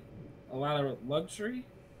money, a lot of luxury,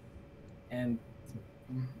 and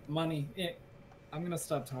money. I'm gonna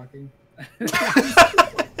stop talking.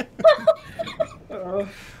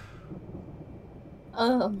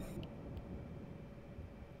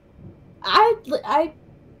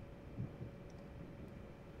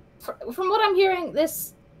 From what I'm hearing,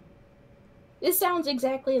 this sounds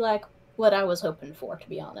exactly like what I was hoping for, to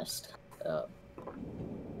be honest.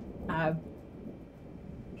 I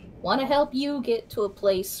want to help you get to a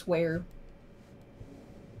place where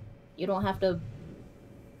you don't have to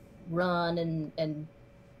run and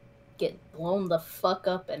get blown the fuck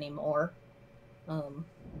up anymore.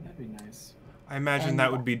 That'd be nice. I imagine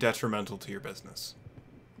that would be detrimental to your business.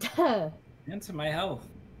 And to my health,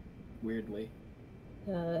 weirdly.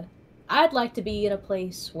 I'd like to be in a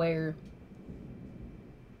place where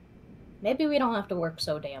maybe we don't have to work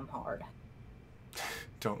so damn hard.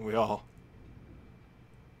 Don't we all?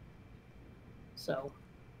 So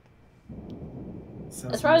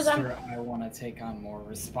As far as I want to take on more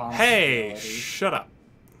responsibility. Hey, shut up.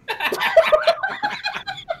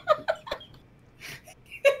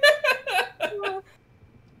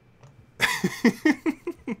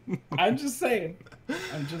 I'm just saying.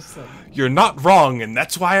 You're not wrong, and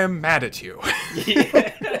that's why I'm mad at you.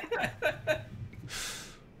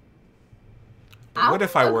 What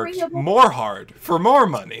if I worked more hard for more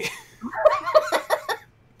money?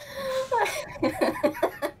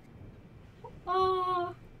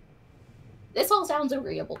 This all sounds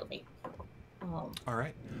agreeable to me. All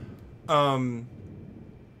right.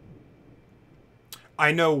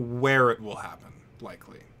 I know where it will happen,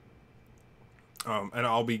 likely. And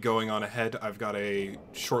I'll be going on ahead. I've got a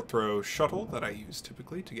short throw shuttle that I use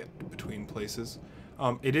typically to get between places.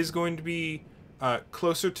 It is going to be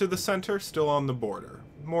closer to the center, still on the border.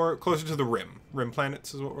 More closer to the rim. Rim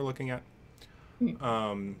planets is what we're looking at.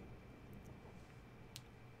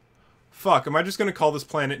 Fuck, am I just going to call this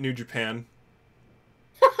planet New Japan?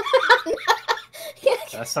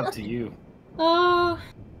 That's up to you. Call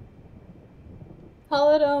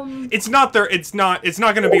it It's not there. It's not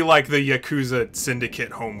going to be like the Yakuza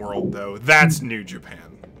Syndicate homeworld though. That's New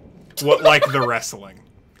Japan. What like the wrestling.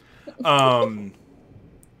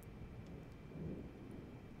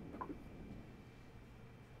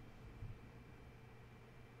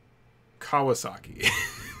 Kawasaki.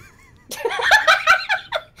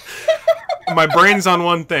 My brain's on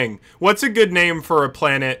one thing. What's a good name for a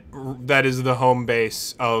planet that is the home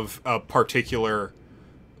base of a particularly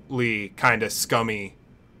kind of scummy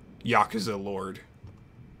Yakuza lord?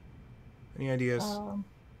 Any ideas?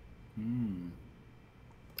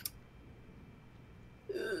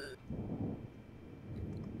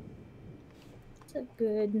 It's a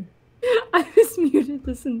good... I was muted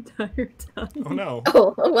this entire time. Oh no.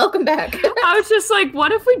 Oh, welcome back. I was just like,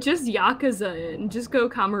 what if we just Yakuza it and just go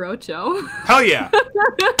Kamurocho? Hell yeah.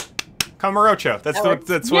 Kamurocho. That's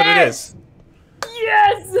what it is.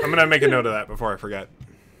 Yes! I'm gonna make a note of that before I forget.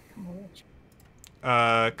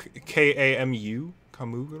 K-A-M-U?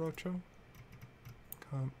 Kamurocho?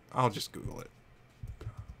 I'll just Google it.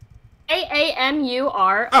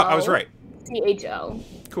 A-A-M-U-R-O. Oh, I was right. C-H-O.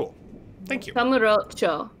 Cool. Thank you.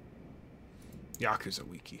 Kamurocho. Yakuza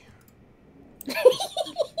Wiki.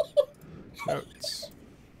 Notes.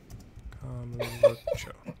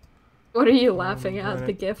 Kamurocho. What are you laughing at?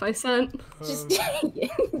 The GIF I sent? Just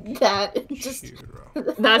that. Just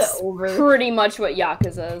that's pretty much what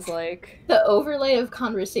Yakuza is like. The overlay of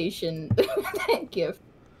conversation. That GIF.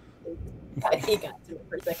 I think I got to it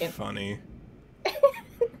for a second. Funny.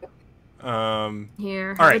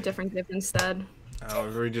 Here, all right. a different GIF instead. Oh,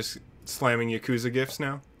 are we just slamming Yakuza GIFs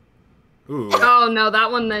now? Ooh. Oh no,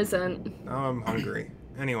 that one isn't. Now I'm hungry.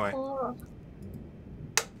 Anyway.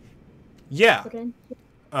 Yeah.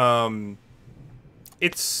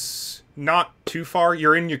 It's not too far.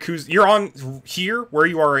 You're in Yakuza. You're on here, where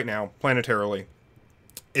you are right now, planetarily,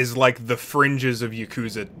 is like the fringes of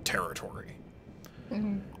Yakuza territory.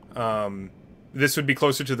 This would be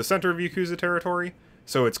closer to the center of Yakuza territory,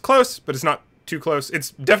 so it's close, but it's not too close.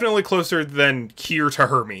 It's definitely closer than here to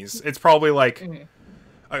Hermes. It's probably like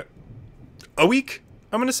a week,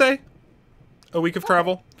 I'm gonna say. A week of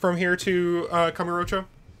travel from here to Kamurocho.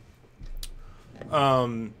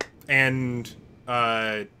 And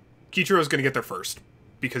Kichiro's gonna get there first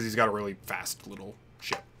because he's got a really fast little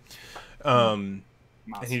ship. And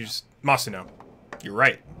he just Masuno. You're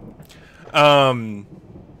right.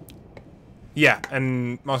 Yeah,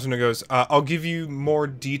 and Masuno goes, I'll give you more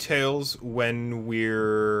details when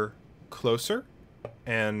we're closer,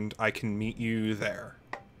 and I can meet you there.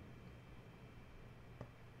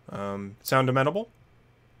 Sound amenable?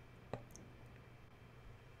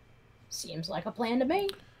 Seems like a plan to me.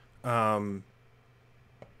 Well,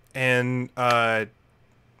 I'm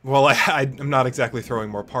not exactly throwing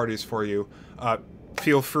more parties for you.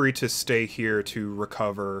 Feel free to stay here to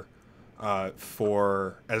recover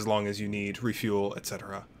for as long as you need, refuel,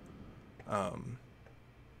 etc.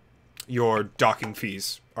 Your docking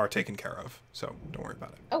fees are taken care of, so don't worry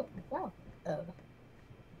about it. Oh, wow.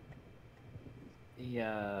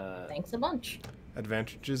 Yeah. Thanks a bunch.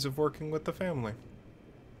 Advantages of working with the family.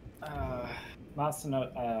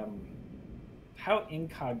 Masuno, how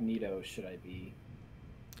incognito should I be?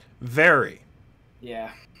 Very.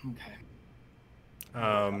 Yeah, okay.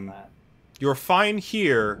 You're fine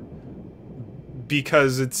here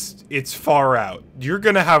because it's far out. You're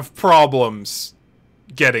gonna have problems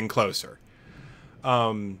getting closer.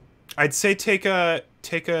 I'd say take a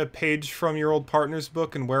page from your old partner's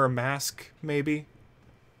book and wear a mask, maybe.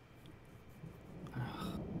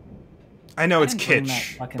 I know it's bring that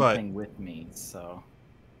kitsch, fucking but thing with me, so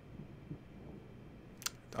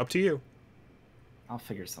up to you. I'll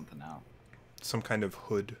figure something out. Some kind of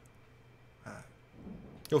hood.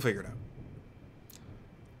 You'll figure it out.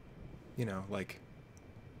 You know, like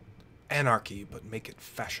anarchy, but make it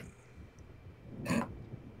fashion. Are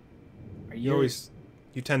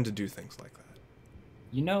You tend to do things like that.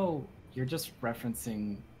 You know, you're just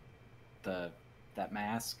referencing that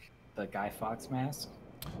mask, the Guy Fawkes mask.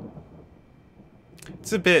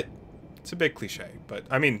 It's a bit cliche, but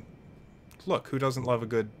I mean, look, who doesn't love a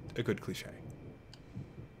good cliche?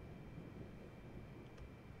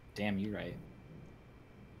 Damn, you're right.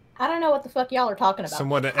 I don't know what the fuck y'all are talking about.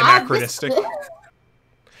 Somewhat anachronistic.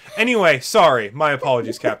 Anyway, sorry. My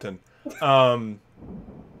apologies, Captain.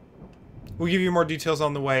 We'll give you more details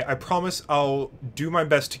on the way. I promise I'll do my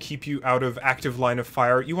best to keep you out of active line of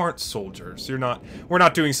fire. You aren't soldiers. We're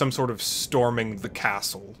not doing some sort of storming the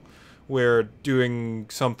castle. We're doing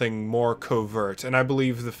something more covert. And I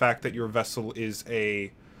believe the fact that your vessel is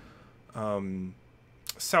a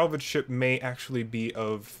salvage ship may actually be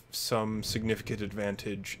of some significant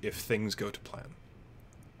advantage if things go to plan.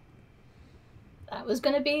 That was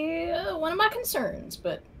going to be one of my concerns,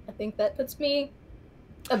 but I think that puts me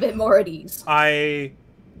a bit more at ease. Well,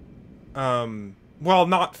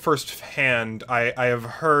 not firsthand. I have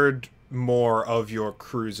heard more of your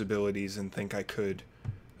crew's abilities and think I could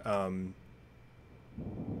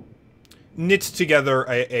knit together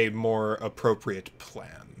a more appropriate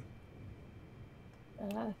plan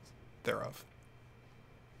thereof.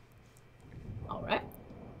 All right.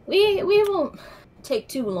 We won't take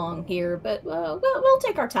too long here, but we'll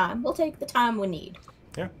take our time. We'll take the time we need.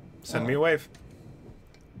 Yeah. Send me a wave.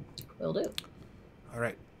 Will do. All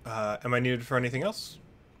right. Am I needed for anything else?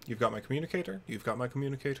 You've got my communicator. You've got my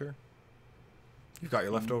communicator. You've got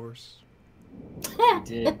your leftovers. I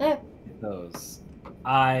did those.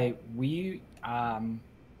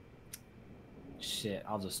 Shit,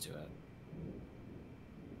 I'll just do it.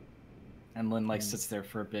 And Lynn like sits there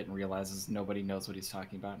for a bit and realizes nobody knows what he's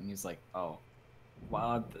talking about, and he's like, "Oh,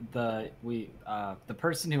 well, the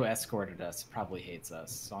person who escorted us probably hates us,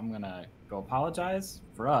 so I'm gonna go apologize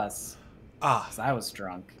for us." Because I was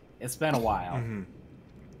drunk. It's been a while. Mm-hmm.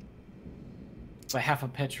 But half a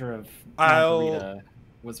pitcher of margarita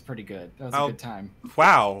was pretty good. That was a good time.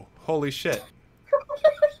 Wow! Holy shit!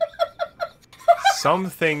 Some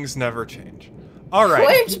things never change. All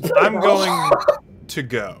right, I'm going to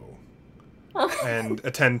go and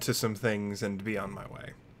attend to some things and be on my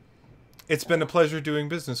way. It's been a pleasure doing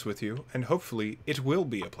business with you, and hopefully it will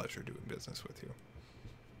be a pleasure doing business with you.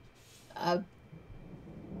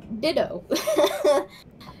 Ditto.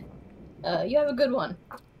 You have a good one.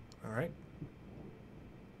 All right.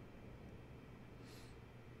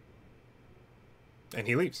 And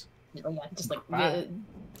he leaves. Yeah, just like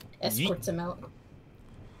escorts him out.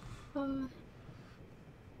 All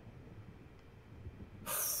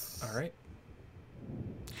right.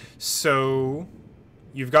 So,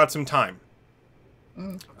 you've got some time.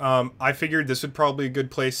 I figured this would probably be a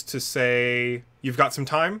good place to say you've got some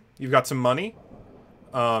time, you've got some money.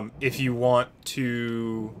 If you want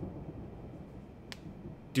to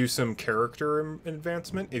do some character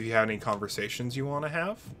advancement, if you have any conversations you want to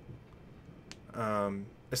have.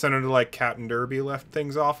 It sounded like Captain Derby left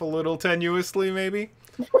things off a little tenuously, maybe.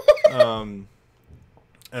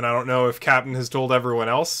 And I don't know if Captain has told everyone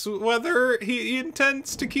else whether he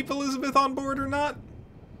intends to keep Elizabeth on board or not,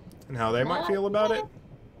 and how they might feel about it.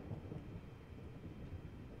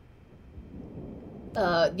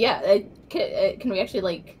 Yeah, can we actually,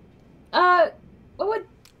 like, what would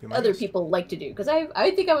other people like to do? Because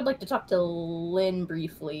I think I would like to talk to Lynn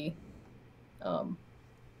briefly,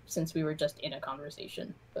 since we were just in a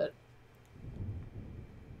conversation, but...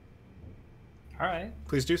 Alright.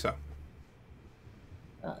 Please do so.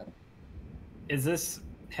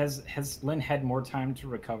 Has Lynn had more time to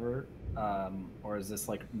recover, or is this,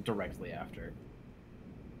 like, directly after?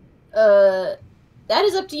 That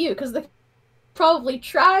is up to you, because they probably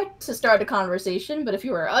tried to start a conversation, but if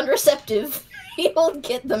you are unreceptive, you'll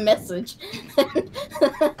get the message.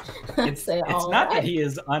 It's not that he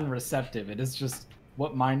is unreceptive, it is just,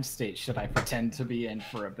 what mind state should I pretend to be in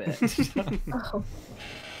for a bit?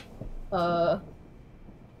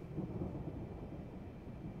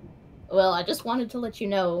 Well, I just wanted to let you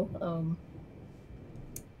know,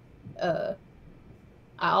 I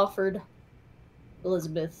offered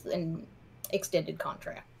Elizabeth an extended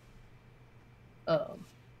contract.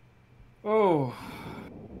 Oh.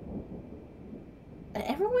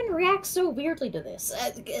 everyone reacts so weirdly to this.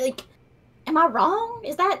 Like, am I wrong?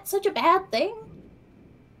 Is that such a bad thing?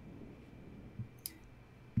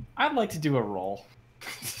 I'd like to do a roll.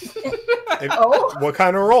 What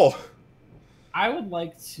kind of roll? I would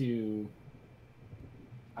like to.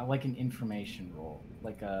 I like an information roll,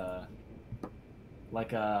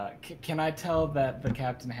 Can I tell that the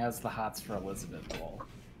captain has the hots for Elizabeth roll?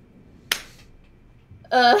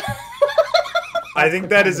 I think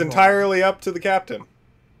that is entirely up to the captain,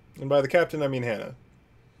 and by the captain I mean Hannah.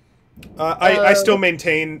 I still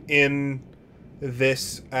maintain in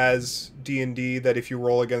this as D&D that if you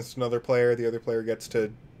roll against another player, the other player gets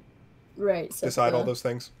to decide all those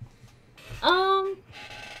things.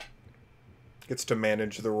 Gets to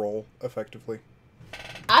manage the roll effectively.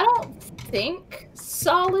 I don't think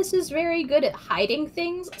Solace is very good at hiding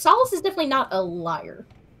things. Solace is definitely not a liar.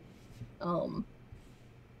 And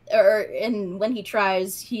when he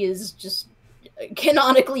tries, he is just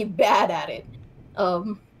canonically bad at it.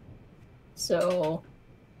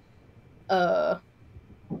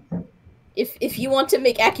 If you want to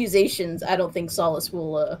make accusations, I don't think Solace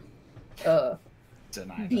will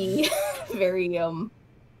be very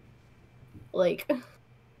like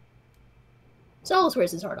Solace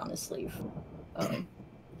wears his heart on his sleeve.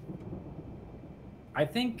 I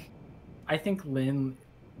think Lynn,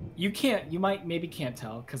 you maybe can't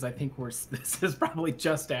tell because I think this is probably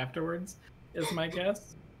just afterwards, is my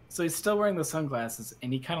guess. So he's still wearing the sunglasses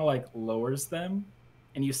and he kind of like lowers them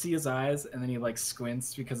and you see his eyes and then he like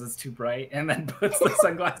squints because it's too bright and then puts the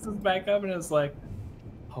sunglasses back up and is like,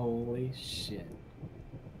 holy shit.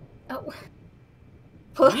 Oh.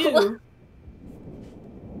 You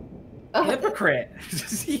hypocrite.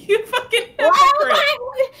 You fucking hypocrite.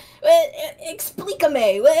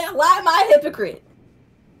 Explica-me. Why am I a hypocrite?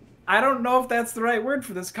 I don't know if that's the right word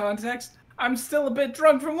for this context. I'm still a bit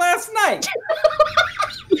drunk from last night.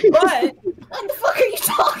 But what the fuck are you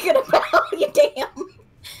talking about? You damn.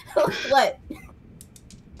 What?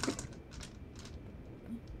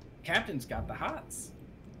 Captain's got the hots.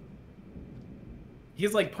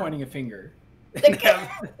 He's like pointing a finger.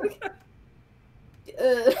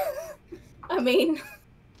 I mean,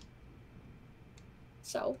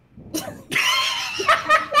 so.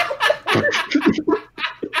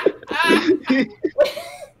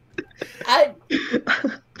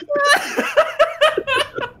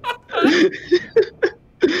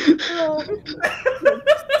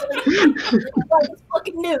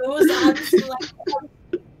 Fucking news. I'm just like,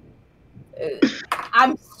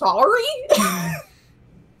 I'm sorry.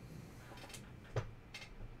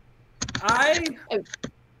 I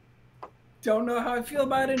don't know how I feel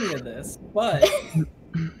about any of this, but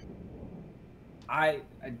I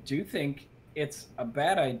do think it's a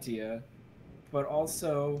bad idea, but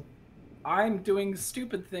also I'm doing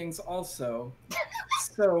stupid things also.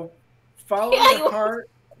 So follow your heart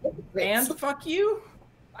and fuck you?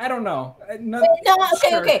 I don't know.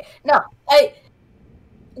 Okay. No,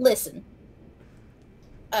 listen.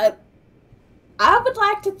 I would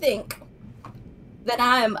like to think that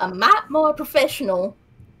I am a mite more professional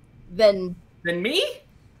than me?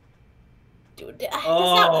 Dude,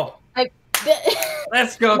 oh.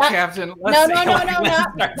 Let's go, Captain. Let's not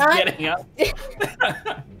getting up.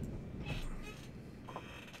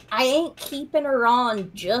 I ain't keeping her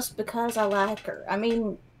on just because I like her. I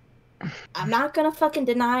mean, I'm not gonna fucking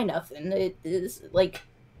deny nothing. It is like,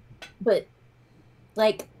 but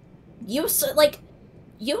like, you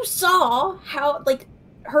saw how like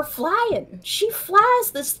her flying. She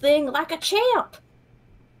flies this thing like a champ.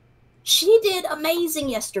 She did amazing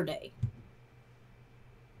yesterday.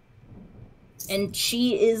 And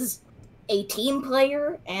she is a team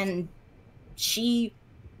player, and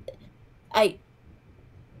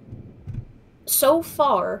so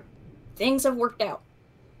far, things have worked out.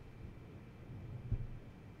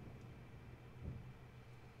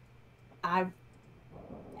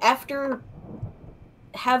 After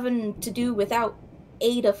having to do without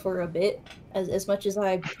Ada for a bit, as much as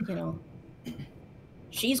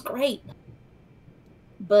she's great.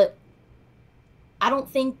 But I don't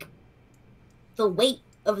think the weight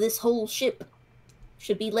of this whole ship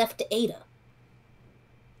should be left to Ada.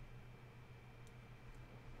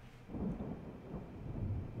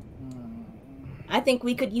 I think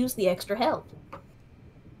we could use the extra help.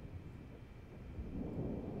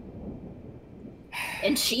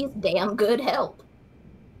 And she's damn good help.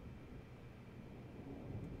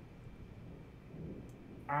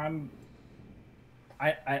 I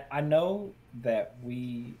know that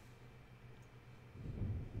we...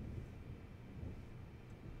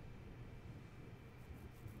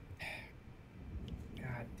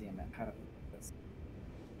 God damn it, how to put this?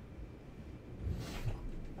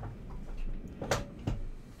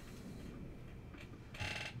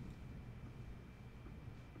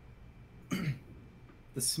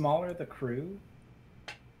 the smaller the crew,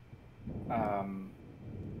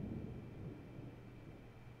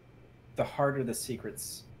 the harder the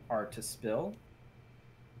secrets are to spill.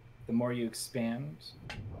 The more you expand,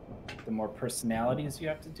 the more personalities you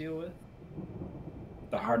have to deal with,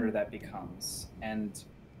 the harder that becomes. And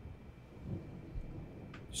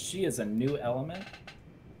she is a new element.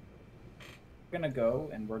 We're gonna go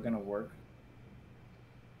and we're gonna work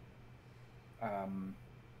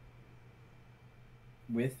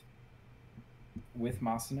with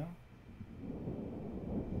Masano.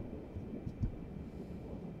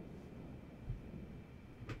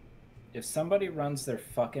 If somebody runs their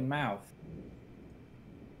fucking mouth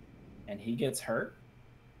and he gets hurt,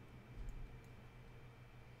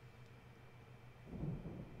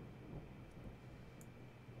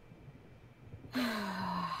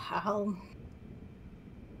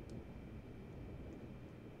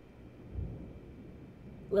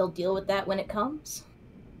 we'll deal with that when it comes.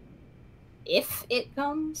 If it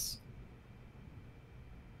comes.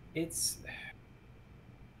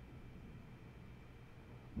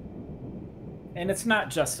 And it's not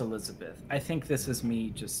just Elizabeth. I think this is me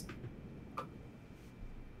just...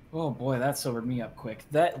 Oh boy, that sobered me up quick.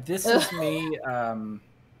 This is me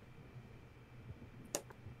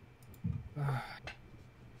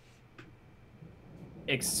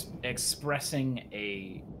expressing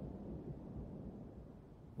a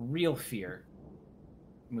real fear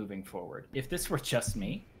moving forward. If this were just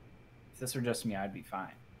me, I'd be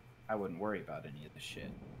fine. I wouldn't worry about any of this shit.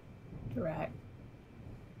 Correct.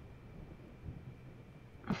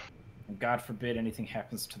 And God forbid anything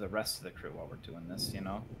happens to the rest of the crew while we're doing this, you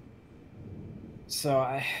know? So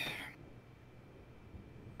I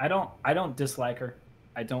don't dislike her.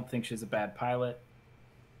 I don't think she's a bad pilot.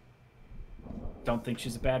 Don't think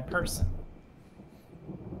she's a bad person.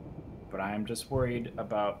 But I am just worried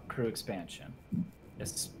about crew expansion.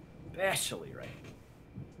 Especially right now.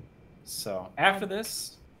 So after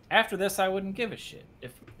this I wouldn't give a shit.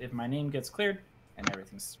 If my name gets cleared and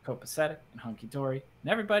everything's copacetic and hunky-dory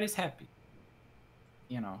and everybody's happy.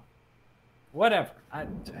 You know. Whatever.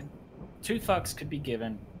 Two fucks could be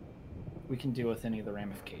given. We can deal with any of the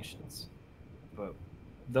ramifications. But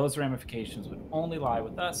those ramifications would only lie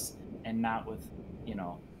with us and not with, you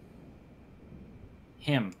know,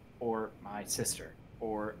 him or my sister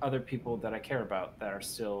or other people that I care about that are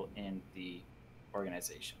still in the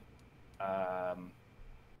organization.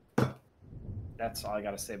 That's all I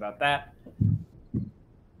got to say about that.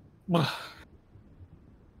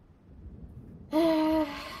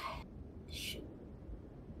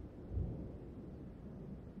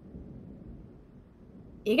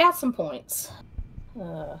 You got some points.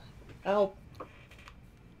 The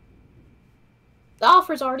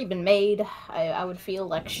offer's already been made. I would feel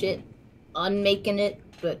like shit unmaking it,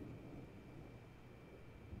 but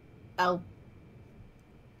I'll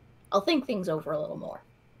think things over a little more.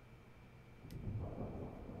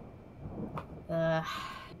 I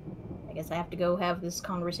guess I have to go have this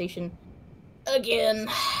conversation again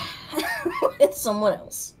with someone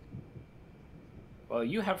else. Well,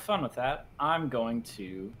 you have fun with that. I'm going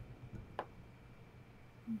to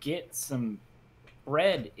get some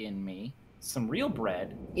bread in me, some real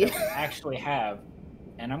bread that I actually have,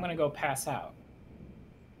 and I'm going to go pass out.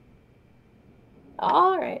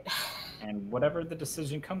 All right. And whatever the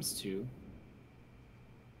decision comes to,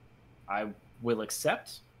 I will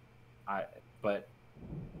accept. But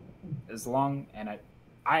as long, and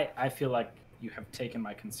I feel like you have taken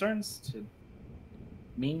my concerns to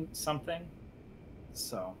mean something.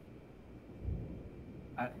 So,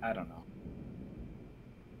 I don't know.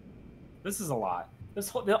 This is a lot.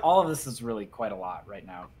 All of this is really quite a lot right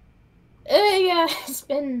now. Yeah, it's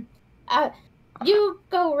been... you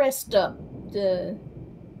go rest up to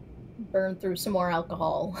burn through some more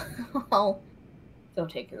alcohol. I'll go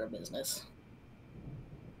take care of business.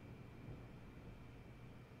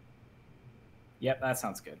 Yep, that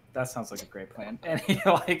sounds good. That sounds like a great plan. And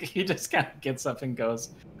he just kind of gets up and goes,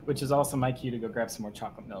 which is also my cue to go grab some more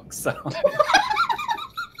chocolate milk. So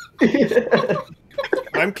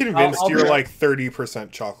I'm convinced you're like 30%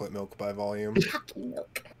 chocolate milk by volume. Chocolate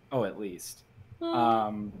milk. Oh, at least.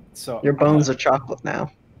 So Your bones are chocolate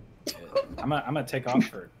now. I'm gonna take off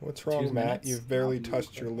for. What's wrong, 2 Matt? minutes. You've barely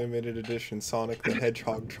touched your limited edition Sonic the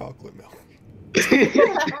Hedgehog chocolate milk.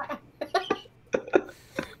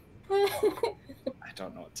 I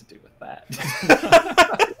don't know what to do with that.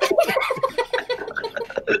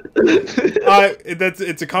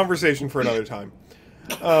 It's a conversation for another time.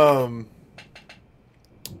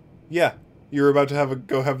 Yeah, you're about to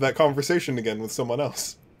go have that conversation again with someone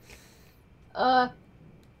else.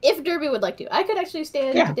 If Derby would like to. I could actually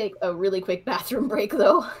stand to take a really quick bathroom break,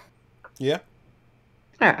 though. Yeah.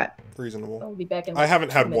 Alright. Reasonable. I'll be back in I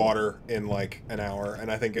haven't had 2 minutes. water in like an hour,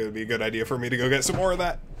 and I think it would be a good idea for me to go get some more of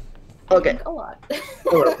that. Okay. A lot.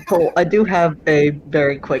 Cool. I do have a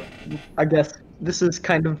very quick, I guess, this is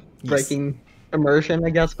kind of breaking immersion, I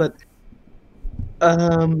guess, but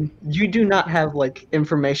you do not have, like,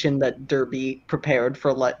 information that Derby prepared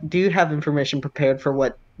for, do you have information prepared for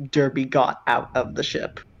what Derby got out of the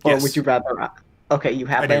ship? Or Yes. would you rather not? Okay, you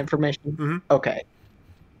have that information? Mm-hmm. Okay.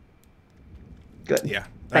 Good. Yeah.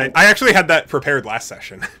 I actually had that prepared last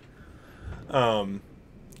session.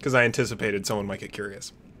 Because I anticipated someone might get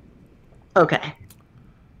curious. Okay.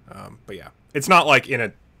 But yeah. It's not like in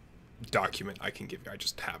a document I can give you. I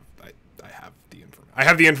just have... I have the information. I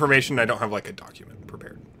have the information. I don't have like a document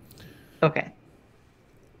prepared. Okay.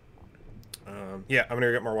 Yeah, I'm gonna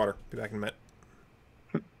go get more water. Be back in a minute.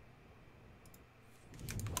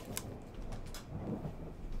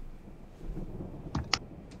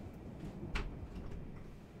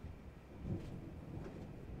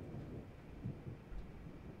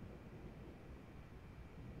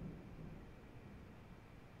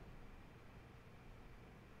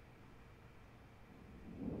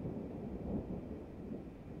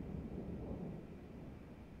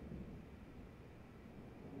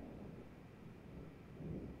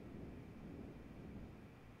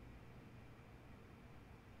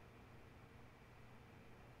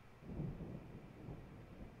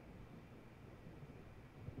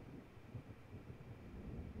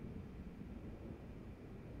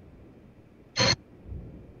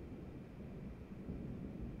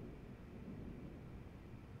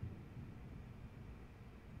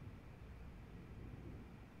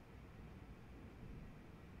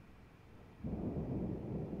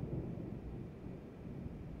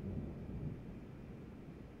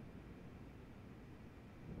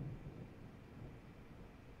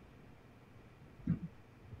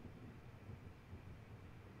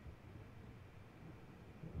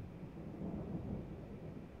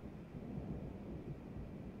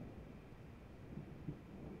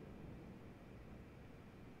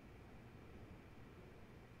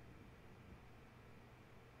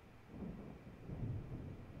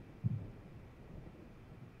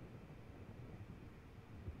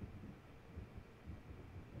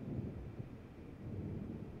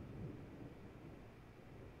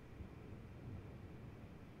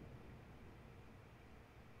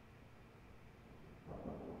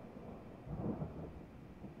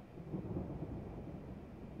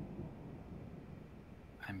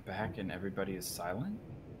 I'm back and everybody is silent?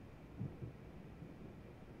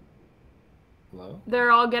 Hello?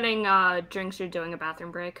 They're all getting drinks or doing a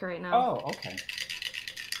bathroom break right now. Oh, okay.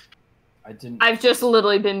 I didn't... I've just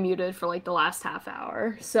literally been muted for like the last half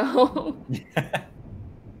hour, so...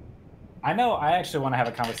 I know I actually want to have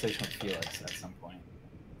a conversation with Felix at some point.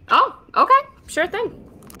 Oh, okay. Sure thing.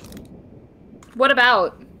 What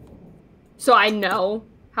about? So I know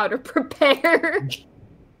how to prepare.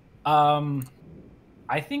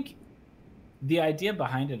 I think the idea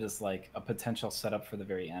behind it is like a potential setup for the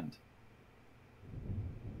very end.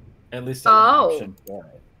 At least an option for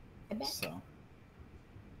it. So.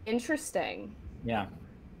 Interesting. Yeah.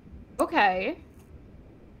 Okay.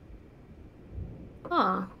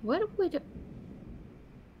 Huh. What would...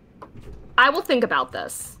 I will think about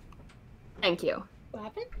this. Thank you. What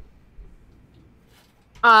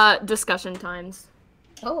happened? Discussion times.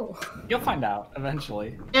 Oh. You'll find out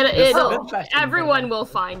eventually. Everyone will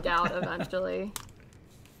find out eventually.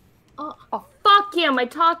 Oh, fuck yeah, my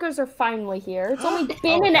tacos are finally here. It's only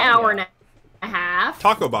been an hour and a half.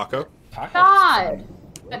 Taco Baco. God.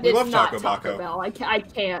 We love not Taco Bell. I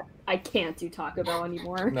can't do Taco Bell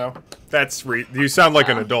anymore. No. That's you sound like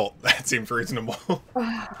an adult. That seems reasonable.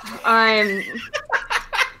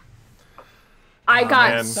 I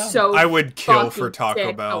got so I would kill for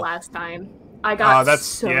Taco Bell the last time. I got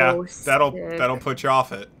sick. That'll put you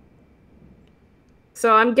off it.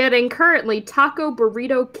 So I'm getting currently Taco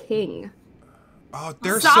Burrito King. Oh,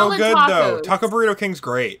 they're Solid so good tacos. though. Taco Burrito King's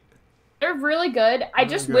great. They're really good. I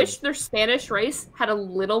just wish their Spanish rice had a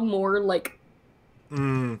little more like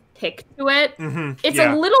kick to it. Mm-hmm. It's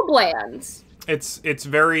a little bland. It's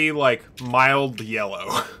very like mild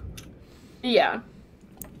yellow. Yeah.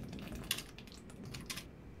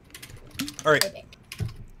 All right.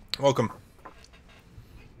 Welcome.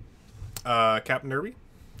 Captain Derby?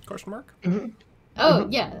 Question mark? Mm-hmm. Oh,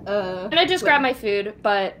 yeah. And I just grabbed my food,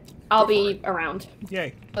 but I'll be around.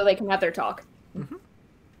 Yay. So they can have their talk. Mm-hmm.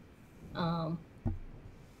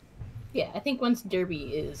 Yeah, I think once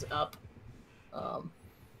Derby is up,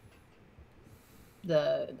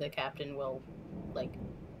 the captain will, like,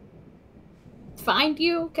 find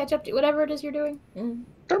you, catch up to whatever it is you're doing.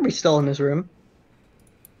 Derby's still in his room.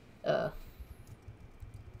 Yeah,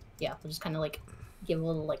 we'll just kind of like give a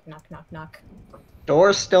little like knock, knock, knock.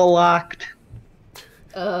 Door's still locked.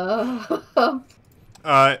 Has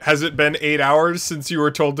it been 8 hours since you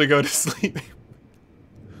were told to go to sleep?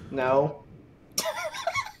 No.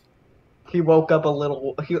 He woke up a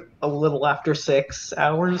little after 6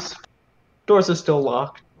 hours. Doors are still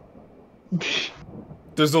locked.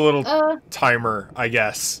 There's a little timer, I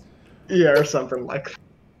guess. Yeah, or something like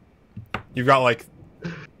that. You've got like,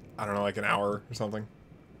 I don't know, like an hour or something.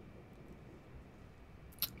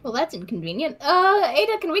 Well, that's inconvenient.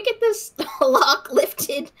 Ada, can we get this lock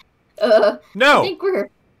lifted? No! I think we're...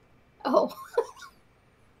 Oh.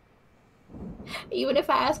 Even if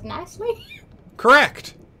I ask nicely?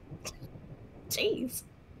 Correct! Jeez.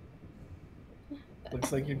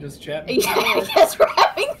 Looks like you're just chatting. Yeah, I guess we're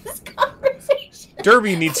having this conversation.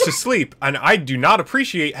 Derby needs to sleep, and I do not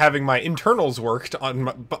appreciate having my internals worked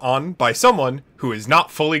on by someone who is not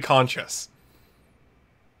fully conscious.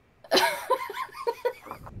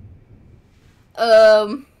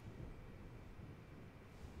 I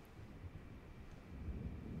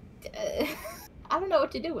don't know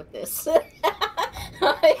what to do with this.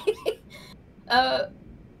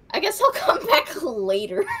 I guess I'll come back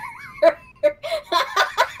later.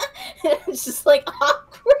 It's just like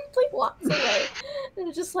awkwardly walks away. And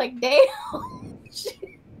it's just like, damn.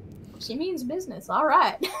 She means business. All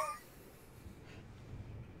right.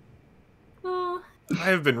 I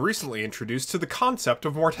have been recently introduced to the concept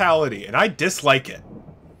of mortality, and I dislike it.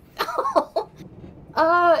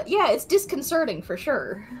 Yeah, it's disconcerting for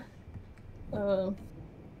sure. In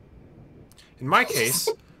my case,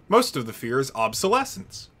 most of the fear is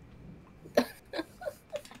obsolescence.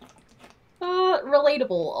 Relatable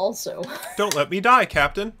also. Don't let me die,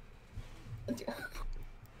 Captain.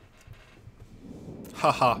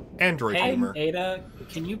 Haha, android humor. Ada,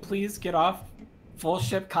 can you please get off full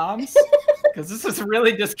ship comms? Because this is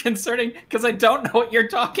really disconcerting, because I don't know what you're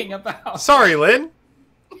talking about. Sorry, Lynn.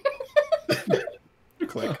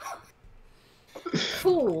 Click.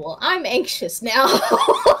 Cool, I'm anxious now.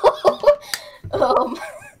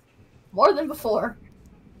 More than before.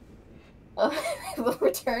 We'll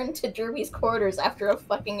return to Derby's quarters after a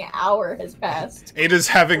fucking hour has passed. Ada's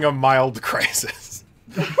having a mild crisis.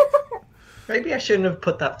 Maybe I shouldn't have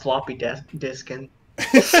put that floppy disk in.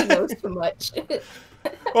 She knows too much.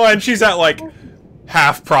 Well, and she's at, like,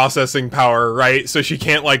 half processing power, right? So she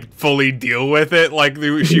can't, like, fully deal with it like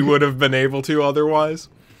she would have been able to otherwise.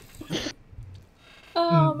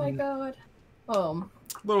 Oh my god.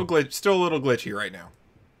 Little glitch, still a little glitchy right now.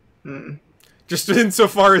 Just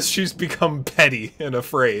insofar as she's become petty and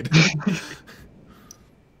afraid.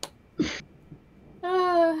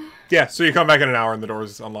 Yeah, so you come back in an hour and the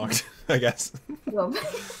door's unlocked, I guess.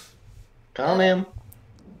 Come in.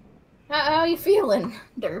 How you feeling,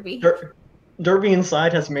 Derby? Derby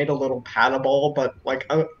inside has made a little paddle ball, but like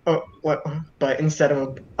but instead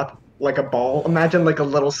of a ball, imagine like a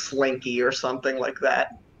little slinky or something like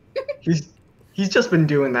that. He's just been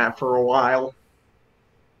doing that for a while.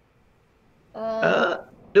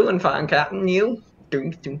 Doing fine, Captain. You?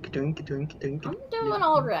 I'm doing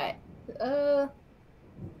all right.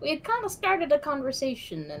 We had kind of started a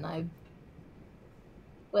conversation, and I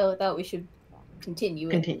thought we should continue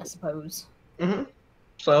it, I suppose.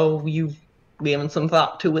 So you've given some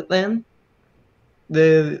thought to it then?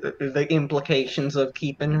 The implications of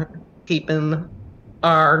keeping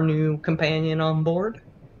our new companion on board?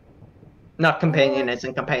 Not companion as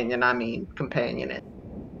in companion, I mean companionate.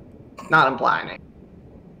 Not implying it.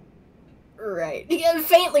 Right. Yeah,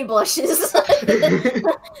 faintly blushes.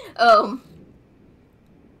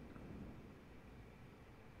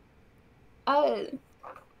 I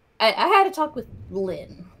had a talk with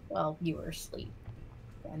Lynn while you were asleep,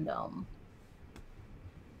 and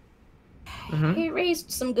he raised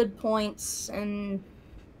some good points, and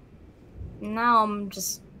now I'm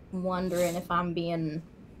just wondering if I'm being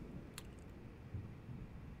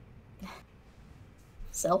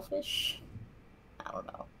selfish. I don't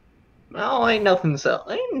know. No, ain't nothing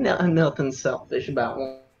selfish about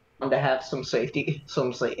wanting to have some safety,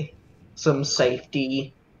 some safety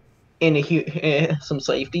in some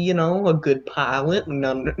safety. You know, a good pilot.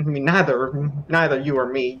 Neither you or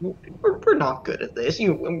me, we're not good at this.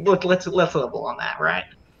 Let's level on that, right?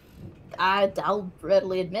 I'll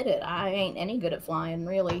readily admit it. I ain't any good at flying,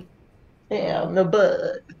 really. Yeah, no,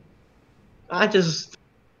 but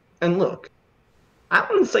look. I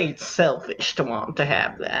wouldn't say it's selfish to want to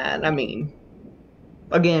have that. I mean,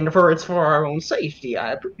 again, it's for our own safety.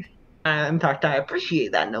 In fact, I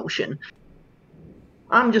appreciate that notion.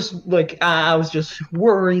 I'm just, like, I was just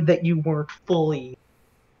worried that you weren't fully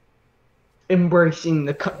embracing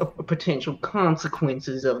the potential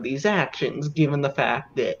consequences of these actions, given the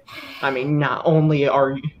fact that, I mean, not only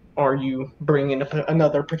are you bringing up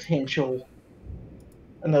another potential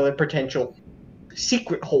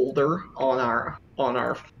secret holder on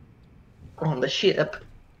the ship,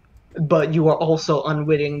 but you are also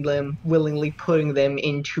willingly putting them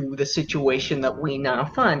into the situation that we now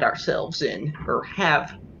find ourselves in, or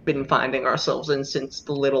have been finding ourselves in since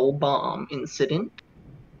the little bomb incident.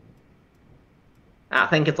 I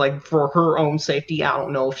think it's like for her own safety. I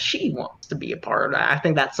don't know if she wants to be a part of that. I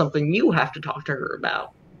think that's something you have to talk to her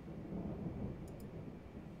about.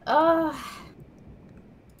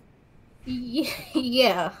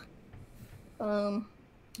 Yeah.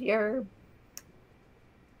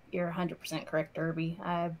 You're 100% correct, Derby.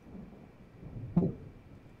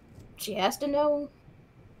 She has to know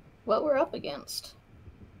what we're up against.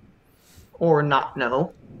 Or not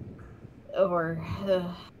know.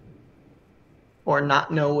 Or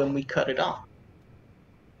not know when we cut it off.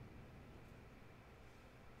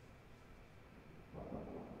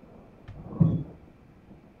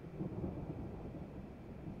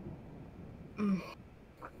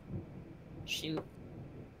 Shoot.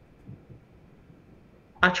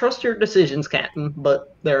 I trust your decisions, Captain,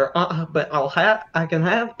 but I can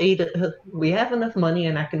have Ada. We have enough money,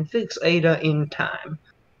 and I can fix Ada in time.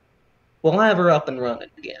 We'll have her up and running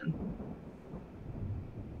again.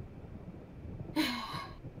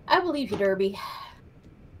 I believe you, Derby.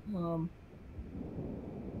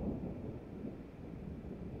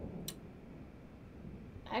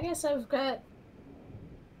 I guess I've got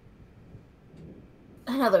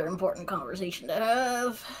another important conversation to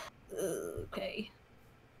have. Okay.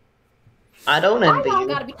 I don't envy you. I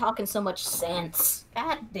gotta be talking so much sense.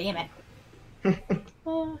 God damn it.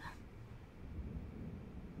 No.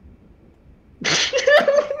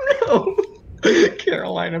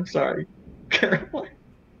 Caroline, I'm sorry. Caroline.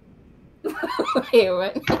 Wait,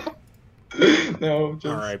 what? No, just...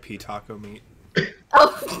 R.I.P. taco meat.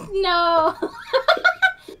 Oh, no.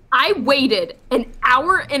 I waited an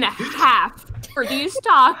hour and a half for these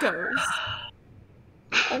tacos.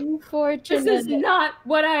 Unfortunate. This is not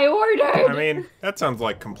what I ordered. I mean, that sounds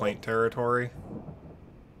like complaint territory.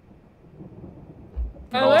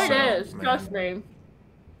 Oh, also, it is. Man. Trust me.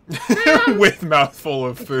 With mouthful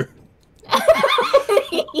of food.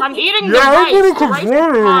 I'm eating the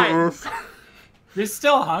rice. You're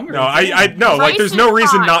still hungry. No, I no, like there's no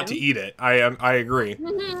reason not to eat it. I agree.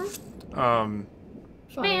 Bam.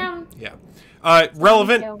 Yeah.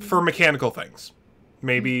 Relevant for mechanical things.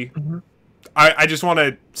 Maybe. I just want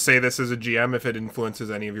to say this as a GM if it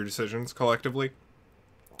influences any of your decisions collectively.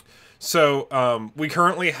 So, we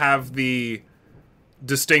currently have the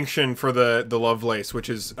distinction for the Lovelace, which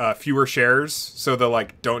is fewer shares, so the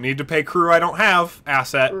like don't need to pay crew I don't have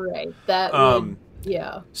asset. Right. That would,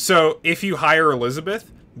 yeah. So if you hire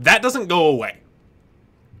Elizabeth, that doesn't go away.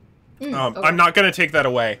 Okay. I'm not going to take that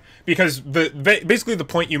away because basically the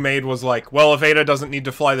point you made was like, well, if Ada doesn't need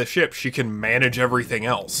to fly the ship, she can manage everything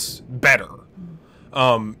else better.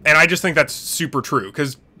 And I just think that's super true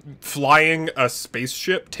because flying a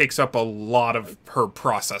spaceship takes up a lot of her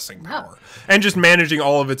processing power and just managing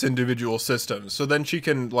all of its individual systems. So then she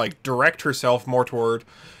can like direct herself more toward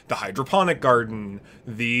the hydroponic garden,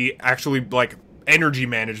 the actually like energy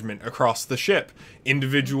management across the ship,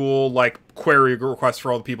 individual like query requests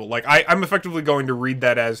for all the people. Like I'm effectively going to read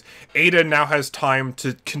that as Ada now has time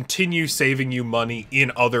to continue saving you money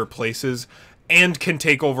in other places and can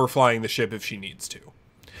take over flying the ship if she needs to.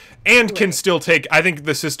 And can still take... I think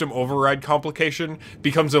the system override complication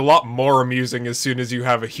becomes a lot more amusing as soon as you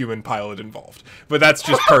have a human pilot involved. But that's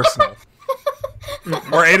just personal.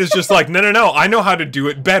 Or Ada's just like, no, I know how to do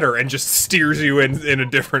it better, and just steers you in a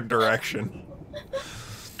different direction.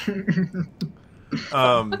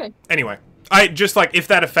 Okay. Anyway, I just like, if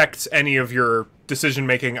that affects any of your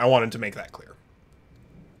decision-making, I wanted to make that clear.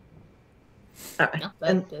 Alright,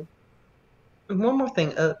 and one more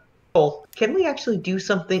thing, Cole, can we actually do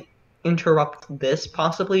something, interrupt this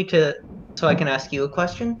possibly so I can ask you a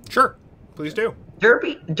question? Sure, please do.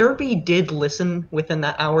 Derby did listen within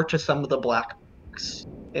that hour to some of the Black Box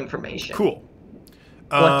information. Cool.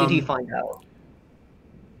 What did he find out?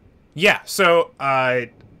 Yeah, so,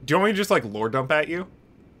 do you want me to just, like, lore dump at you?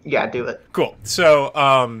 Yeah, do it. Cool. So,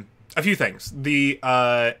 a few things. The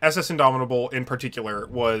SS Indomitable, in particular,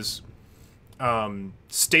 was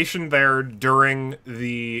stationed there during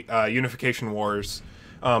the Unification Wars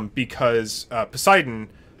because Poseidon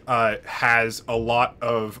has a lot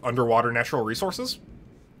of underwater natural resources.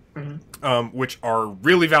 which are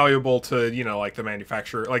really valuable to, you know, like the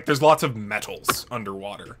manufacturer. Like, there's lots of metals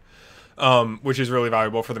underwater, which is really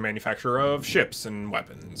valuable for the manufacture of ships and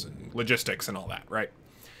weapons and logistics and all that, right?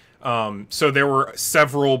 So there were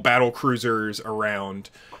several battle cruisers around,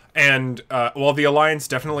 and while the Alliance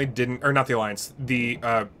definitely didn't, or not the Alliance, the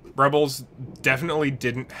Rebels definitely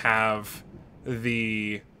didn't have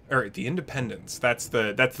the Independence. That's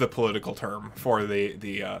the political term for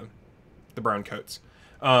the brown coats.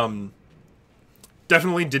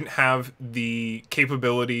 Definitely didn't have the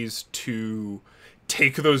capabilities to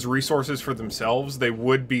take those resources for themselves. They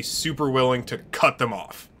would be super willing to cut them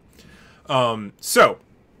off.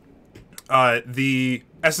 The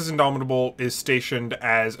SS Indomitable is stationed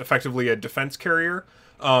as effectively a defense carrier.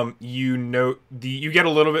 You get a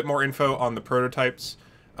little bit more info on the prototypes.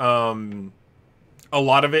 A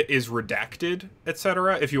lot of it is redacted,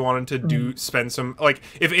 etc. If you wanted to spend some, like,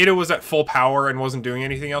 if Ada was at full power and wasn't doing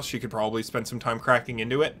anything else, she could probably spend some time cracking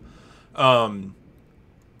into it.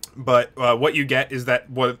 But what you get is that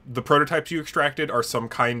what the prototypes you extracted are some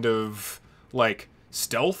kind of, like,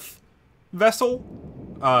 stealth vessel,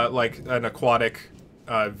 like an aquatic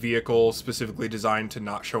vehicle specifically designed to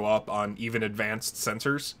not show up on even advanced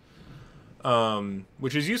sensors,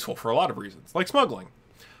 which is useful for a lot of reasons, like smuggling.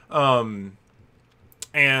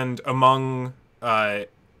 And among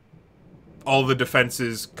all the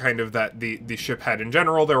defenses kind of that the ship had in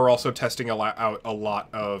general, they were also testing out a lot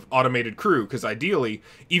of automated crew, because ideally,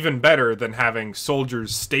 even better than having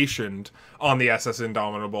soldiers stationed on the SS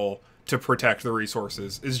Indomitable to protect the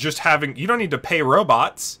resources, is just having, you don't need to pay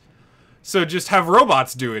robots, so just have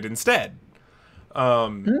robots do it instead.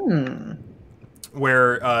 Where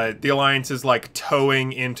the Alliance is like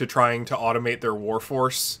towing into trying to automate their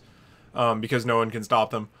warforce, because no one can stop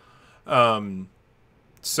them.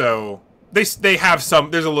 So they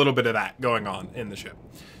have there's a little bit of that going on in the ship.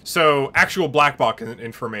 So actual black box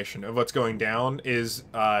information of what's going down is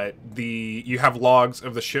you have logs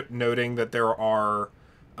of the ship noting that there are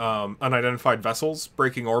unidentified vessels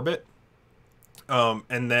breaking orbit,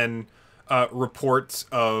 and then reports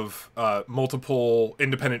of multiple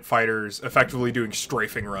independent fighters effectively doing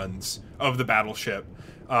strafing runs of the battleship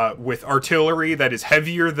with artillery that is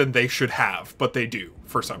heavier than they should have, but they do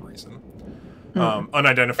for some reason.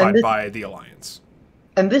 Unidentified by the Alliance.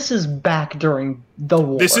 And this is back during the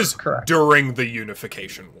war. This is correct? During the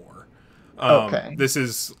Unification War. Okay. This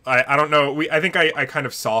is, I don't know, I think I kind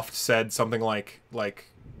of soft said something like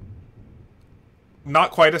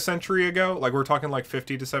not quite a century ago, like we're talking like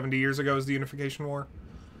 50 to 70 years ago is the Unification War.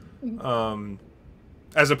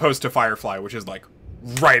 As opposed to Firefly, which is like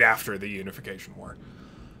right after the Unification War.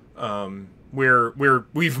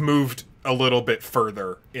 We've moved a little bit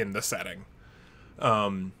further in the setting.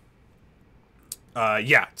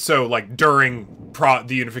 Yeah, so like during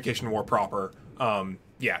the Unification War proper,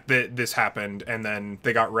 this happened, and then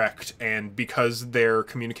they got wrecked, and because their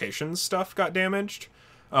communications stuff got damaged,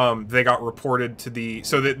 they got reported to the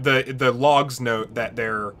logs note that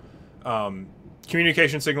their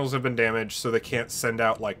communication signals have been damaged, so they can't send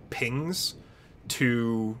out like pings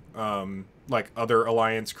to like other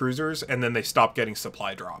Alliance cruisers, and then they stop getting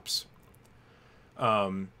supply drops.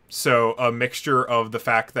 So a mixture of the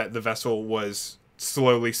fact that the vessel was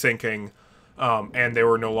slowly sinking, and they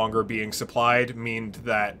were no longer being supplied, meant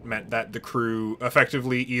that the crew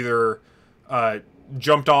effectively either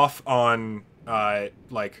jumped off on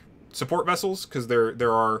like support vessels, because there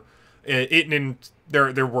were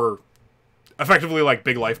effectively like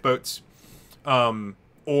big lifeboats,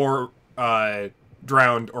 or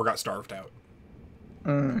drowned or got starved out.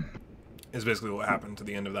 Is basically what happened to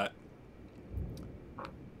the end of that.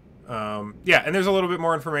 Yeah, and there's a little bit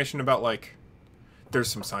more information about, like, there's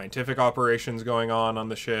some scientific operations going on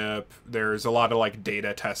the ship. There's a lot of, like,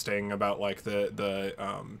 data testing about, like, the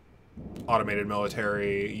automated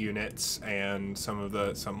military units and some of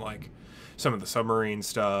the submarine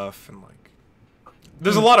stuff, and, like,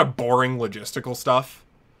 there's a lot of boring logistical stuff.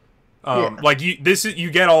 Like,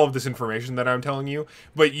 you get all of this information that I'm telling you,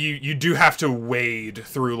 but you do have to wade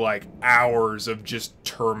through, like, hours of just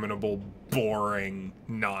terminable, boring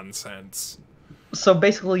nonsense. So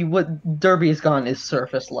basically what Derby has gone is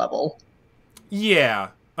surface level.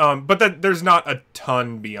 Yeah, but there's not a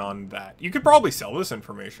ton beyond that. You could probably sell this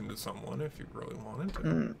information to someone if you really wanted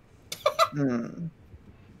to.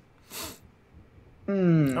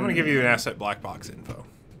 I'm gonna give you an asset black box info.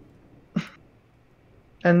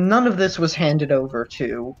 And none of this was handed over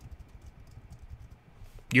to...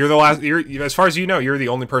 You're the last... as far as you know, you're the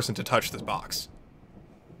only person to touch this box.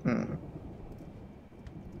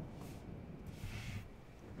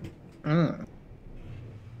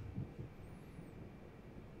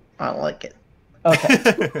 I like it. Okay,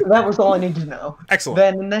 that was all I need to know.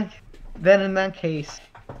 Excellent. Then in that case,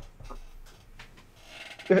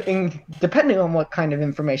 depending on what kind of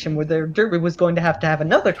information were there, Derby was going to have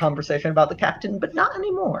another conversation about the captain, but not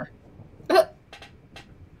anymore.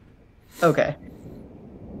 Okay.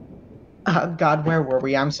 God, where were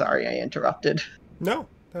we? I'm sorry I interrupted. No,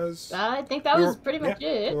 that was... I think that was pretty much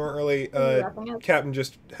it. We weren't really... Captain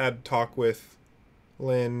just had talk with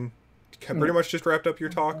Lynn. Pretty much just wrapped up your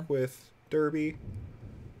talk with Derby.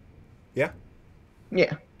 Yeah?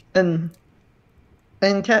 Yeah. And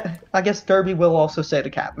I guess Derby will also say to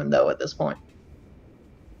Captain, though, at this point.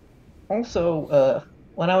 Also,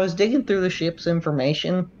 when I was digging through the ship's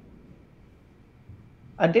information,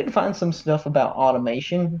 I did find some stuff about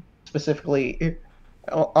automation, specifically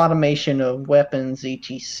automation of weapons,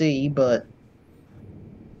 etc., but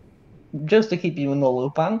just to keep you in the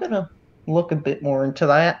loop, I'm going to look a bit more into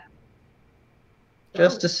that,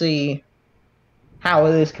 just to see how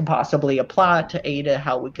this could possibly apply to Ada,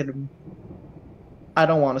 how we could, I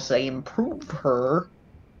don't want to say improve her,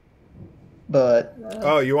 but...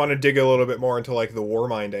 Oh, you want to dig a little bit more into, like, the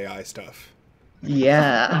Warmind AI stuff?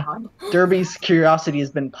 Yeah. Derby's curiosity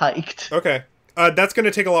has been piked. Okay. That's going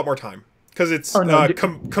to take a lot more time. Because it's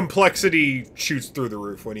complexity shoots through the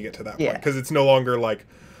roof when you get to that point. Because it's no longer, like,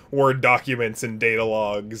 Word documents and data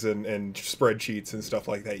logs and spreadsheets and stuff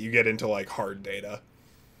like that. You get into, like, hard data.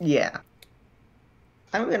 Yeah.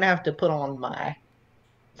 I'm going to have to put on my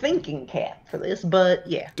thinking cap for this, but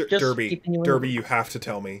yeah. Derby, you have to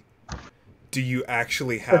tell me. Do you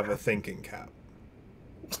actually have a thinking cap?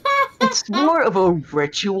 It's more of a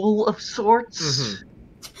ritual of sorts. Mm-hmm.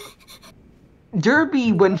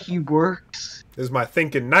 Derby, when he works... This is my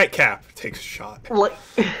thinking nightcap. Takes a shot. Like,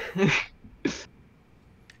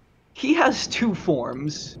 he has two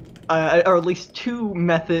forms. Or at least two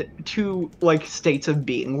like states of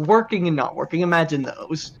being, working and not working. Imagine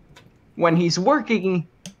those. When he's working,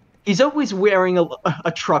 he's always wearing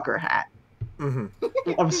a trucker hat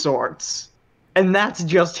of sorts, and that's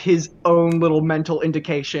just his own little mental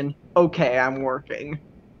indication. Okay, I'm working,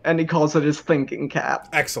 and he calls it his thinking cap.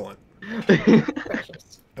 Excellent.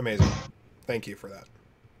 Amazing. Thank you for that.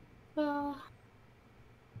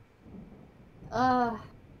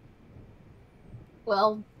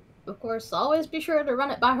 Well. Of course, always be sure to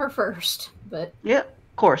run it by her first, but... Yeah,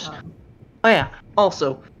 of course. Oh yeah,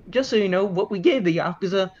 also, just so you know, what we gave the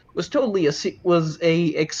Yakuza was totally a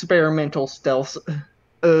experimental stealth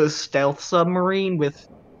submarine with...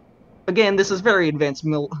 Again, this is very advanced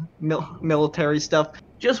military stuff.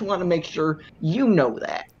 Just want to make sure you know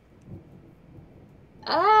that.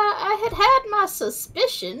 I had my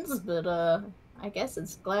suspicions, but, I guess I'm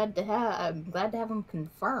glad to have them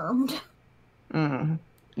confirmed. Mm-hmm.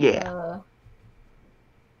 Yeah.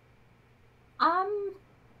 I'm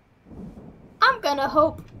gonna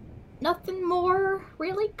hope nothing more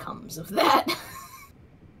really comes of that.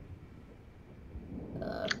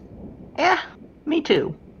 Yeah, me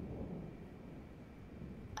too.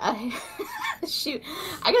 Shoot.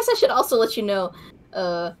 I guess I should also let you know,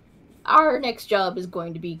 our next job is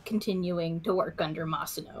going to be continuing to work under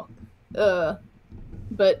Masano.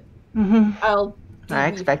 But I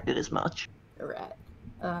expected as much. Right.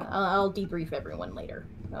 I'll debrief everyone later.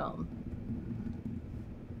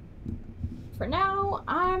 For now,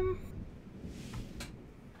 I'm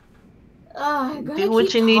do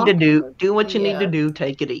what you need to do. Do what you need to do.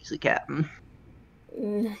 Take it easy, Captain.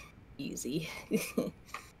 Easy.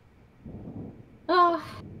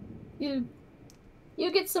 You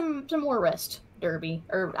get some more rest, Derby,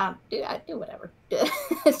 or do whatever.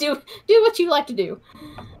 do what you like to do.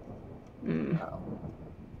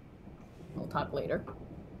 We'll talk later.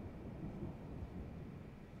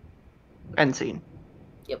 End scene.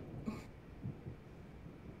 Yep.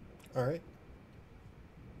 All right.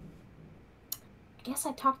 I guess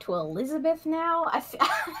I talk to Elizabeth now.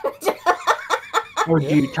 Or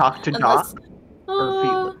do you talk to Doc?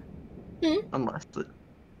 Or Felix? Unless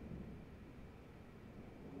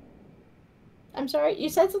I'm sorry, you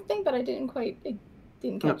said something, but I didn't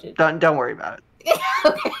catch it. Don't worry about it.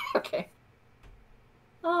 Okay.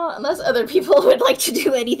 Unless other people would like to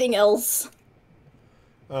do anything else.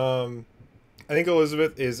 I think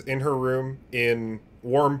Elizabeth is in her room in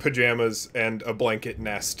warm pajamas and a blanket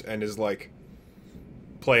nest and is, like,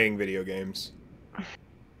 playing video games.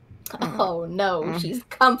 Oh no, she's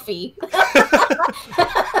comfy.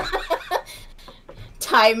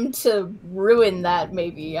 Time to ruin that,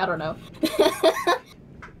 maybe. I don't know.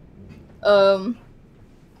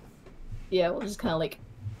 Yeah, we'll just kind of, like,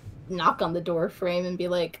 knock on the door frame and be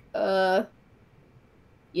like,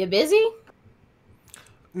 you busy?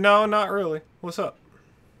 No, not really. What's up?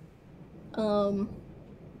 Um,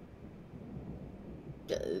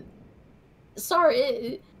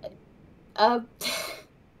 sorry, I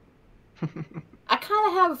kind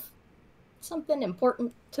of have something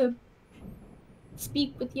important to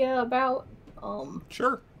speak with you about.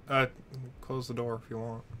 Sure. Close the door if you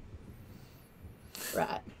want.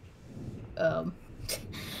 Right.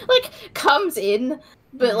 Like, comes in,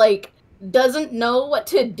 but, like, doesn't know what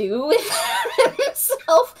to do with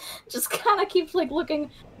himself. Just kind of keeps, like,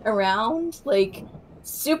 looking around, like,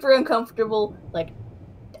 super uncomfortable. Like,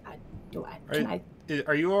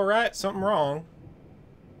 Are you alright? Something wrong?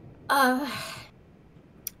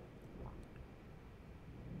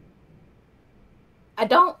 I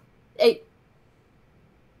don't,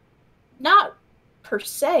 not per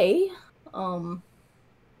se. I'm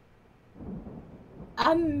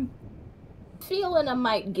feeling a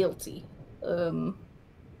mite guilty.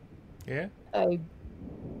 Yeah? I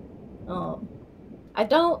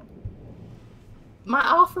don't. My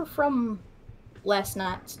offer from last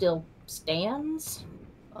night still stands.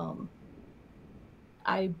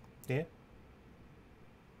 Yeah?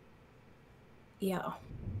 Yeah.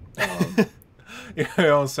 You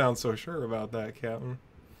don't sound so sure about that, Captain.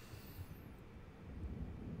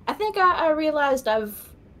 I think I realized I've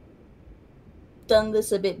done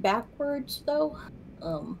this a bit backwards, though.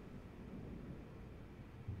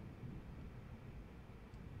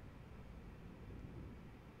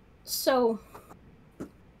 So,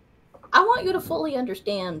 I want you to fully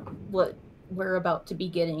understand what we're about to be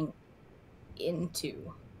getting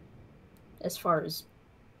into as far as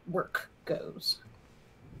work goes.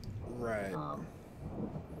 Right.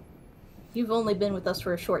 You've only been with us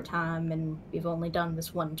for a short time, and you've only done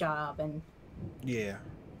this one job, and Yeah.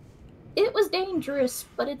 it was dangerous,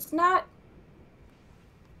 but it's not.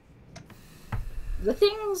 The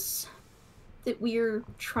things that we're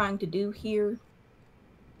trying to do here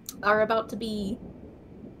are about to be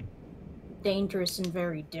dangerous in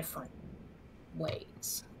very different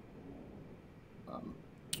ways.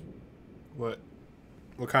 What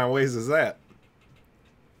kind of ways is that?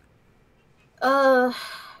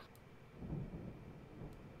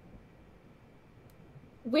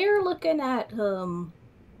 We're looking at the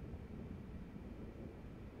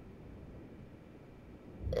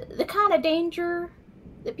kind of danger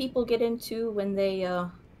that people get into when they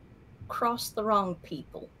cross the wrong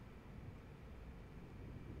people.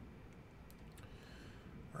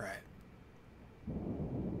 Right.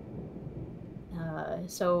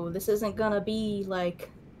 So this isn't gonna be like,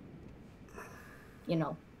 you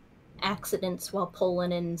know, accidents while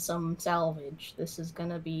pulling in some salvage. This is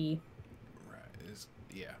gonna be... Right.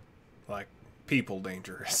 Yeah. Like, people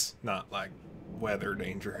dangerous, not like weather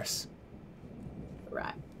dangerous.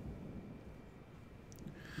 Right.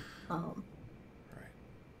 Right.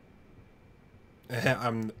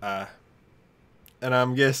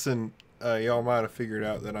 I'm guessing y'all might have figured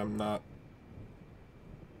out that I'm not.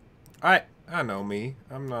 I know me.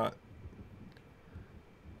 I'm not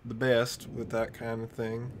the best with that kind of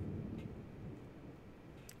thing.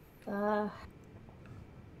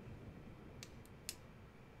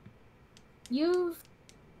 You've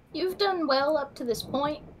done well up to this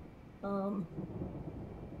point.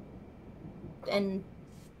 And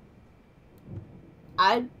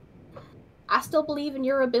I still believe in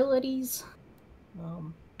your abilities.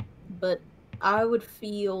 But I would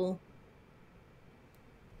feel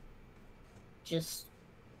just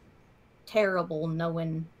terrible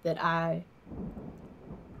knowing that I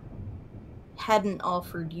hadn't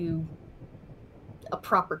offered you a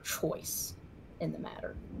proper choice in the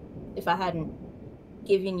matter. If I hadn't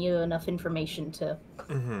given you enough information to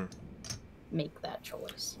make that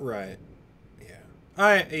choice. Right.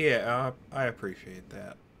 Yeah. I appreciate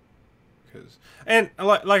that. And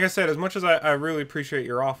like I said, as much as I really appreciate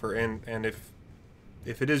your offer, and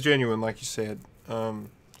if it is genuine, like you said,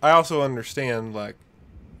 I also understand, like,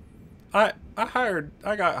 I got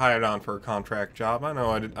hired on for a contract job. I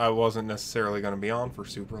know I wasn't necessarily going to be on for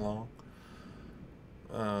super long.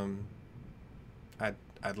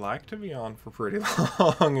 I'd like to be on for pretty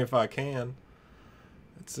long if I can.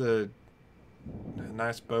 It's a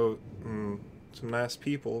nice boat and some nice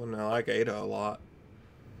people, and I like Ada a lot.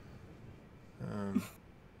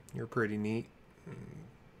 You're pretty neat.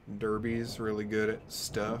 Derby's really good at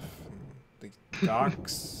stuff. The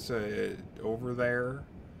doc's over there,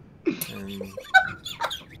 and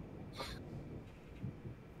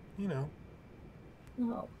you know,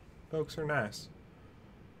 folks are nice.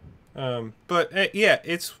 But yeah,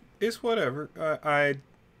 it's whatever. I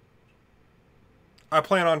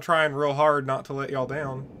plan on trying real hard not to let y'all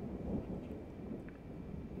down,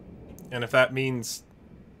 and if that means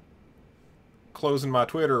closing my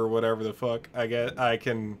Twitter or whatever the fuck, I'll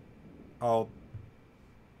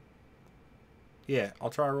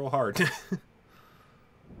try real hard.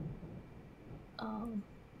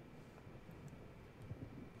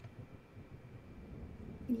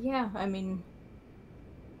 Yeah, I mean,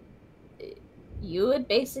 you would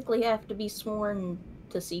basically have to be sworn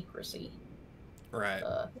to secrecy. Right.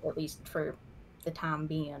 At least for the time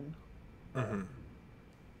being. Mm-hmm.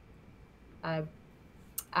 I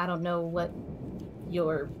don't know what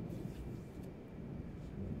your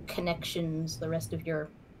connections, the rest of your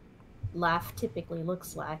life typically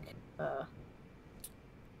looks like,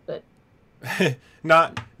 but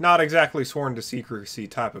not exactly sworn to secrecy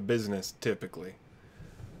type of business typically.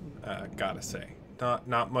 Gotta say,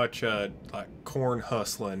 not much like corn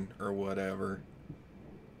hustling or whatever.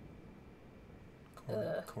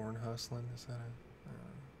 Corn hustling, is that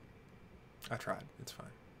I tried. It's fine.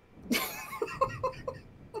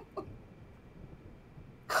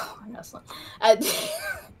 Corn hustling.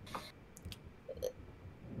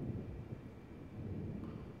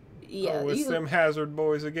 Yeah, oh, it's them Hazard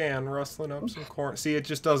boys again, rustling up some corn. See, it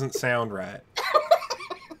just doesn't sound right.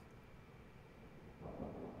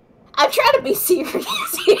 I'm trying to be serious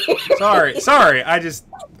here. Sorry. I just,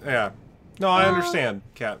 yeah. No, I understand,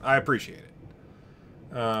 Kat. I appreciate it.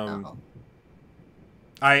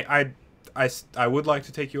 I would like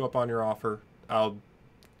to take you up on your offer.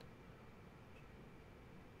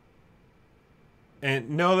 And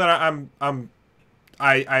know that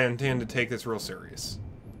I intend to take this real serious.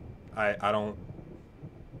 I don't.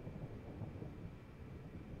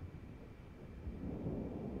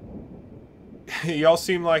 Y'all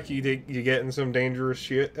seem like you get in some dangerous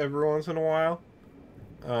shit every once in a while.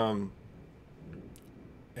 And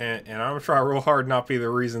I'm gonna try real hard not be the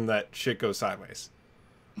reason that shit goes sideways.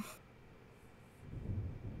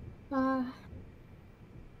 I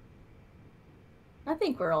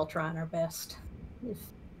think we're all trying our best.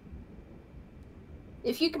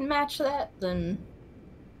 If you can match that, then,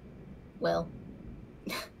 well,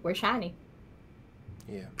 we're shiny.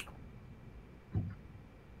 Yeah.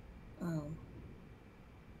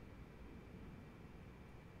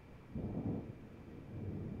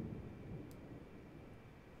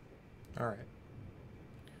 All right.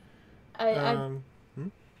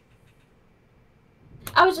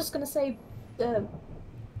 I was just gonna say,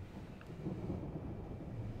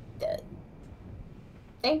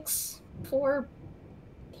 thanks for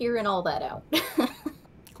hearing all that out. Of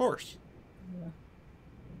course.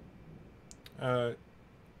 Yeah.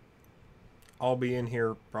 I'll be in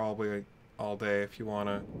here probably all day if you want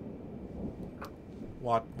to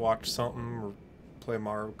watch something or play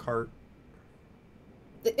Mario Kart.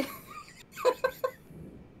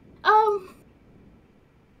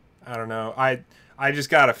 I don't know. I just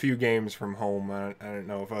got a few games from home. I don't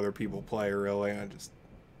know if other people play really. I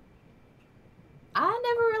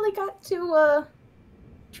never really got to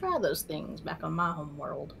try those things back on my home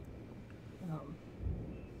world.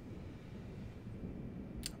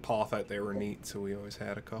 Paul thought they were neat, so we always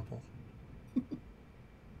had a couple.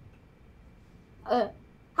 How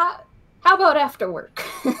about after work?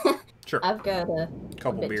 Sure. I've got a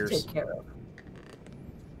couple bit beers to take care of.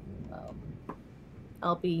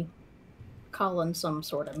 I'll be calling some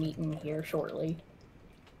sort of meeting here shortly.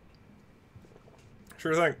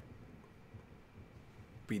 Sure thing.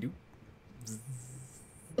 Be-doo.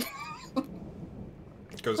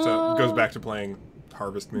 Goes back to playing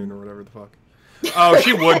Harvest Moon or whatever the fuck. Oh,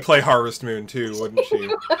 she would play Harvest Moon too, wouldn't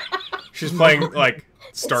she? She's playing like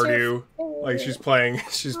Stardew. Like she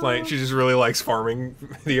just really likes farming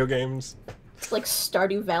video games. It's like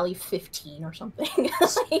Stardew Valley 15 or something.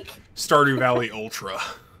 Like Stardew Valley Ultra.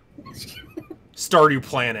 Stardew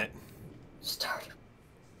Planet. Stardew.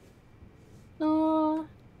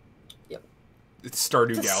 Yep. It's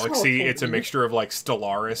Stardew That's Galaxy. so It's a funny. mixture of like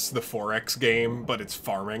Stellaris, the 4X game, but it's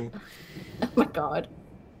farming. Oh my god.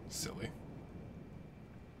 Silly.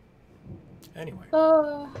 Anyway.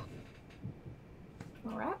 Alright.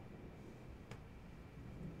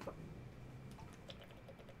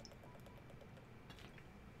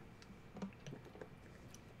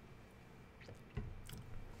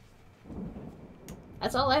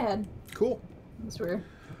 That's all I had. Cool. That's weird.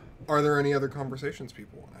 Are there any other conversations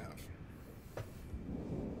people want to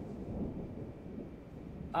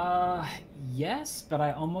have? Yes, but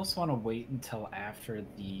I almost want to wait until after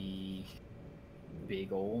the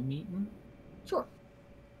big ol' meeting. Sure.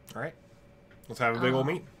 All right. Let's have a big old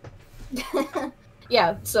meet.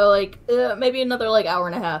 Yeah, so like maybe another like hour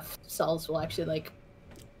and a half. Cells will actually like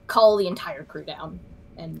call the entire crew down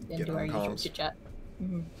and Get do on our usual comms. chit chat.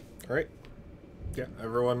 Mm-hmm. All right. Yeah,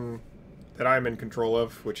 everyone that I'm in control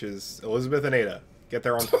of, which is Elizabeth and Ada. Get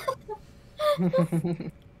there on time.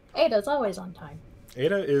 Ada's always on time.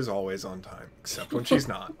 Ada is always on time, except when she's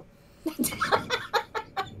not.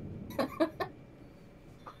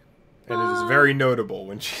 And it is very notable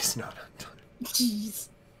when she's not on time. Jeez.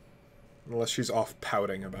 Unless she's off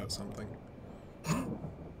pouting about something.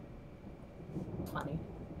 Funny.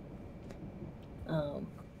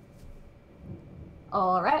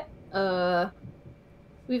 Alright.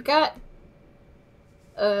 We've got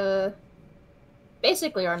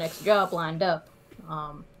basically our next job lined up.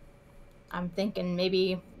 I'm thinking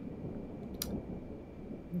maybe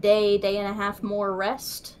day and a half more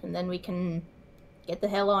rest, and then we can get the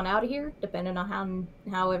hell on out of here, depending on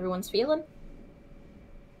how everyone's feeling.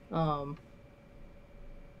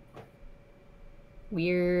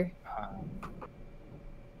 We're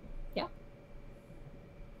yeah.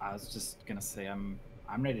 I was just gonna say I'm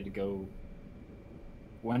ready to go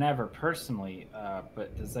whenever personally,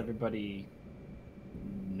 but does everybody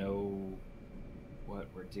know what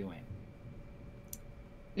we're doing?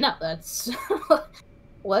 No, that's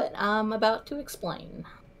what I'm about to explain.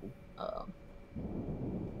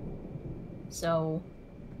 So,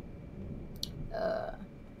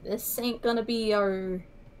 this ain't gonna be our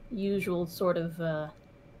usual sort of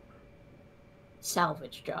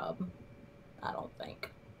salvage job, I don't think.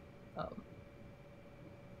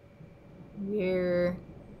 We're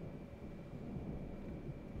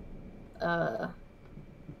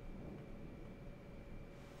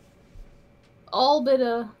all but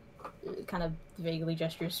kind of vaguely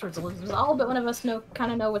gestures towards Elizabeth. All but one of us know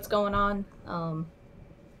what's going on.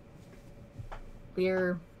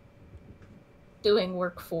 We're doing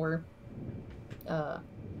work for a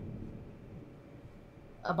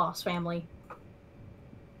boss family.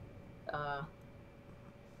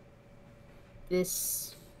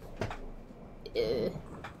 This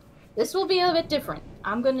will be a bit different.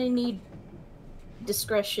 I'm gonna need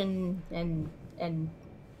discretion and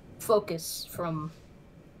focus from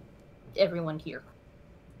everyone here.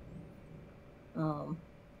 We're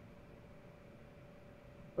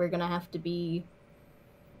gonna have to be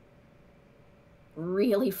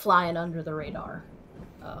really flying under the radar.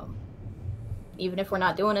 Even if we're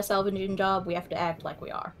not doing a salvaging job, we have to act like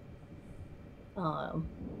we are.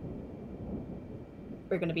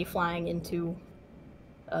 We're gonna be flying into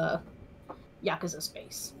Yakuza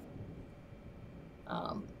space.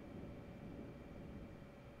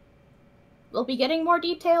 We'll be getting more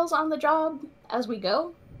details on the job as we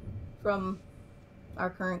go from our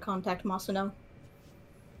current contact, Masuno.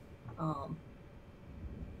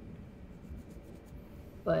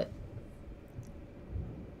 But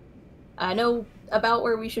I know about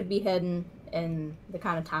where we should be heading and the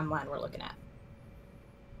kind of timeline we're looking at.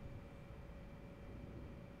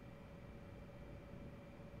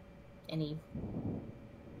 Any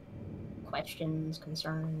questions,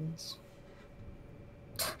 concerns,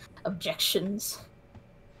 objections?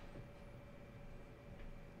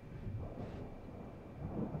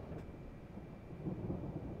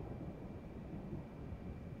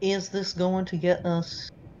 Is this going to get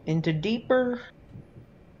us into deeper?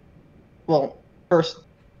 Well, first,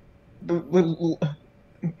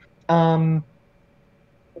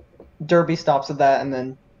 Derby stops at that and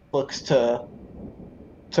then looks to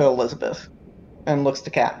Elizabeth and looks to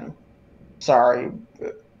Captain. Sorry,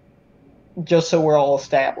 just so we're all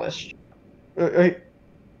established.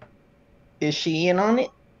 Is she in on it?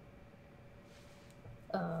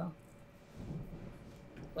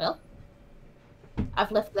 Well,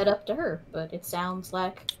 I've left that up to her, but it sounds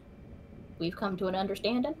like we've come to an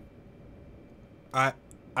understanding. I'd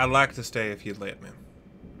like to stay if you'd let me.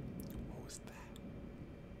 What was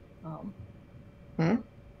that?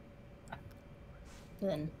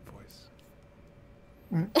 Then. Voice.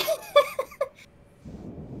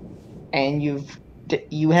 And you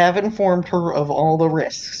have informed her of all the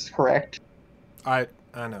risks, correct? I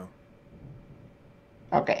know.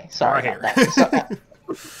 Okay, sorry about that.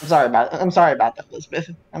 I'm sorry about that, Elizabeth.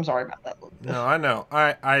 I'm sorry about that, Elizabeth. No, I know.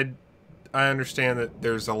 I understand that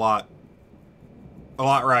there's a lot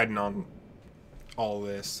riding on all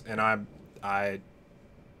this, and I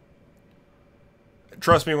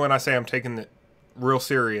trust me when I say I'm taking it real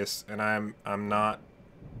serious, and I'm not.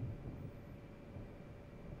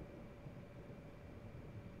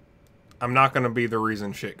 I'm not going to be the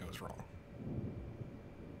reason shit goes wrong.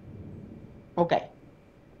 Okay.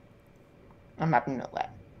 I'm happy to know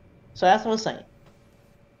that. So as I was saying,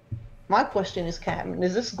 my question is, Captain,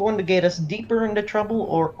 is this going to get us deeper into trouble,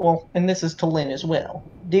 or and this is to Lynn as well,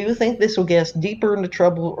 do you think this will get us deeper into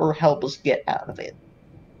trouble or help us get out of it?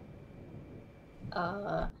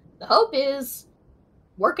 The hope is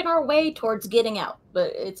working our way towards getting out,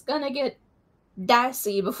 but it's gonna get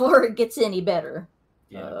dicey before it gets any better.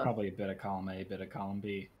 Yeah, probably a bit of column A, a bit of column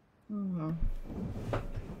B. Mm-hmm.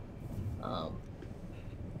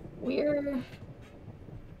 We're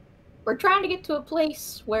trying to get to a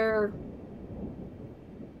place where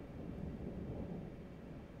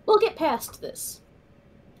we'll get past this.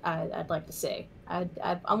 I'd like to say.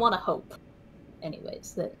 I want to hope,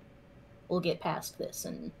 anyways, that we'll get past this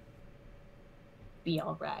and be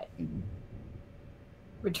all right and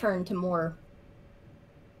return to more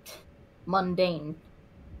mundane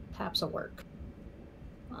types of work.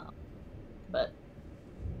 But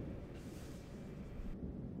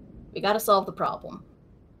we got to solve the problem,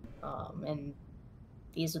 and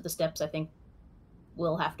these are the steps I think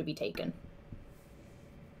will have to be taken.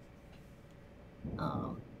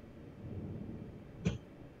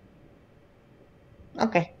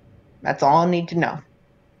 Okay, that's all I need to know.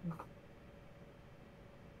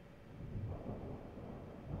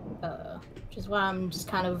 Which is why I'm just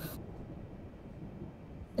kind of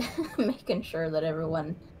making sure that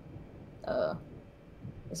everyone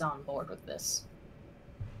is on board with this.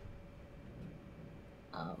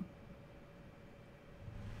 I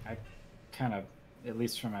kind of, at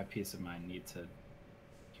least for my peace of mind, need to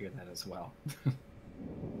hear that as well.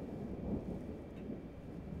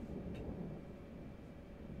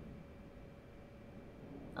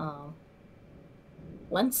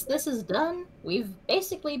 Once this is done, we've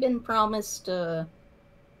basically been promised a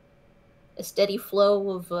steady flow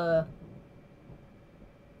of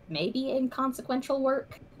maybe inconsequential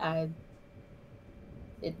work.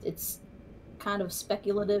 It's kind of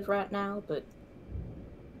speculative right now, but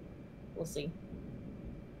we'll see.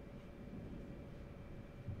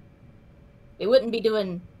 We wouldn't be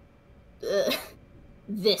doing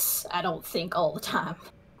this, I don't think, all the time.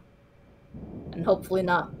 And hopefully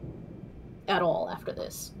not at all after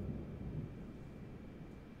this.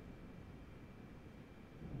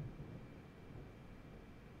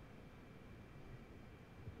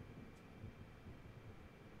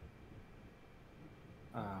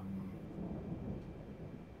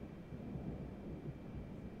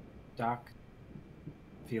 Doc,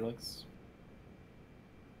 Felix.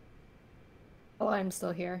 Oh, I'm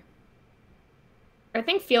still here. I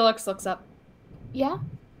think Felix looks up. Yeah?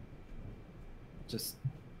 Just...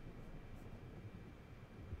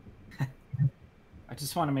 I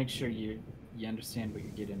just want to make sure you understand what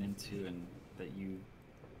you're getting into and that you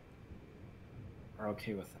are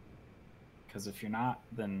okay with it. Because if you're not,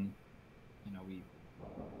 then, you know, we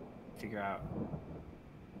figure out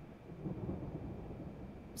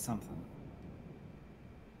something.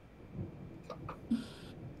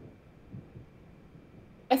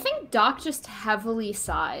 I think Doc just heavily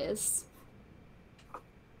sighs.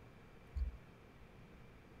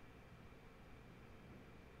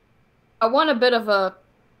 I want a bit of a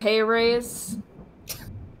pay raise,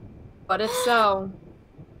 but if so,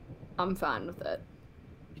 I'm fine with it.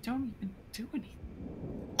 You don't even do anything.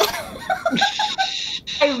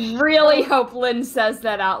 I really hope Lynn says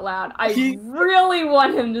that out loud. I really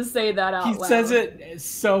want him to say that out loud. He says it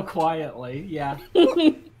so quietly, yeah.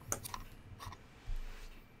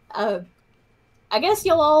 I guess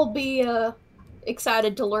you'll all be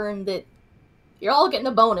excited to learn that you're all getting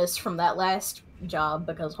a bonus from that last job,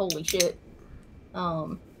 because holy shit.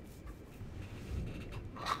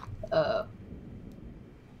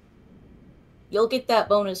 You'll get that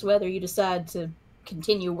bonus whether you decide to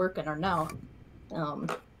continue working or not.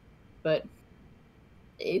 But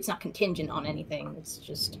it's not contingent on anything. It's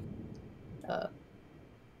just,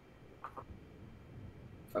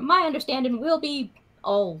 from my understanding, we'll be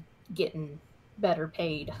all getting better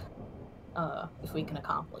paid, if we can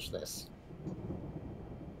accomplish this.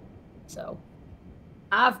 So,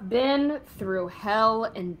 I've been through hell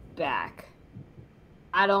and back.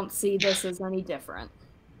 I don't see this as any different.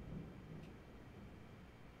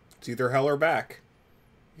 It's either hell or back.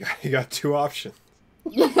 You got two options.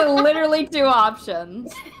 Literally two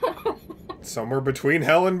options. Somewhere between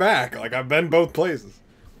hell and back. Like, I've been both places.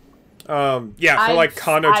 Yeah, for like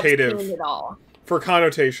connotative. I've seen it all. For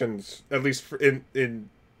connotations, at least for in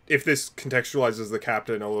if this contextualizes the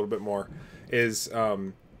captain a little bit more, is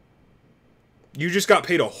you just got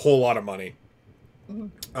paid a whole lot of money.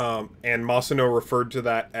 Mm-hmm. And Masano referred to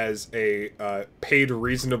that as a paid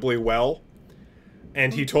reasonably well.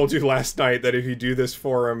 And he told you last night that if you do this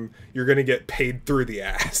for him, you're going to get paid through the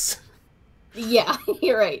ass. Yeah,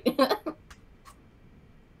 you're right.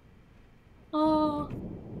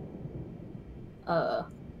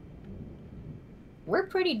 We're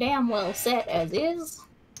pretty damn well set as is.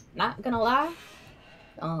 Not gonna lie.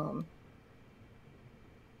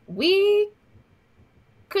 We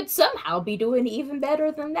could somehow be doing even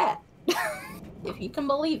better than that. If you can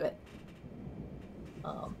believe it.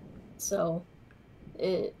 So,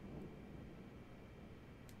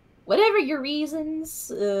 whatever your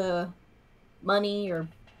reasons, money or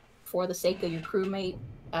for the sake of your crewmate,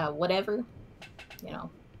 whatever, you know.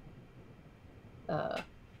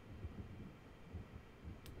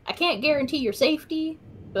 I can't guarantee your safety,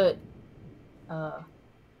 but I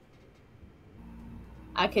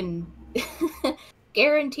can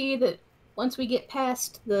guarantee that once we get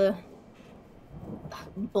past the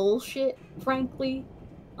bullshit, frankly,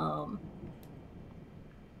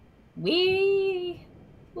 we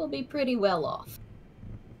will be pretty well off,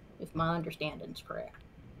 if my understanding's correct.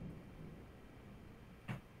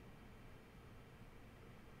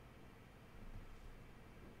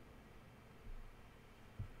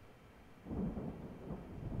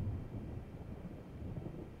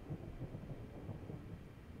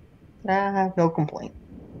 I have no complaint.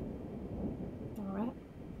 All right.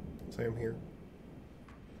 Same here.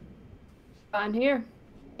 I'm here.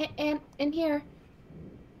 And here.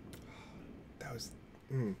 That was...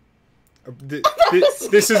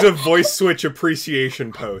 This is a voice switch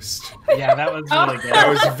appreciation post. Yeah, that was really good. That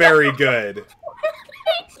was very good.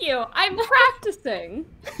 Thank you. I'm practicing.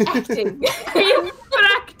 Acting. I'm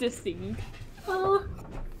practicing.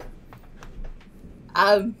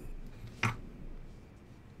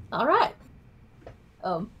 All right.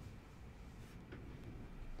 All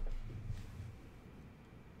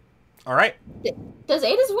right. Does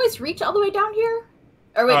Ada's voice reach all the way down here?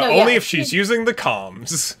 Or wait, no, only yeah. if she's using the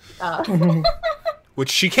comms. Which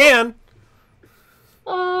she can.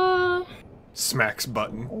 Smacks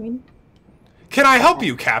button. I mean, Can I help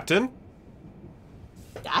you, Captain?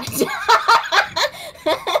 I just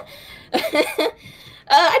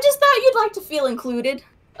thought you'd like to feel included.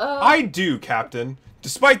 I do, Captain.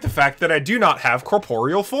 Despite the fact that I do not have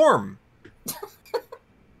corporeal form.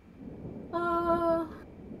 How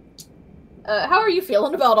are you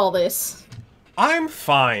feeling about all this? I'm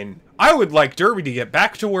fine. I would like Derby to get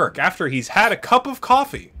back to work after he's had a cup of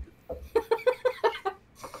coffee.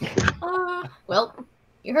 Well,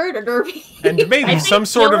 you heard her, Derby. And maybe some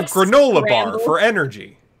sort of granola bar for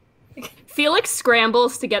energy. Felix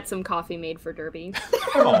scrambles to get some coffee made for Derby.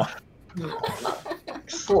 Oh.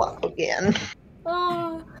 Slap again.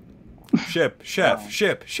 Ship.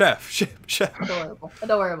 Adorable.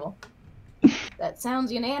 Adorable. That sounds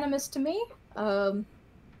unanimous to me. All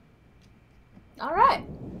right.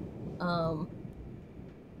 How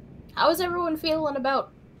is everyone feeling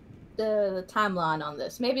about the timeline on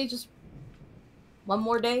this? Maybe just one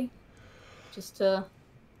more day? Just to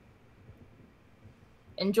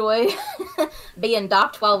enjoy being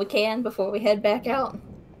docked while we can before we head back out?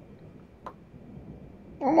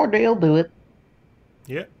 One more day, I'll do it.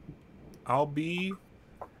 Yeah. I'll be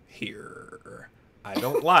here. I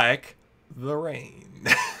don't like the rain.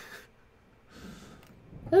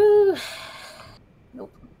 Ooh.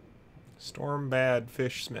 Nope. Storm bad,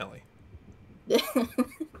 fish smelly.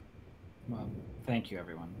 Well, thank you,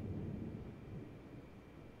 everyone.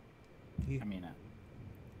 Yeah. I mean it.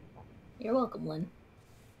 You're welcome, Lynn.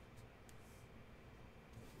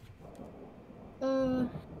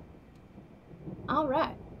 All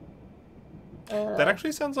right. That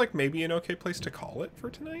actually sounds like maybe an okay place to call it for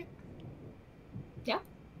tonight. Yeah.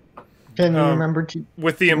 Can you remember to...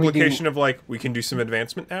 With the implication of, like, we can do some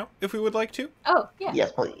advancement now, if we would like to. Oh, yeah.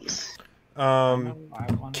 Yes, please.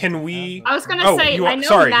 Can we... I was gonna say, I know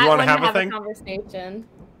sorry, Matt you want to wanted have a thing? Conversation.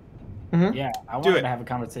 Mm-hmm. Yeah, I wanted to have a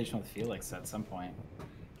conversation with Felix at some point.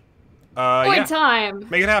 Boy time!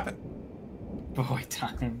 Make it happen. Boy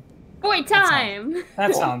time. Boy time!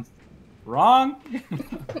 That sounds wrong.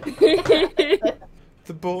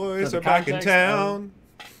 The boys are back in town.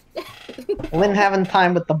 Lynn having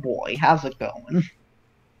time with the boy. How's it going?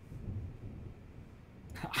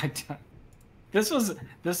 This was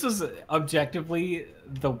It's objectively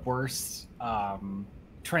the worst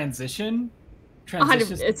transitionary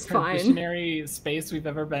space we've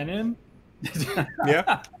ever been in.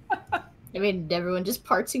 Yeah. I mean, everyone just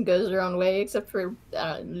parts and goes their own way, except for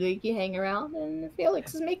Leaky hang around and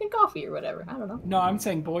Felix is making coffee or whatever. I don't know. No, I'm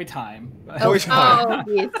saying boy time. Boy time.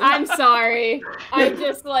 Oh, I'm sorry. I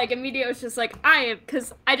just immediately was just like,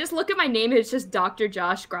 because I just look at my name and it's just Dr.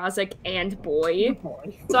 Josh Grozik and boy.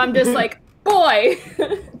 So I'm just like, boy.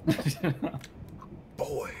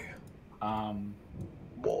 Boy.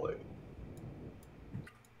 Boy.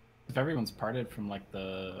 If everyone's parted from like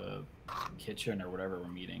the kitchen or whatever we're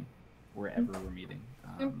meeting, wherever we're meeting.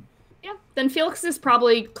 Yeah, then Felix is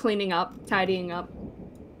probably cleaning up, tidying up.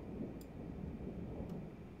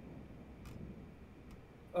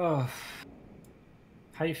 Oh.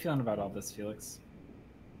 How you feeling about all this, Felix?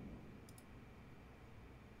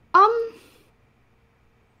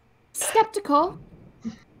 Skeptical.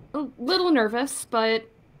 A little nervous, but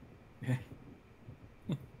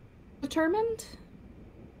determined.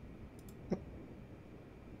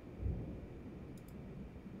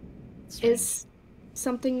 Strange. Is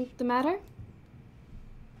something the matter?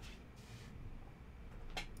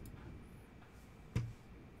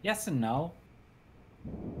 Yes and no.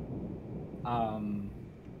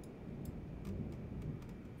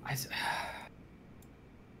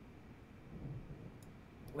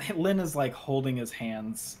 Lynn is like holding his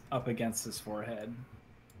hands up against his forehead,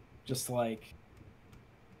 just like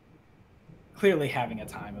clearly having a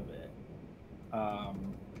time of it.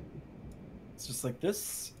 It's just like,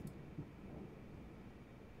 this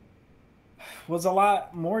was a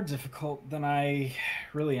lot more difficult than I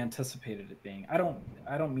really anticipated it being. I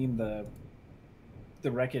don't mean the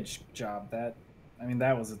wreckage job. That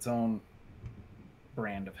was its own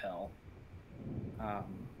brand of hell.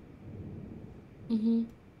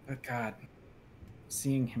 But God,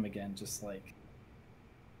 seeing him again, just like,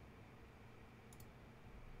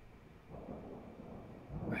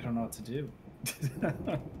 I don't know what to do.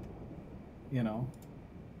 You know?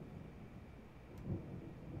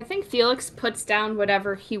 I think Felix puts down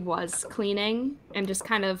whatever he was cleaning and just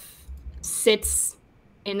kind of sits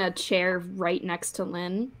in a chair right next to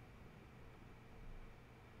Lynn.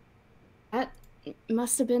 That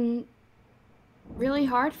must have been really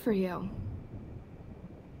hard for you.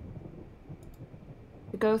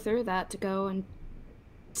 To go through that, to go and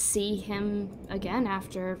see him again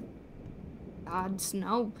after gods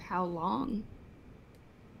know how long.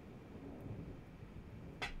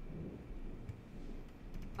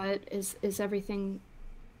 But is everything,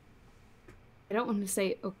 I don't want to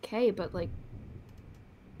say okay, but like,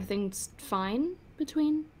 everything's fine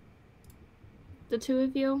between the two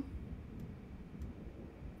of you?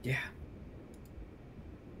 Yeah.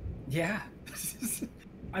 Yeah.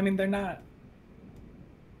 I mean, they're not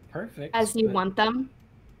perfect. As you want them?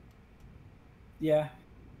 Yeah.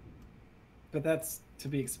 But that's to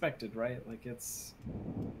be expected, right? Like, it's...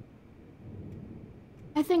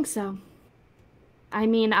 I think so. I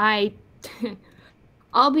mean,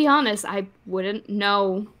 I'll be honest, I wouldn't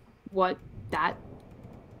know what that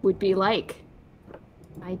would be like.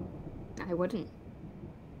 I wouldn't.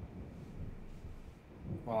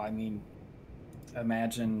 Well, I mean,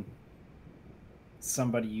 imagine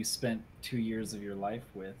somebody you spent 2 years of your life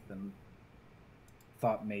with and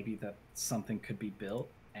thought maybe that something could be built,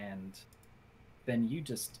 and then you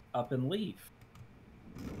just up and leave.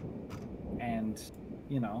 And,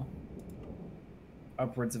 you know,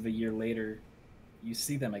 upwards of a year later, you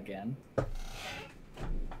see them again.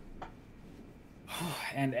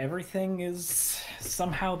 And everything is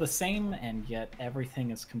somehow the same, and yet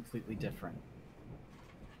everything is completely different.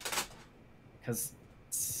 Because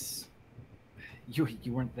you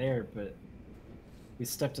weren't there, but we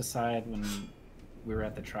stepped aside when we were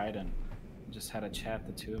at the Trident. Just had a chat,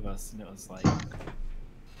 the two of us, and it was like...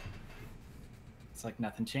 It's like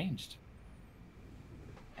nothing changed.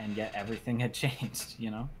 And yet everything had changed,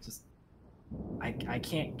 you know? Just... I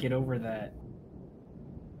can't get over that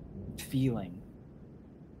feeling.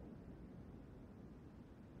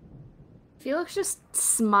 Felix just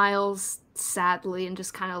smiles sadly and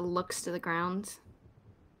just kind of looks to the ground.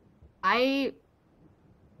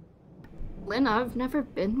 Lynn, I've never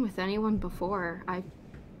been with anyone before.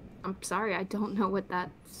 I'm sorry, I don't know what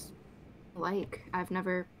that's like. I've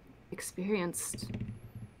never experienced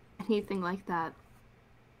anything like that.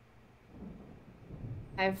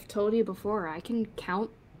 I've told you before, I can count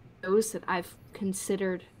those that I've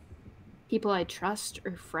considered people I trust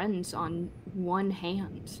or friends on one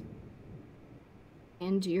hand.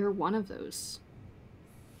 And you're one of those.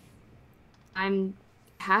 I'm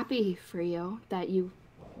happy for you that you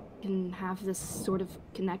can have this sort of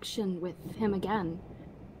connection with him again.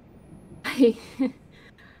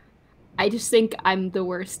 I just think I'm the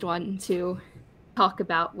worst one to talk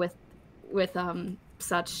about with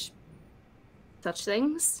such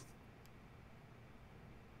things.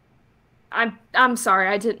 I'm sorry,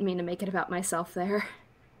 I didn't mean to make it about myself there.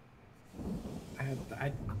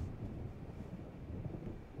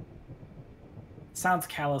 Sounds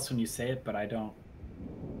callous when you say it, but I don't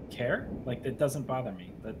care. Like, it doesn't bother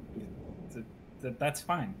me. That's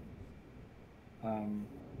fine.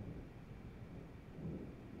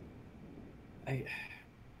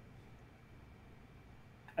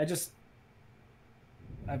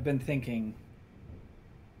 I've been thinking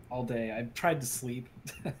all day. I've tried to sleep.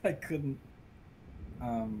 I couldn't.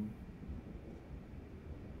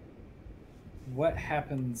 What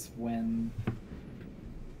happens when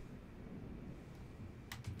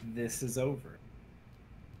this is over.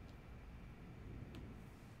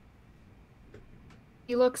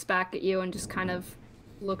 He looks back at you and just kind of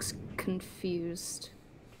looks confused.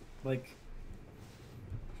 Like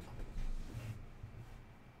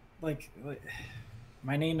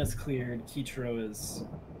my name is cleared, Kichiro is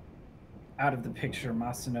out of the picture,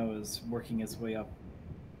 Masuno is working his way up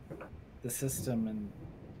the system, and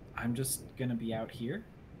I'm just gonna be out here?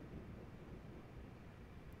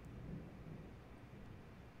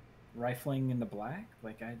 Rifling in the black?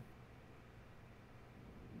 Like,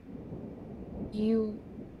 You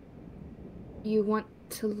want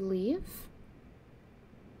to leave?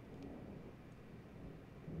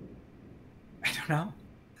 I don't know.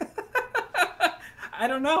 I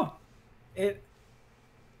don't know.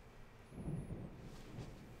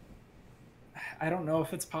 I don't know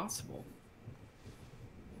if it's possible.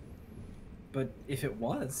 But if it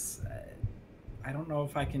was, I don't know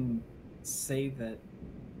if I can say that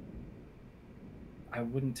I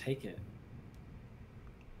wouldn't take it.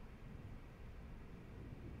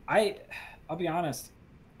 I'll be honest,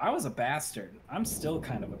 I was a bastard. I'm still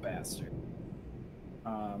kind of a bastard.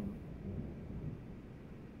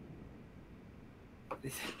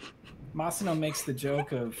 Masuno makes the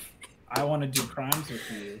joke of, I want to do crimes with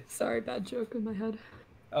you. Sorry, bad joke in my head.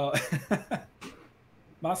 Oh,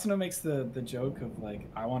 Masuno makes the joke of, like,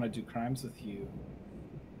 I want to do crimes with you.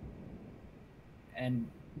 And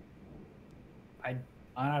I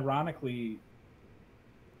unironically...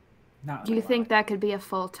 Do you think that could be a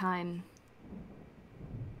full-time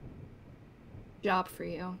job for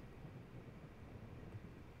you?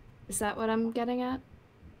 Is that what I'm getting at?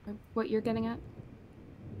 Or what you're getting at?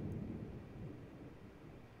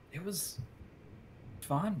 It was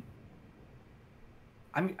fun.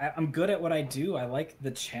 I'm good at what I do. I like the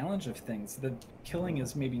challenge of things. The killing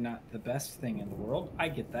is maybe not the best thing in the world. I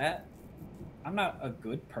get that. I'm not a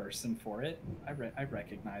good person for it. I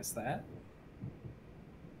recognize that.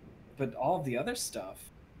 But all of the other stuff,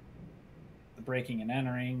 the breaking and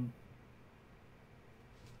entering,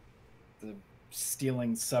 the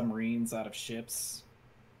stealing submarines out of ships,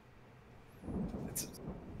 it's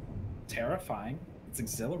terrifying. It's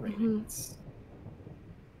exhilarating. Mm-hmm. It's...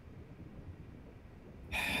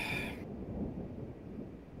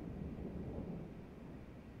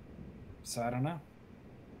 So I don't know.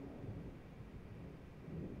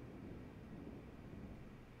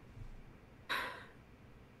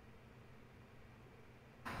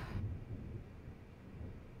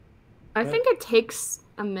 I think it takes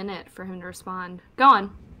a minute for him to respond. Go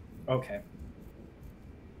on. Okay.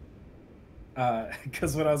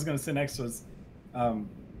 Because what I was going to say next was, but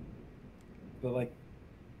like,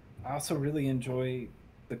 I also really enjoy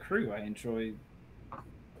the crew. I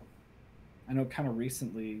know kind of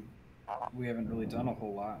recently we haven't really done a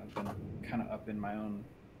whole lot. I've been kind of up in my own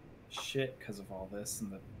shit because of all this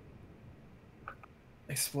and the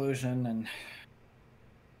explosion and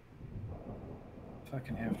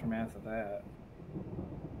fucking aftermath of that.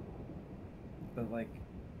 But like,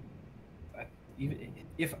 even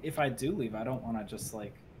if I do leave, I don't want to just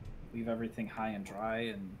like leave everything high and dry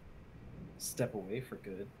and step away for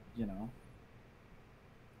good, you know?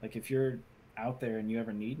 Like, if you're out there and you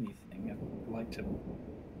ever need anything, I'd like to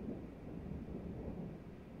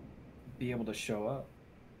be able to show up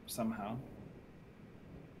somehow.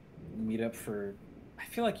 Meet up for... I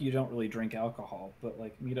feel like you don't really drink alcohol, but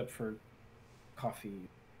like meet up for coffee,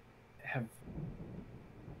 have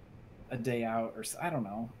a day out, or I don't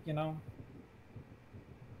know, you know?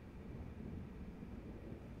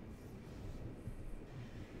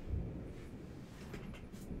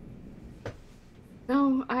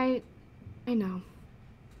 No, I know.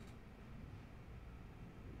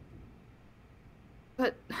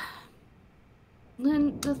 But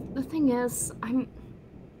Lynn, the thing is,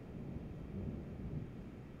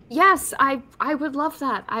 yes, I would love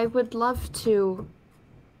that. I would love to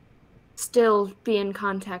still be in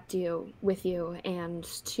contact with you and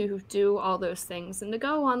to do all those things and to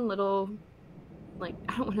go on little, like,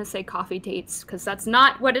 I don't want to say coffee dates because that's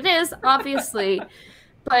not what it is, obviously,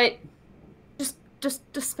 but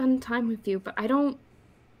just to spend time with you. But I don't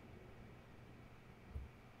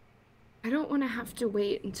want to have to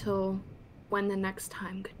wait until when the next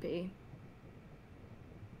time could be.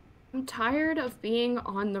 I'm tired of being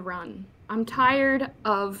on the run. I'm tired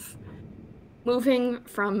of moving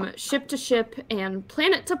from ship to ship and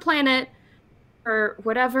planet to planet or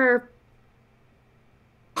whatever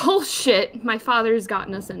bullshit my father's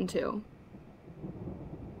gotten us into.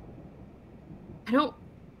 I don't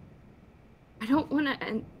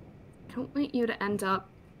want you to end up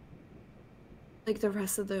like the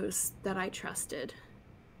rest of those that I trusted,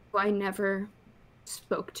 who I never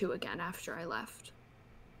spoke to again after I left.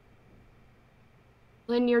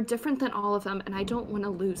 Lynn, you're different than all of them, and I don't want to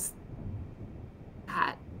lose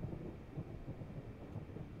that.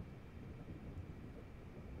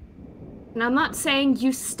 And I'm not saying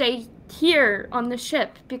you stay here on the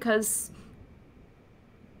ship, because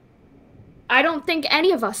I don't think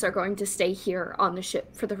any of us are going to stay here on the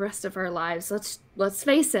ship for the rest of our lives. Let's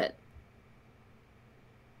face it.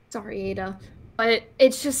 Sorry, Ada. But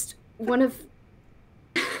it's just one of...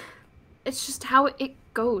 it's just how it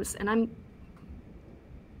goes, and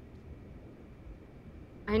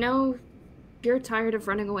I know you're tired of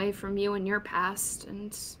running away from you and your past,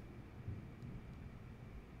 and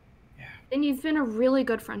you've been a really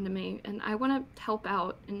good friend to me, and I want to help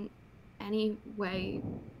out in any way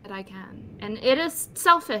that I can. And it is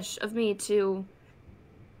selfish of me to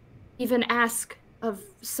even ask of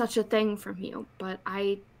such a thing from you, but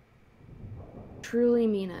I truly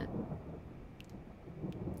mean it.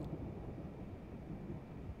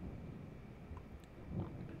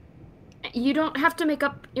 You don't have to make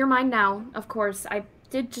up your mind now, of course. I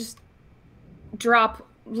did just drop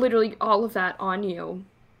literally all of that on you.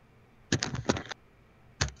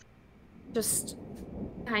 Just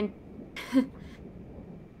I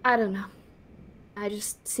don't know. I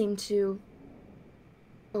just seem to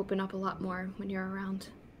open up a lot more when you're around.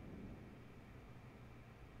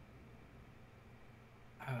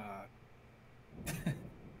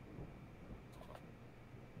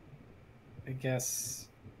 I guess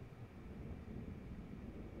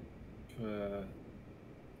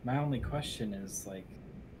my only question is, like,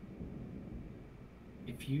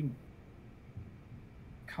 if you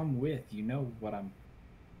come with, you know what I'm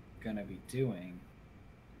gonna be doing.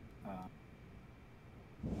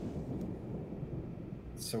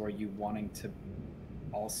 So are you wanting to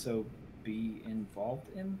also be involved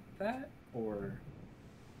in that, or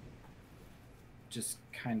just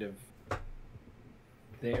kind of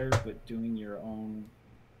there but doing your own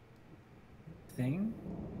thing?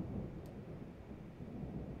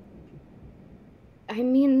 I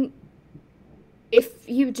mean, if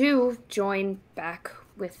you do join back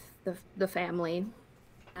with the family,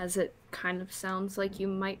 as it kind of sounds like you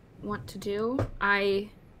might want to do,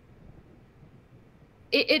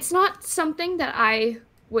 it's not something that I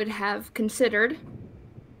would have considered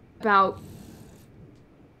about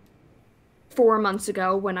 4 months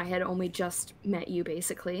ago when I had only just met you,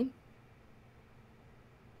 basically.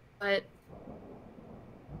 But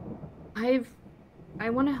I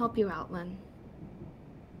want to help you out, Lynn.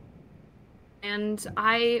 And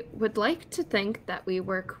I would like to think that we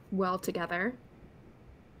work well together.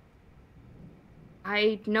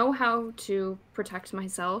 I know how to protect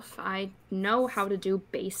myself. I know how to do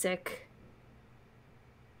basic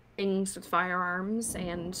things with firearms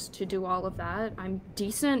and to do all of that. I'm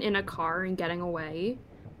decent in a car and getting away.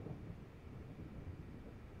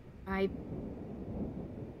 I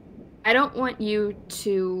don't want you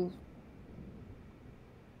to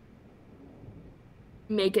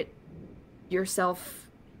make it yourself.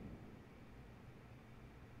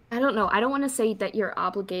 I don't know. I don't want to say that you're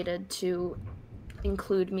obligated to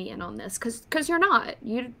include me in on this, because you're not.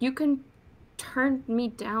 You can turn me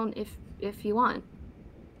down if you want.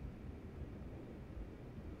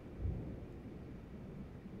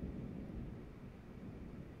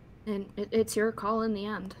 And it's your call in the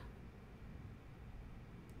end.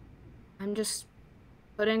 I'm just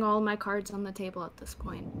putting all my cards on the table at this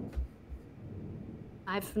point.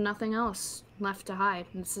 I've nothing else left to hide.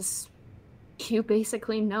 This is... You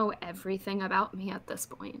basically know everything about me at this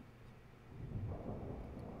point.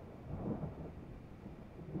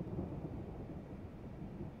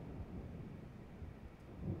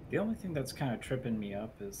 The only thing that's kind of tripping me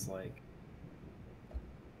up is, like,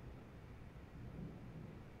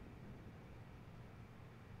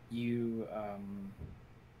 you,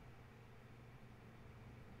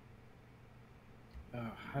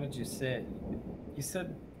 how did you say it? You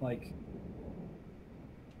said, like,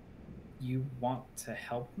 you want to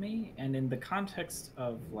help me, and in the context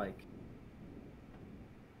of, like,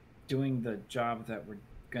 doing the job that we're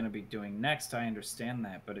going to be doing next, I understand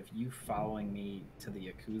that, but if you following me to the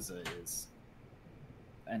Yakuza is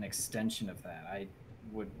an extension of that, I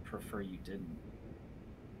would prefer you didn't.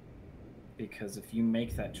 Because if you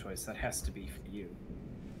make that choice, that has to be for you.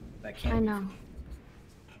 That can't I be know.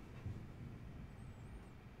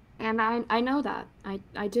 And I know that.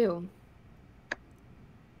 I do.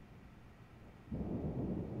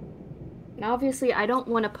 And obviously, I don't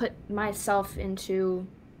want to put myself into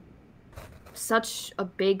such a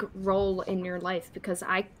big role in your life, because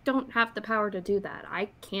I don't have the power to do that. I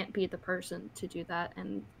can't be the person to do that,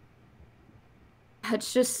 and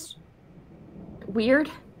that's just weird.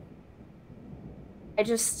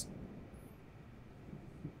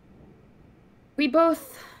 We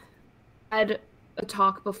both had a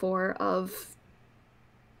talk before of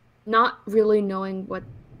not really knowing what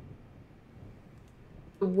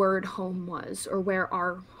the word home was or where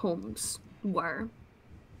our homes were.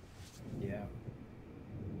 Yeah.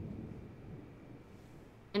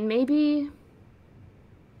 And maybe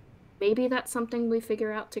that's something we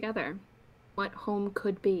figure out together. What home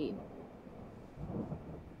could be.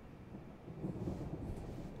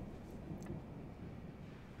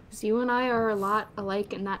 Because you and I are a lot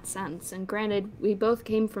alike in that sense. And granted, we both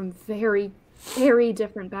came from very, very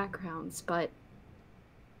different backgrounds, but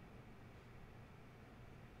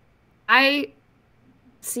I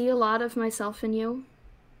see a lot of myself in you.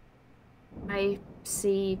 I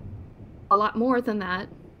see a lot more than that.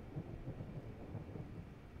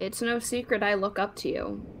 It's no secret I look up to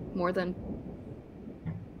you more than,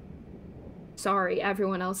 sorry,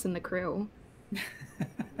 everyone else in the crew.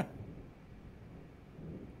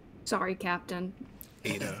 Sorry, Captain.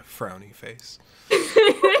 Ada, frowny face.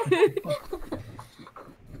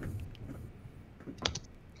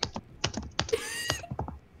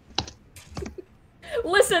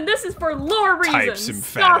 Listen, this is for lore Types reasons.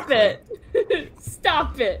 Stop it. emphatically.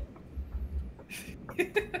 Stop it.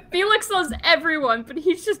 Felix loves everyone, but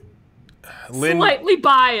he's just slightly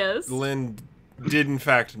biased. Lynn did, in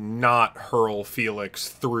fact, not hurl Felix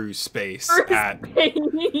through space at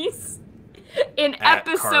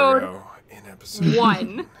episode cargo. In episode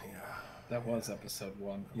 1. Yeah. That was episode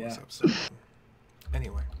 1. That Yeah. was episode 1.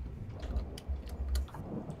 Anyway.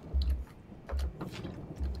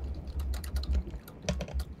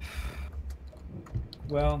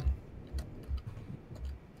 Well,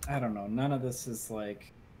 I don't know. None of this is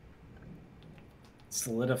like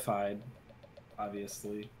solidified,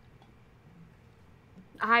 obviously.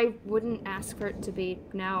 I wouldn't ask for it to be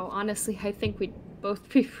now. Honestly, I think we'd both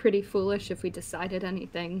be pretty foolish if we decided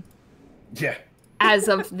anything. Yeah. As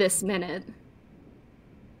of this minute.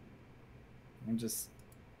 I'm just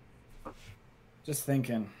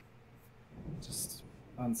thinking. Just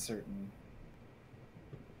uncertain.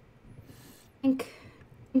 Think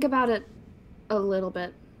about it a little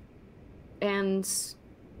bit. And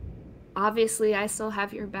obviously I still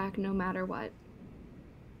have your back no matter what.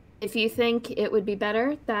 If you think it would be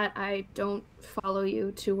better that I don't follow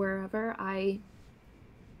you to wherever, I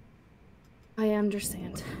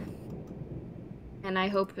understand. And I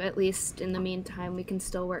hope at least in the meantime we can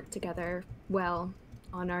still work together well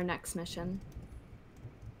on our next mission.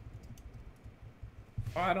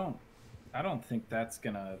 Oh, I don't think that's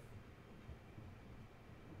gonna...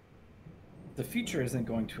 The future isn't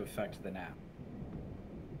going to affect the now.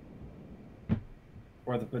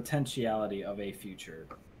 Or the potentiality of a future.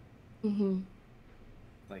 Mm-hmm.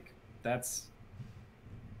 Like, that's...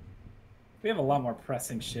 We have a lot more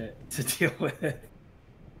pressing shit to deal with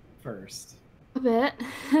first. A bit.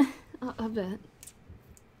 A bit.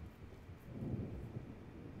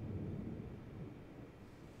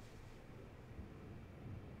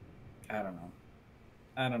 I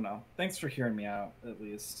don't know. Thanks for hearing me out, at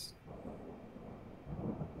least.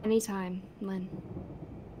 Anytime, Lynn.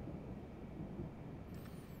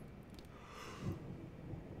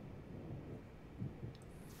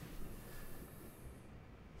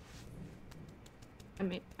 I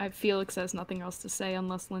mean, Felix has nothing else to say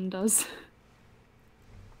unless Lynn does.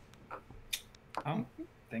 I don't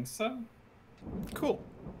think so. Cool.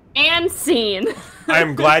 And scene. I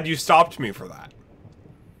am glad you stopped me for that.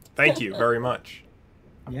 Thank you very much.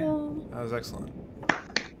 Yeah. That was excellent.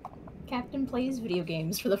 Captain plays video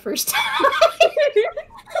games for the first time.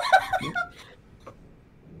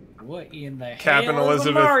 What in the Captain hell is a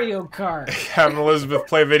Elizabeth- Mario Kart? Captain Elizabeth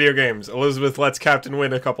play video games. Elizabeth lets Captain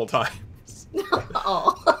win a couple times.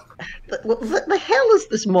 Oh. What the hell is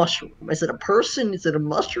this mushroom? Is it a person? Is it a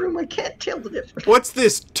mushroom? I can't tell the difference. What's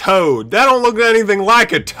this toad? That don't look anything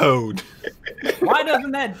like a toad. Why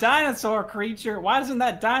doesn't that dinosaur creature, why doesn't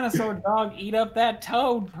that dinosaur dog eat up that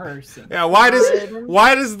toad person? Yeah, why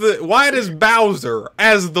does Bowser,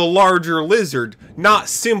 as the larger lizard, not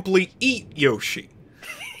simply eat Yoshi?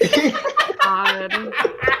 God.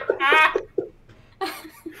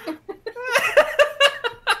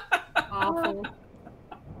 Awful.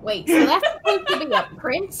 Wait, so that's supposed to be a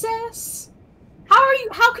princess?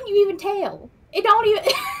 How can you even tell? It don't even...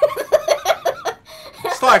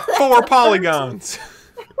 It's like 4 polygons.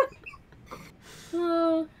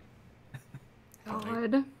 Oh.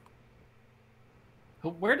 God.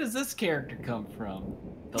 Where does this character come from?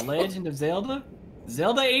 The Legend of Zelda?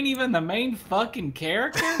 Zelda ain't even the main fucking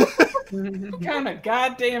character? What kind of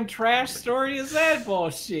goddamn trash story is that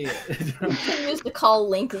bullshit? He used to call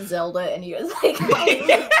Link Zelda, and he was like,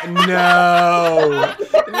 No!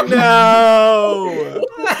 No!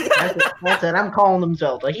 That's it. I'm calling him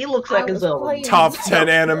Zelda. He looks like a Zelda. Top 10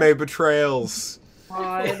 anime betrayals.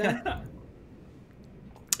 God.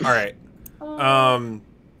 Alright.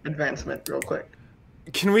 Advancement, real quick.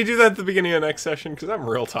 Can we do that at the beginning of next session? Because I'm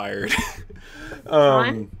real tired.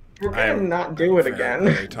 We're gonna not do it again.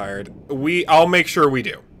 Very tired. I'll make sure we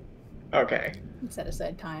do. Okay. Set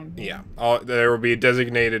aside time. Yeah. There will be a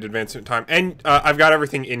designated advancement time. And I've got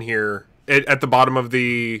everything in here. At the bottom of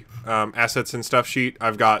the assets and stuff sheet,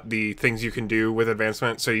 I've got the things you can do with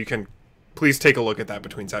advancement. So you can please take a look at that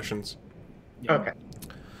between sessions. Okay.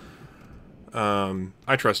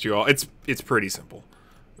 I trust you all. It's pretty simple.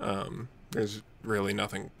 There's really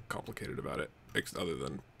nothing complicated about it, other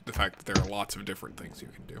than the fact that there are lots of different things you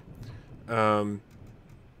can do.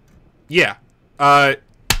 Yeah.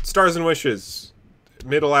 Stars and Wishes.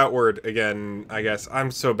 Middle outward again, I guess. I'm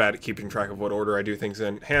so bad at keeping track of what order I do things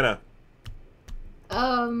in. Hannah.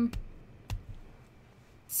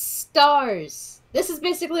 Stars. This is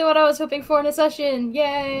basically what I was hoping for in a session.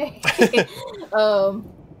 Yay!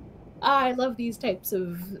 I love these types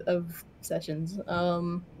of sessions.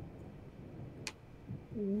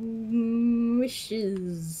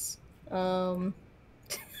 Wishes.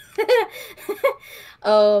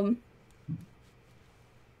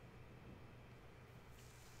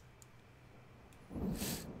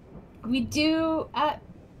 We do. I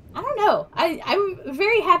don't know. I'm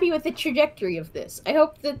very happy with the trajectory of this. I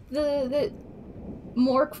hope that the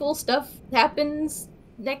more cool stuff happens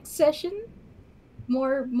next session.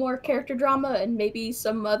 More character drama and maybe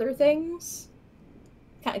some other things.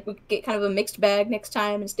 We get kind of a mixed bag next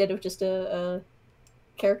time instead of just a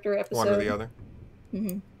character episode. One or the other.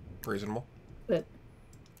 Mm-hmm. Reasonable. But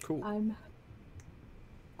cool. I'm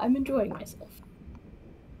enjoying myself.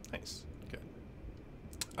 Nice. Good.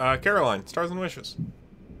 Caroline, Stars and Wishes.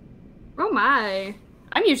 Oh my.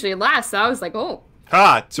 I'm usually last, so I was like, oh.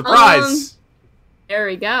 Ha! Surprise! There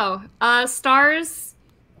we go. Stars.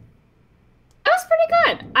 That was pretty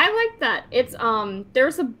good. I like that. It's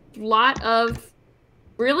there's a lot of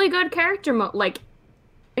really good character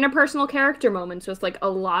interpersonal character moments with like a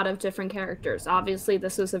lot of different characters. Obviously,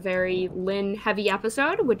 this was a very Lynn heavy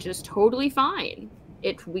episode, which is totally fine.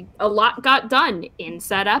 A lot got done in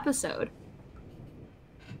said episode.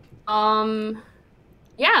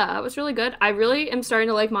 Yeah, it was really good. I really am starting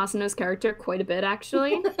to like Masuno's character quite a bit,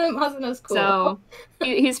 actually. Masuno's cool. So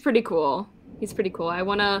he's pretty cool. He's pretty cool. I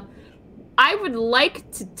would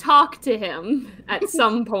like to talk to him at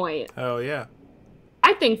some point. Hell yeah.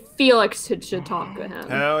 I think Felix should talk to him.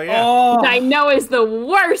 Hell yeah. Oh. Which I know is the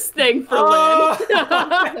worst thing for Lynn.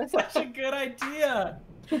 That's such a good idea.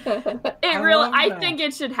 I think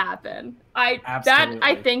it should happen. That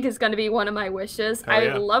I think is going to be one of my wishes. Hell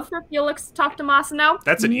yeah. I'd love for Felix to talk to Masuno.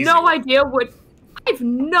 That's an easy I have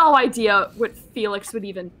no idea what Felix would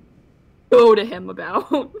even go to him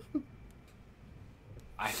about.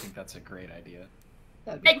 I think that's a great idea.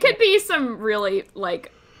 It could be some really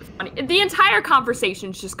like funny. The entire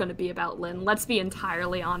conversation's just going to be about Lynn. Let's be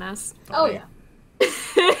entirely honest. Oh yeah.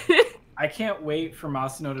 I can't wait for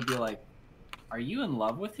Masuno to be like, "Are you in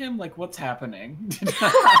love with him? Like, what's happening?"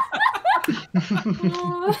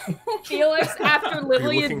 Felix, after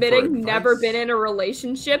literally admitting never been in a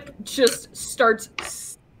relationship, just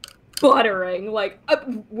starts sputtering. Like,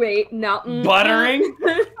 wait, no. Buttering?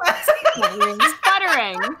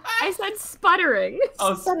 Sputtering. I said sputtering.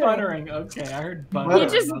 Oh, sputtering. Okay, I heard butter. He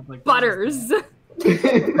just butters.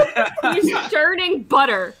 He's churning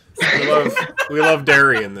butter. We love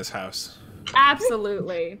dairy in this house.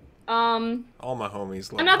 Absolutely. All my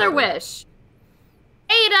homies love another butter. wish.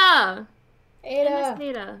 Ada. Ada. I miss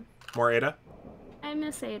Ada. More Ada? I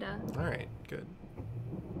miss Ada. Alright, good.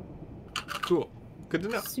 Cool. Good to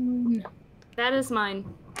know. Soon. That is mine.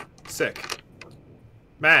 Sick.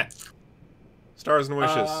 Matt. Stars and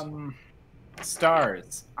Wishes.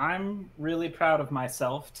 Stars. I'm really proud of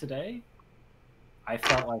myself today. I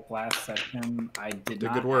felt like last session I did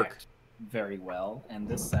not good work. act very well, and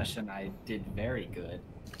this session I did very good.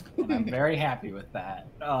 And I'm very happy with that.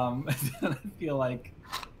 I feel like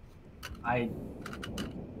I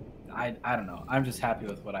don't know. I'm just happy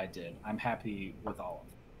with what I did. I'm happy with all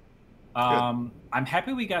of it. I'm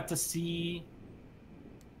happy we got to see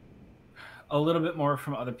a little bit more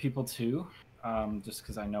from other people too. Just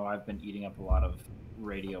because I know I've been eating up a lot of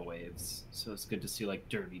radio waves, so it's good to see like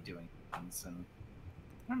Derby doing things. And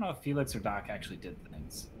I don't know if Felix or Doc actually did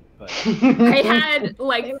things, but I had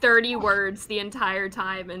like 30 words the entire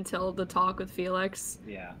time until the talk with Felix.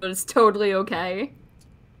 Yeah. But it's totally okay.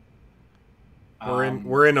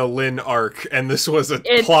 We're in a Lynn arc, and this was a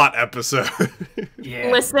plot episode.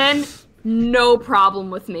 Yeah. Listen, no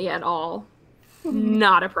problem with me at all.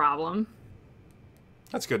 Not a problem.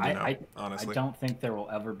 That's good to know, honestly. I don't think there will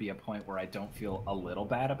ever be a point where I don't feel a little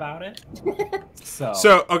bad about it.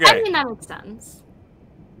 So okay. I mean, that makes sense.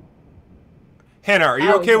 Hannah, are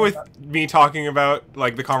you okay with me talking about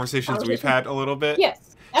like the conversations we've had a little bit? Yes.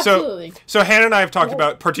 Absolutely. So Hannah and I have talked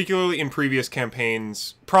about, particularly in previous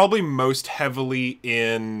campaigns, probably most heavily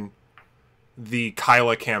in the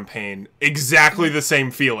Kyla campaign, exactly the same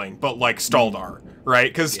feeling, but like Staldar, right?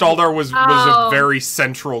 Because Staldar was a very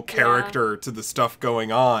central character to the stuff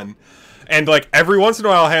going on. And like every once in a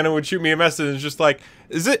while, Hannah would shoot me a message and just like,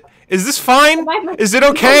 is this fine? Is it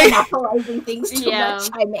okay? I'm monopolizing things too much.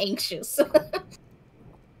 I'm anxious.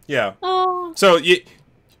 Yeah. So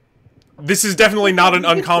this is definitely not an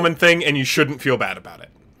uncommon thing, and you shouldn't feel bad about it.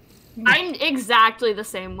 I'm exactly the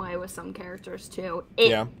same way with some characters too.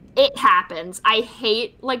 It happens. I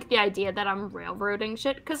hate like the idea that I'm railroading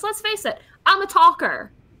shit, because let's face it, I'm a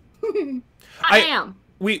talker. I am.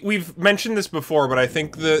 We've mentioned this before, but I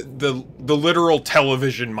think the literal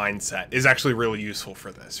television mindset is actually really useful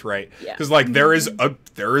for this, right? Because like there is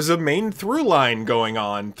a main through line going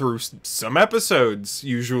on through some episodes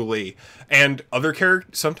usually, and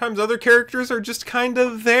sometimes other characters are just kind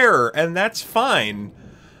of there, and that's fine,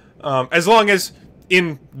 as long as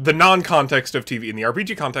in the non-context of TV, in the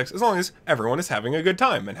RPG context, as long as everyone is having a good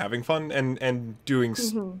time and having fun and doing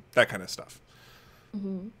that kind of stuff.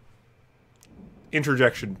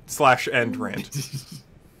 Interjection / end rant.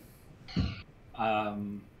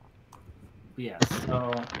 Yeah,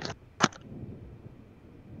 so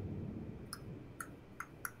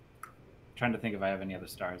trying to think if I have any other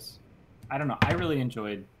stars. I don't know. I really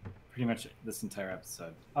enjoyed pretty much this entire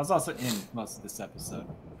episode. I was also in most of this episode,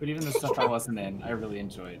 but even the stuff I wasn't in, I really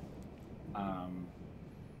enjoyed.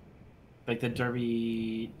 Like the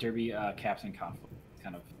Derby Captain conflict,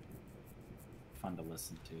 kind of fun to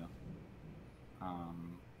listen to.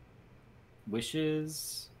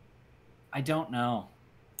 Wishes, I don't know.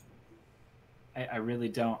 I really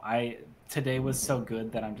don't. Today was so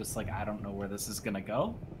good that I'm just like, I don't know where this is gonna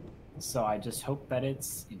go. So I just hope that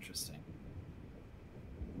it's interesting.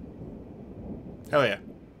 Hell yeah.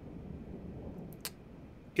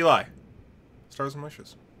 Eli, stars and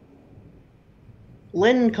wishes.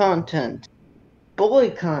 Lynn content. Boy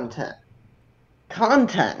content.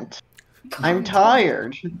 I'm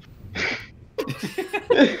tired.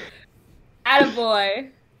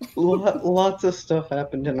 Attaboy. Lots of stuff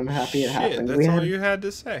happened, and I'm happy it happened. That's all you had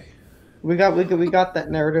to say. We got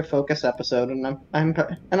that narrative focus episode, and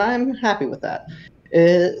I'm happy with that.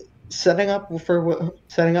 Setting up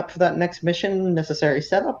for that next mission, necessary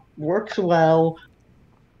setup works well.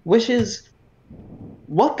 Wishes,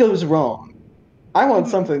 what goes wrong? I want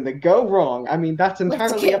something to go wrong. I mean, that's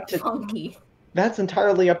entirely up to funky. That's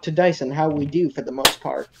entirely up to dice and how we do for the most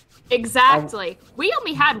part. Exactly. We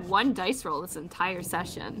only had one dice roll this entire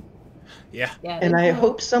session. Yeah. And I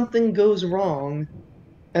hope something goes wrong,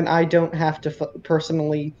 and I don't have to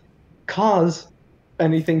personally cause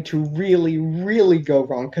anything to really, really go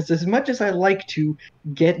wrong. Because as much as I like to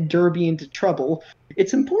get Derby into trouble,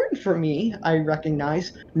 it's important for me, I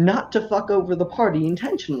recognize, not to fuck over the party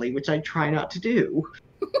intentionally, which I try not to do.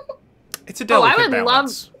 It's a delicate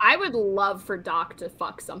balance. I would love for Doc to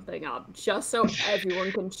fuck something up, just so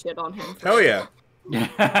everyone can shit on him. Hell yeah.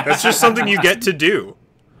 That's just something you get to do.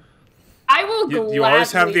 I will gladly you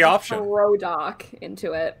always have the option. Throw Doc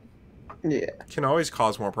into it. Yeah. Can always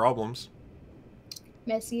cause more problems.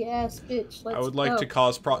 Messy ass bitch. I would like to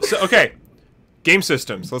cause problems. So, okay. Game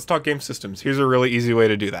systems. Let's talk game systems. Here's a really easy way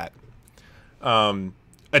to do that.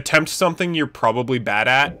 Attempt something you're probably bad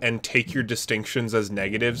at and take your distinctions as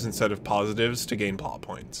negatives instead of positives to gain plot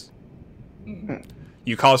points.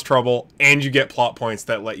 You cause trouble, and you get plot points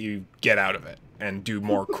that let you get out of it and do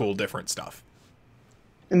more cool, different stuff.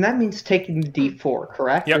 And that means taking the D4,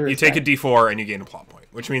 correct? Yep, you take a D4 and you gain a plot point,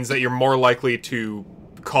 which means that you're more likely to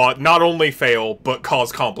not only fail, but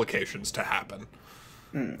cause complications to happen.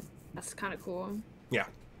 That's kind of cool. Yeah.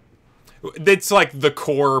 It's like the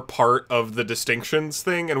core part of the distinctions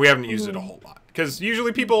thing, and we haven't used it a whole lot. Because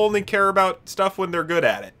usually people only care about stuff when they're good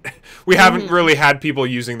at it. We haven't really had people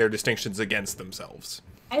using their distinctions against themselves.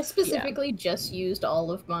 I specifically just used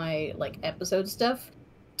all of my episode stuff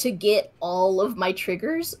to get all of my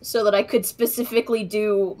triggers so that I could specifically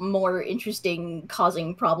do more interesting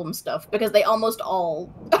causing problem stuff, because they almost all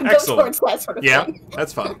go towards that sort of thing. Yeah,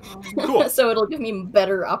 that's fun. Cool. So it'll give me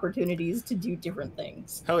better opportunities to do different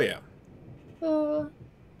things. Hell yeah. Oh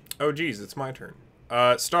geez, it's my turn.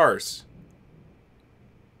 Stars.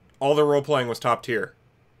 All the role-playing was top tier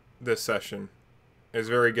this session. It was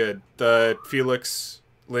very good. The Felix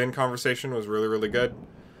Lynn conversation was really, really good.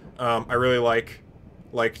 I really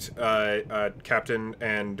liked Captain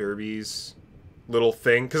and Derby's little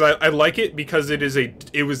thing, because I like it because it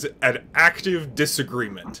was an active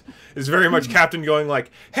disagreement. It's very much Captain going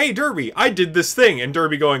like, "Hey Derby, I did this thing," and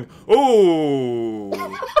Derby going,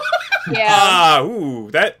 "Oh, yeah,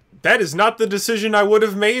 ooh, that is not the decision I would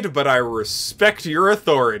have made, but I respect your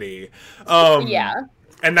authority." Yeah,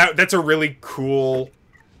 and that's a really cool,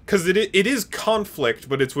 because it is conflict,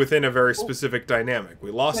 but it's within a very specific dynamic.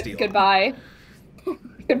 We lost Eli. Goodbye.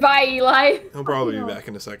 Goodbye, Eli. He'll probably be back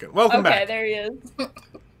in a second. Welcome back. Okay, there he is.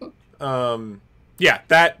 Yeah,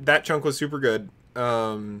 that chunk was super good.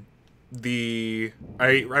 I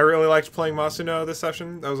really liked playing Masuno this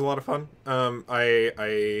session. That was a lot of fun.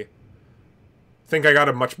 I think I got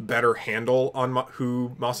a much better handle on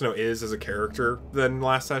who Masuno is as a character than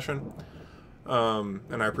last session.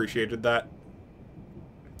 And I appreciated that.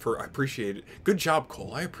 I appreciated. Good job,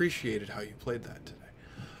 Cole. I appreciated how you played that today.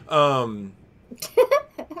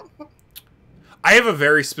 I have a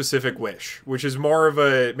very specific wish, which is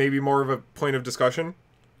maybe more of a point of discussion.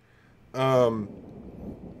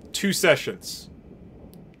 2 sessions.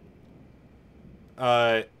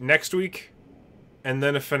 Next week, and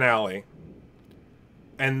then a finale.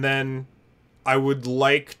 And then I would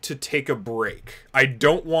like to take a break. I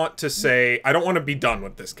don't want to be done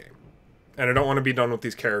with this game. And I don't want to be done with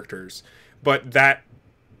these characters. But that,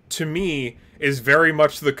 to me, is very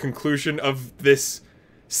much the conclusion of this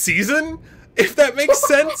season, if that makes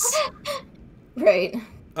sense. Right.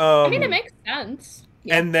 I mean, it makes sense.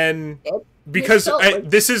 And then, because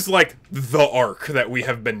this is like the arc that we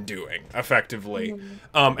have been doing, effectively.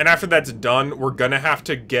 And after that's done, we're gonna have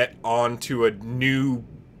to get on to a new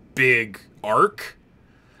big arc.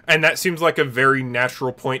 And that seems like a very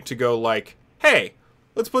natural point to go like, hey,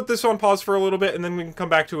 let's put this on pause for a little bit and then we can come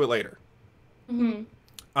back to it later.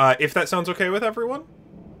 If that sounds okay with everyone?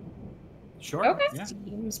 Sure. Okay. Yeah.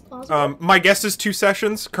 Seems plausible. My guess is 2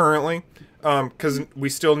 sessions currently, because we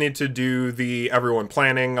still need to do everyone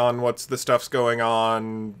planning on what's the stuff's going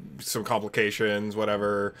on, some complications,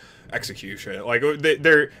 whatever, execution, like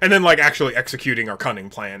they're, and then like actually executing our cunning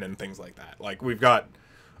plan and things like that. Like we've got,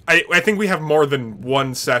 I think we have more than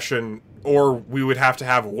 1 session, or we would have to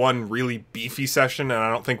have 1 really beefy session, and I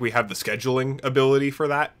don't think we have the scheduling ability for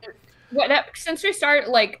that. Since we start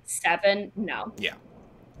like 7, no. Yeah.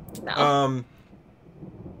 No.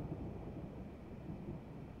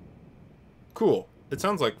 Cool. It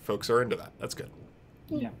sounds like folks are into that. That's good.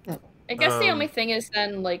 Yeah. I guess the only thing is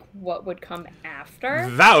then like what would come after.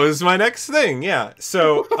 That was my next thing. Yeah.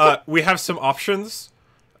 So we have some options.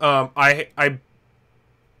 I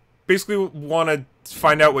basically want to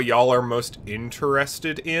find out what y'all are most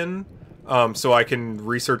interested in. So I can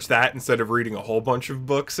research that instead of reading a whole bunch of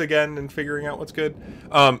books again and figuring out what's good.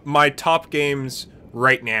 My top games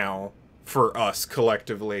right now for us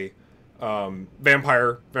collectively,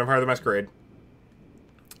 Vampire the Masquerade,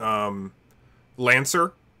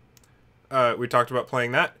 Lancer, we talked about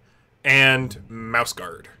playing that, and Mouse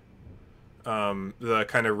Guard, the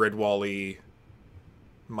kind of Ridwally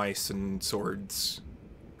mice and swords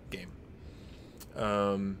game.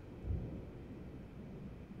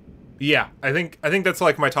 Yeah, I think that's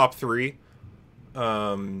like my top 3.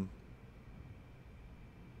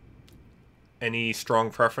 Any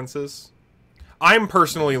strong preferences? I'm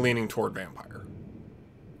personally leaning toward Vampire.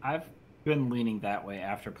 I've been leaning that way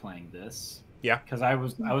after playing this. Yeah. Because I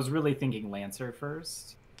was really thinking Lancer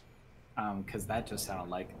first. Because that just sounded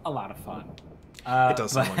like a lot of fun. It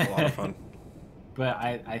does sound like a lot of fun. But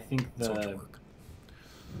I think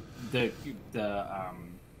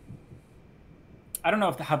I don't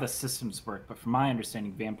know how the systems work, but from my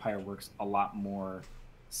understanding, Vampire works a lot more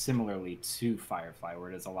similarly to Firefly,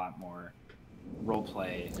 where it is a lot more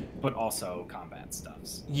roleplay, but also combat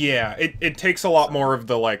stuffs. Yeah, it takes a lot more of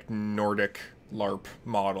the like Nordic LARP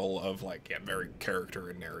model of like very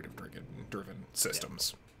character and narrative driven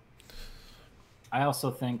systems. Yeah. I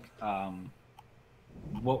also think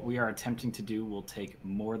what we are attempting to do will take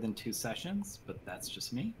more than 2 sessions, but that's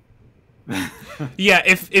just me. Yeah,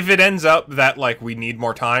 if it ends up that like we need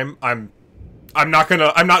more time, I'm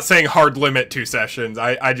not saying hard limit 2 sessions.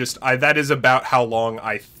 I that is about how long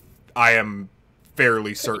I am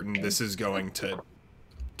fairly certain this is going to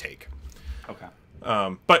take. Okay.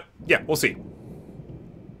 But yeah, we'll see.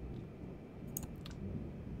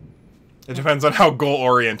 It depends on how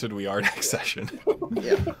goal-oriented we are next session.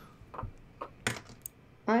 Yeah.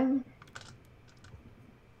 I'm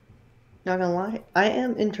not gonna lie, I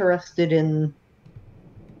am interested in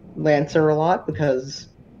Lancer a lot because,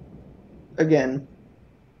 again,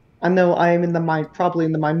 I know I am probably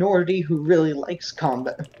in the minority who really likes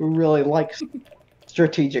combat, who really likes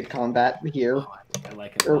strategic combat here. Oh, I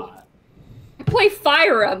like it a lot. I play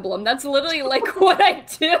Fire Emblem. That's literally like what I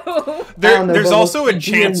do. There's also a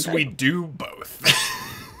chance we do both.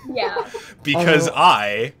 Yeah. Because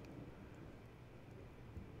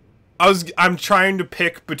I'm trying to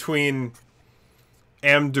pick between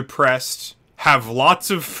am depressed, have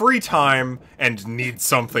lots of free time, and need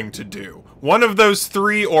something to do. One of those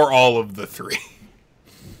three or all of the three.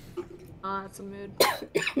 That's a mood.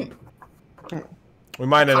 We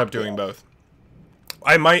might end up doing both.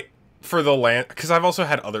 I might, for the because I've also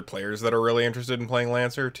had other players that are really interested in playing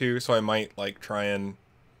Lancer too, so I might like try and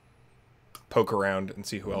poke around and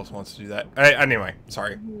see who else wants to do that. Anyway,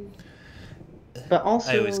 sorry. But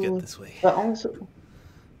also, I always get this way. But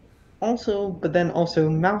then also,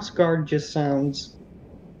 Mouse Guard just sounds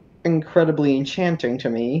incredibly enchanting to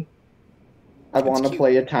me. I want to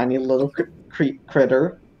play a tiny little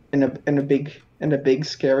critter in a big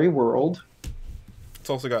scary world. It's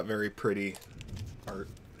also got very pretty art.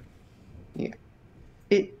 Yeah,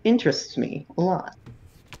 it interests me a lot.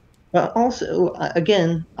 But also,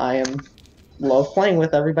 again, I love playing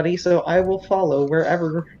with everybody, so I will follow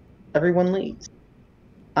wherever everyone leads.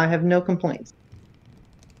 I have no complaints.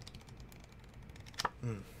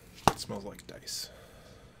 It smells like dice.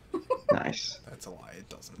 Nice. That's a lie. It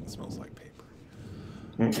doesn't. It smells like paper.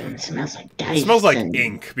 It smells like dice. It smells like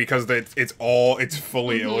ink because it's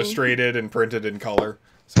fully illustrated and printed in color.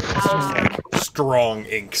 So it's just like strong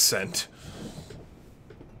ink scent.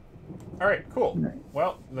 All right, cool.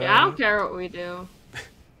 Well, then... yeah, I don't care what we do.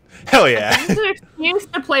 Hell yeah. It's an excuse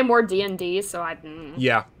to play more D&D, so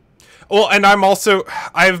Yeah. Well, and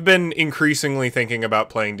I've been increasingly thinking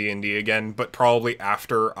about playing D&D again, but probably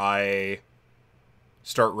after I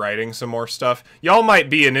start writing some more stuff. Y'all might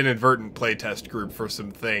be an inadvertent playtest group for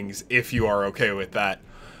some things, if you are okay with that.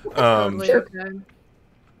 okay.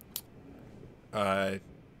 Yeah,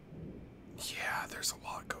 there's a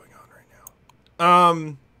lot going on right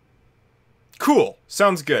now. Cool.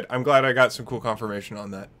 Sounds good. I'm glad I got some cool confirmation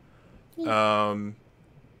on that.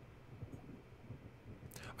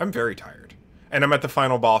 I'm very tired. And I'm at the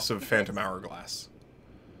final boss of Phantom Hourglass.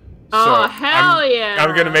 Oh, hell yeah!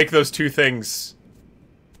 I'm gonna make those two things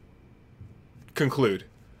conclude.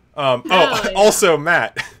 Yeah. Also,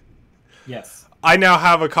 Matt. Yes. I now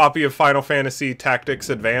have a copy of Final Fantasy Tactics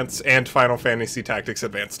Advance and Final Fantasy Tactics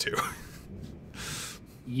Advance 2.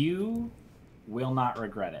 You will not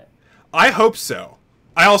regret it. I hope so.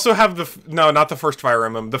 I also have not the first Fire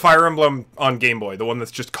Emblem. The Fire Emblem on Game Boy. The one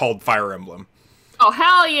that's just called Fire Emblem. Oh,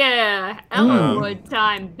 hell yeah! Ellenwood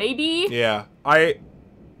time, baby! Yeah, I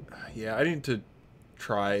need to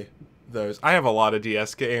try those. I have a lot of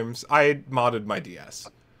DS games. I modded my DS.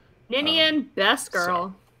 Ninian, best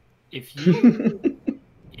girl. So. If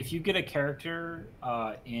you get a character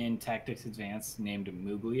in Tactics Advance named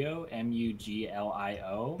Muglio,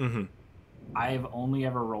 Muglio, I've only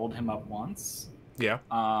ever rolled him up once. Yeah.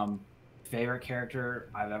 Favorite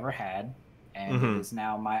character I've ever had, and it is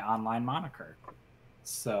now my online moniker.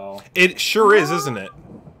 So it sure is, isn't it?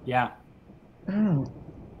 Yeah. Oh,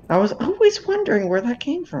 I was always wondering where that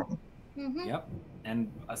came from. Yep.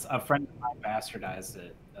 And a friend of mine bastardized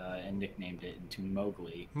it and nicknamed it into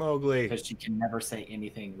Mowgli. Mowgli. Because she can never say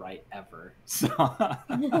anything right ever. So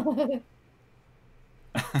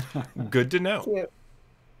good to know. Cute.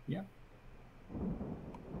 Yeah.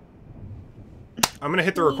 I'm gonna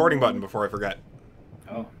hit the recording button before I forget.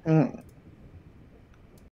 Oh.